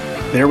think so.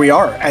 There we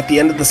are at the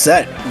end of the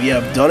set. We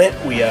have done it.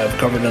 We have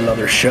covered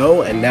another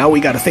show, and now we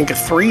got to think of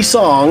 3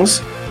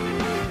 songs,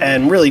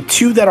 and really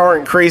 2 that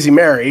aren't Crazy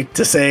Mary,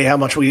 to say how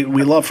much we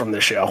love from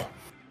this show.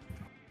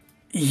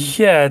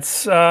 Yeah,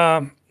 it's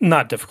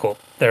not difficult.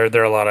 There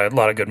are a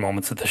lot of good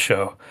moments at the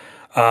show.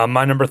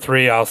 My number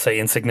 3, I'll say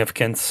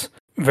Insignificance.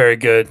 Very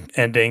good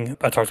ending.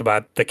 I talked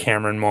about the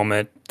Cameron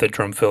moment. The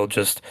drum fill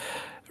just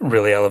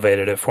really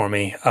elevated it for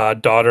me.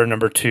 Daughter,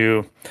 number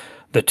 2.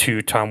 The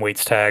 2 Tom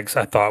Waits tags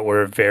I thought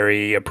were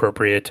very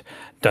appropriate,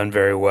 done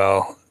very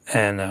well,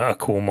 and a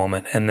cool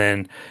moment. And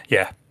then,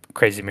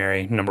 Crazy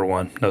Mary, number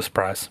 1, no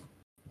surprise.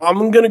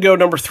 I'm going to go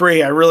number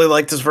 3. I really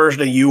like this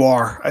version of You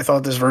Are. I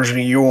thought this version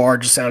of You Are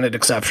just sounded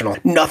exceptional.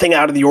 Nothing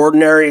out of the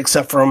ordinary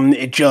except from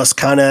it just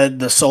kind of,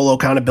 the solo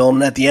kind of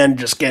building at the end,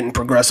 just getting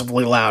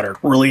progressively louder.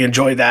 Really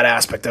enjoyed that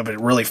aspect of it.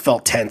 It really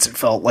felt tense. It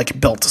felt like it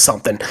built to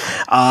something.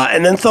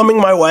 And then Thumbing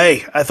My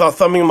Way. I thought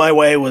Thumbing My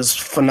Way was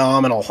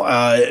phenomenal.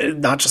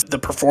 Not just the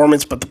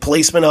performance, but the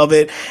placement of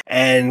it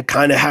and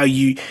kind of how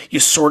you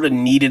sort of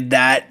needed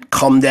that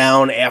come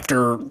down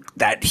after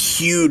that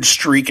huge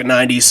streak of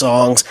 90s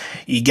songs.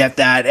 You get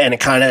that, and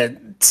it kind of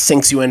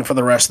sinks you in for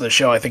the rest of the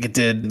show. I think it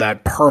did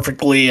that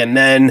perfectly. And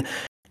then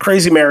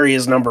Crazy Mary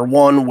is number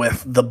 1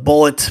 with The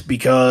Bullet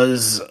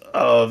because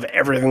of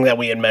everything that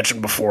we had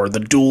mentioned before. The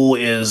duel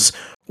is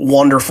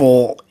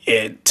wonderful.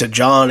 To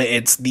John,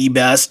 it's the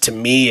best. To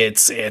me,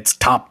 it's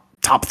top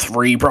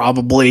 3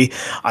 probably.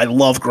 I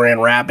love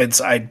Grand Rapids.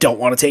 I don't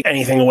want to take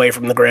anything away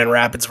from the Grand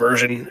Rapids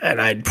version,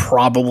 and I'd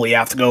probably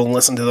have to go and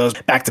listen to those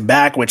back to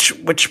back,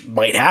 which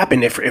might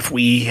happen if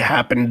we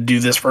happen to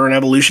do this for an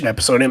Evolution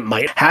episode. It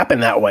might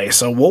happen that way,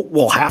 so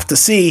we'll have to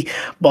see.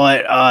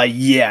 But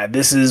yeah,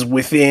 this is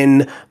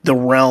within the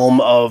realm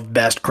of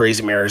best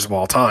Crazy Marys of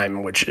all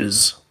time, which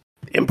is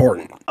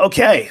important.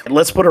 Okay,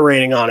 let's put a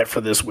rating on it for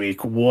this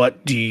week.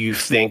 What do you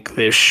think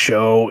this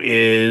show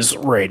is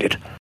rated?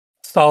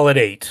 Solid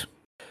 8.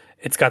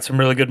 It's got some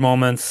really good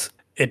moments.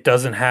 It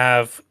doesn't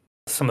have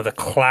some of the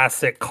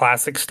classic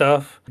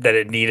stuff that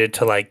it needed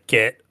to like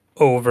get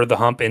over the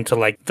hump into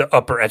like the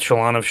upper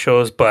echelon of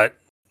shows, but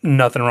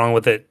nothing wrong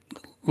with it.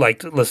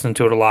 Liked listening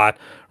to it a lot.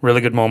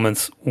 Really good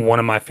moments. One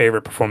of my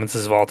favorite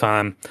performances of all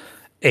time.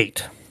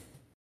 8.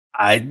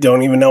 I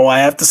don't even know what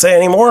I have to say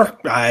anymore.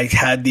 I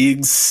had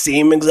the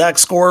same exact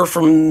score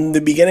from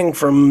the beginning.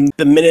 From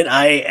the minute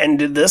I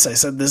ended this, I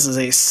said this is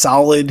a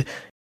solid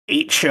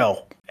 8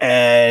 show.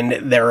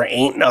 And there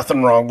ain't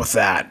nothing wrong with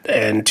that.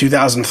 And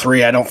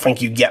 2003, I don't think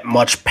you get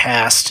much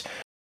past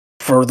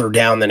further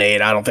down than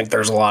 8. I don't think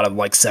there's a lot of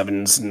like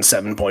 7s and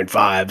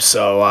 7.5.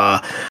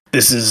 So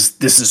this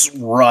is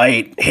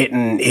right,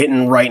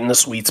 hitting right in the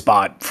sweet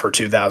spot for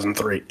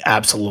 2003.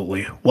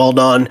 Absolutely. Well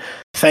done.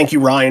 Thank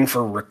you, Ryan,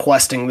 for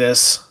requesting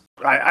this.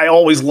 I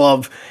always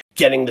love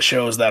getting the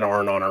shows that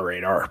aren't on our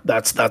radar.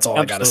 That's all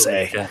Absolutely. I got to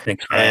say. Yeah,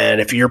 thanks, Ryan.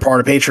 And if you're part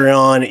of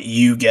Patreon,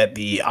 you get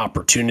the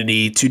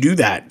opportunity to do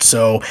that.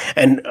 So,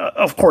 and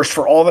of course,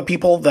 for all the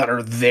people that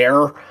are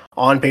there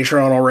on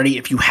Patreon already,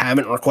 if you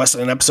haven't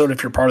requested an episode,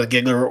 if you're part of the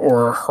Giggler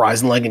or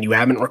Horizon Leg and you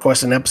haven't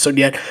requested an episode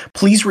yet,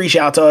 please reach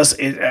out to us.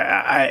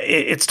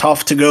 It's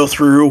tough to go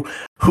through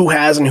who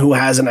has and who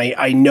hasn't.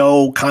 I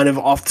know kind of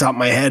off the top of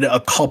my head a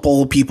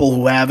couple people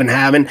who have and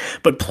haven't,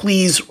 but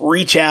please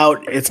reach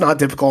out. It's not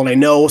difficult. And I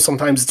know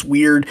sometimes it's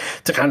weird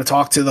to kind of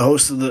talk to the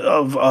host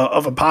of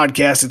a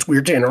podcast. It's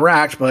weird to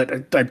interact,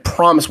 but I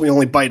promise we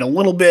only bite a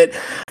little bit.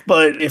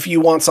 But if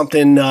you want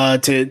something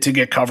to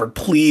get covered,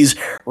 please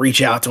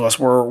reach out to us.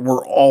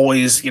 We're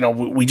always,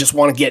 we just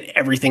want to get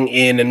everything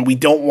in, and we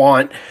don't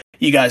want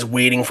you guys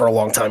waiting for a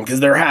long time,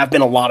 because there have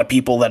been a lot of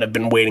people that have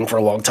been waiting for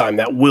a long time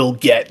that will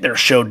get their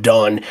show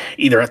done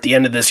either at the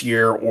end of this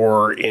year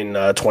or in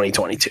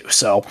 2022.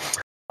 So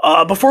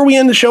before we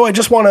end the show, I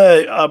just want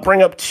to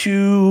bring up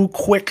 2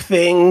 quick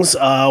things.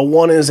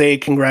 One is a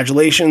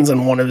congratulations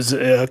and one is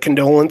a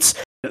condolence.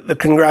 The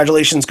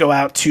congratulations go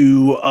out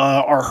to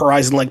our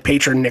Horizon Leg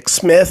patron, Nick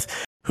Smith,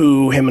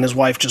 who him and his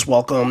wife just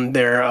welcomed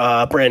their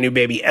brand new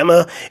baby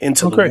Emma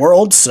into the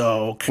world.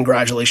 So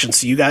congratulations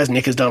to you guys.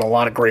 Nick has done a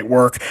lot of great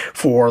work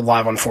for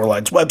Live on Four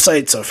Legs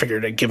website, so I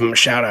figured I'd give him a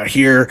shout out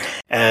here.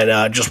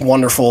 And just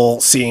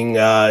wonderful seeing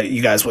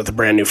you guys with a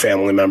brand new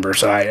family member.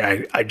 So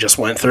I just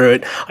went through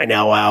it. I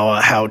know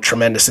how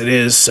tremendous it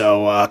is.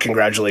 So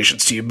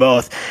congratulations to you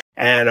both.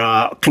 And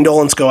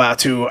condolence go out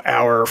to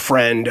our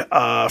friend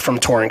from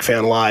Touring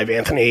Fan Live,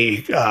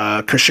 Anthony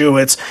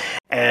Koshewitz,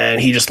 and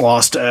he just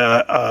lost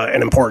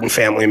an important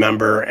family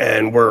member.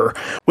 And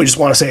we just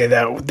want to say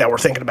that we're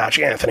thinking about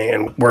you, Anthony,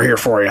 and we're here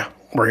for you.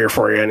 We're here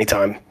for you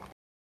anytime.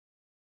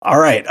 All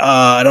right,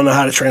 I don't know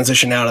how to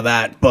transition out of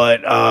that,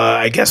 but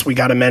I guess we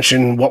got to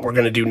mention what we're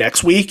going to do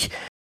next week.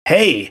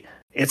 Hey,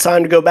 it's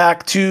time to go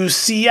back to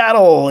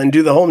Seattle and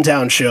do the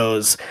hometown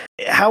shows.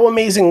 How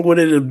amazing would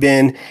it have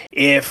been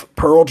if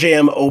Pearl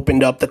Jam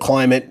opened up the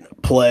Climate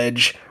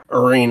Pledge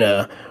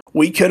Arena?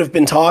 We could have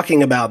been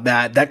talking about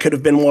that. That could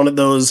have been one of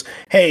those,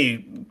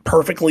 hey,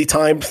 perfectly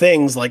timed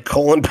things like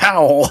Colin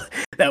Powell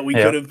that we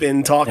could have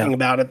been talking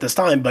about at this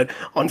time. But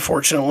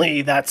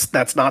unfortunately,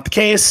 that's not the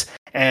case.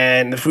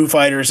 And the Foo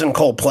Fighters and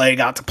Coldplay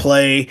got to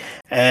play,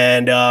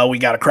 and we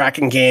got a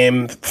cracking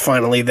game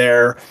finally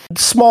there.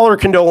 Smaller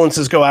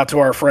condolences go out to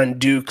our friend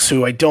Dukes,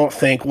 who I don't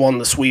think won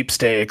the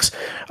sweepstakes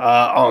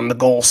on the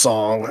goal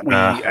song.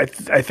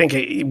 I think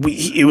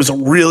it was a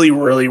really,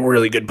 really,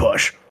 really good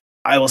push.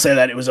 I will say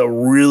that it was a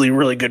really,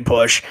 really good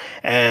push,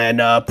 and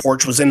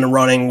Porch was in the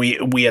running.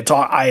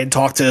 I had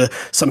talked to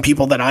some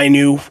people that I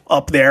knew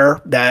up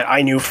there that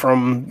I knew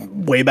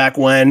from way back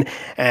when,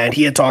 and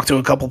he had talked to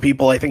a couple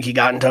people. I think he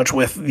got in touch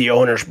with the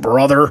owner's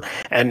brother,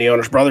 and the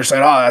owner's brother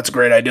said, "Oh, that's a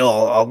great idea.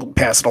 I'll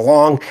pass it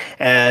along."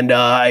 And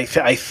I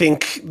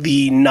think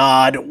the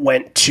nod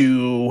went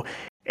to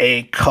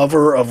a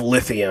cover of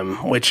Lithium,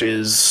 which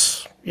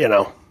is,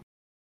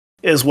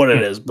 is what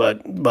it is.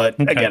 But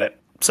okay. I get it.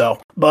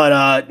 So,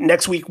 but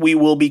next week we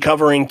will be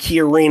covering Key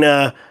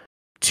Arena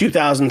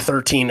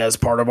 2013 as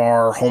part of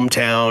our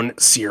hometown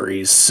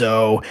series.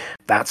 So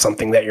that's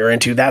something that you're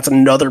into. That's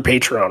another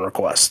Patreon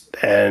request.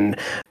 And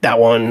that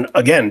one,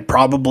 again,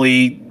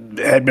 probably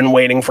had been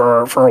waiting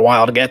for a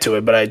while to get to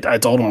it. But I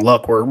told him,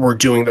 look, we're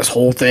doing this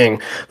whole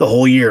thing the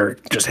whole year.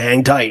 Just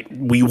hang tight.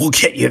 We will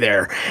get you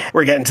there.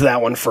 We're getting to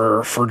that one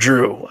for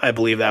Drew. I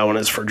believe that one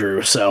is for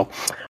Drew. So,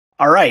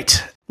 all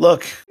right.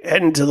 Look,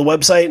 heading to the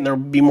website, and there'll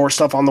be more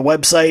stuff on the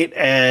website.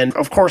 And,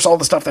 of course, all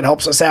the stuff that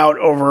helps us out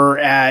over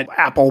at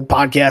Apple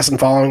Podcasts and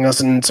following us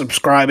and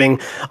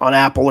subscribing on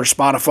Apple or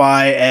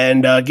Spotify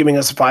and giving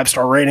us a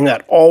 5-star rating.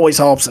 That always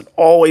helps. It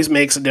always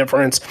makes a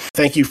difference.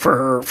 Thank you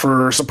for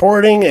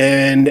supporting,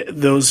 and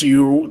those of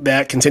you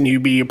that continue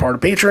to be a part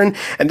of Patreon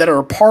and that are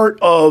a part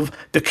of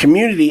the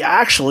community.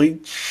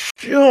 Actually,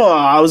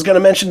 I was going to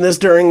mention this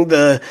during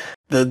the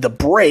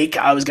break.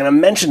 I was going to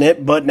mention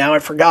it, but now I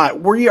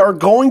forgot. We are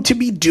going to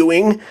be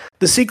doing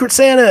the Secret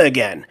Santa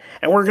again,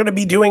 and we're going to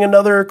be doing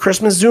another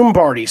Christmas Zoom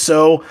party.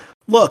 So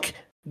look,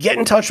 get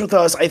in touch with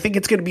us. I think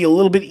it's going to be a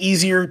little bit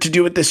easier to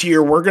do it this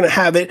year. We're going to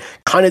have it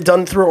kind of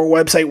done through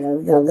our website.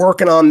 We're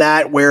working on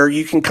that, where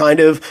you can kind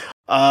of,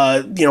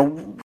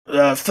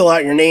 fill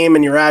out your name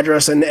and your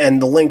address and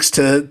the links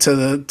to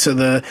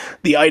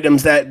the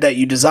items that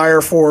you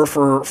desire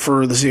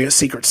for the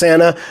Secret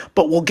Santa.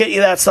 But we'll get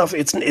you that stuff.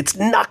 It's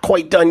not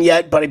quite done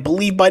yet, but I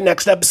believe by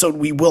next episode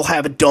we will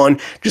have it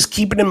done. Just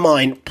keep it in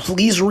mind.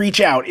 Please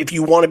reach out if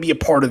you want to be a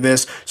part of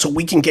this, so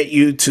we can get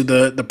you to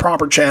the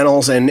proper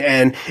channels.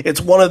 And it's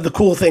one of the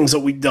cool things that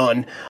we've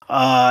done.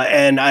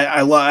 And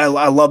I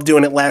love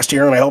doing it last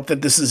year, and I hope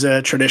that this is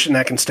a tradition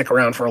that can stick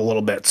around for a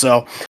little bit.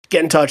 So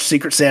get in touch,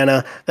 Secret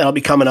Santa. That'll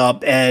be coming up.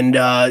 And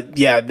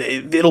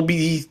it'll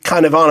be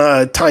kind of on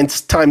a time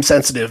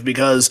sensitive,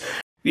 because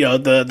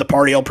the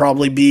party will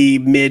probably be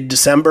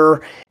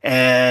mid-December,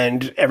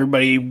 and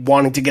everybody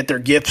wanting to get their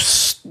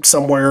gifts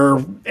somewhere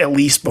at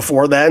least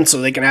before then, so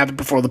they can have it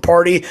before the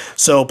party.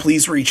 So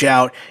please reach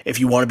out if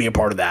you want to be a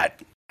part of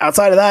that.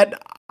 Outside of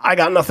that, I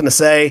got nothing to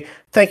say.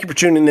 Thank you for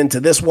tuning into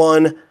this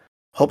one.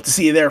 Hope to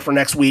see you there for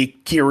next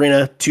week. Key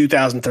Arena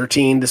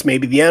 2013. This may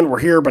be the end. We're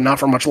here, but not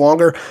for much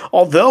longer.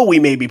 Although we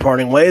may be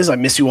parting ways. I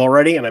miss you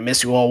already, and I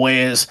miss you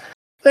always.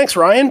 Thanks,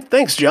 Ryan.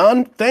 Thanks,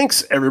 John.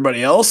 Thanks,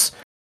 everybody else.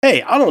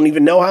 Hey, I don't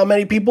even know how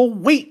many people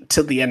wait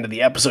till the end of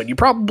the episode. You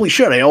probably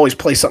should. I always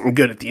play something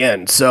good at the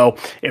end. So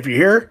if you're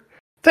here,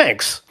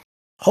 thanks.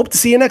 Hope to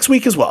see you next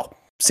week as well.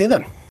 See you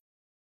then.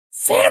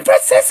 San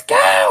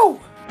Francisco!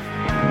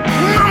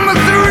 Number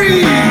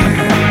 3!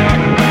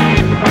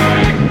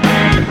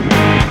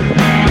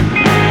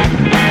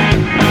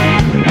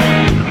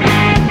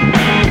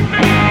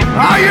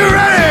 Are you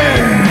ready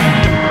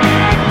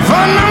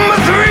for number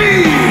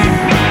 3?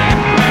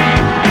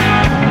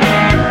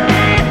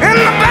 In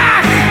the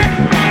back,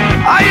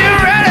 are you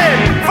ready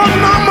for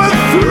number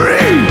 3?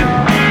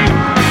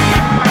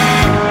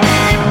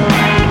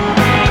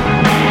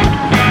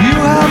 You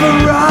have a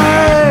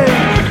right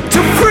to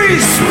free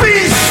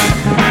speech,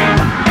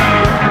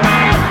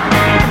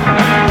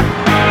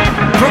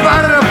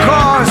 provided, of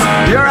course,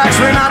 you're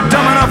actually not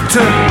dumb enough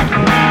to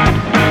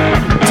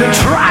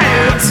try it.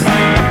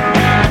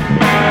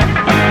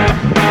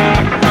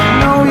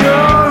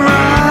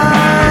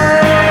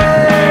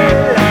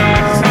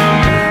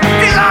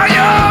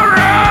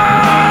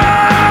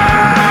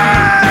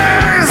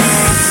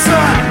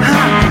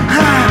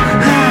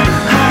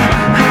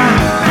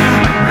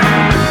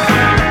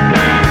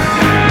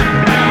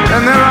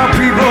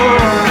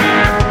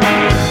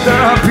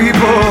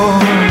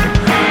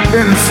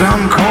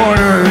 Some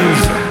corners,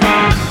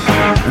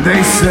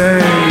 they say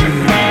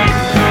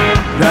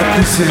that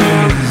this is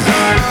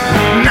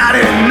not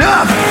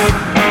enough,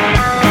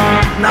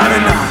 not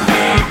enough.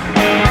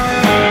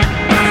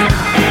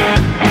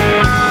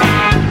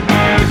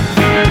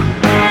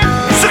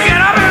 So get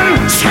up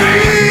and scream.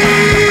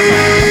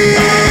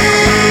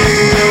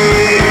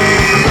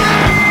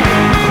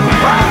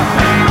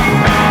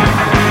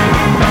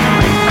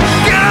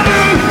 Get up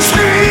and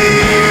scream.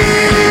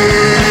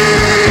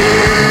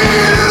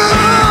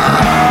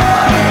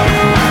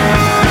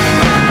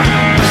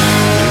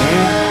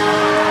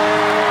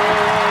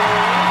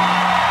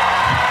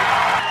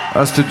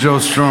 That's to Joe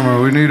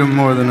Strummer. We need him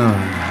more than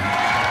ever.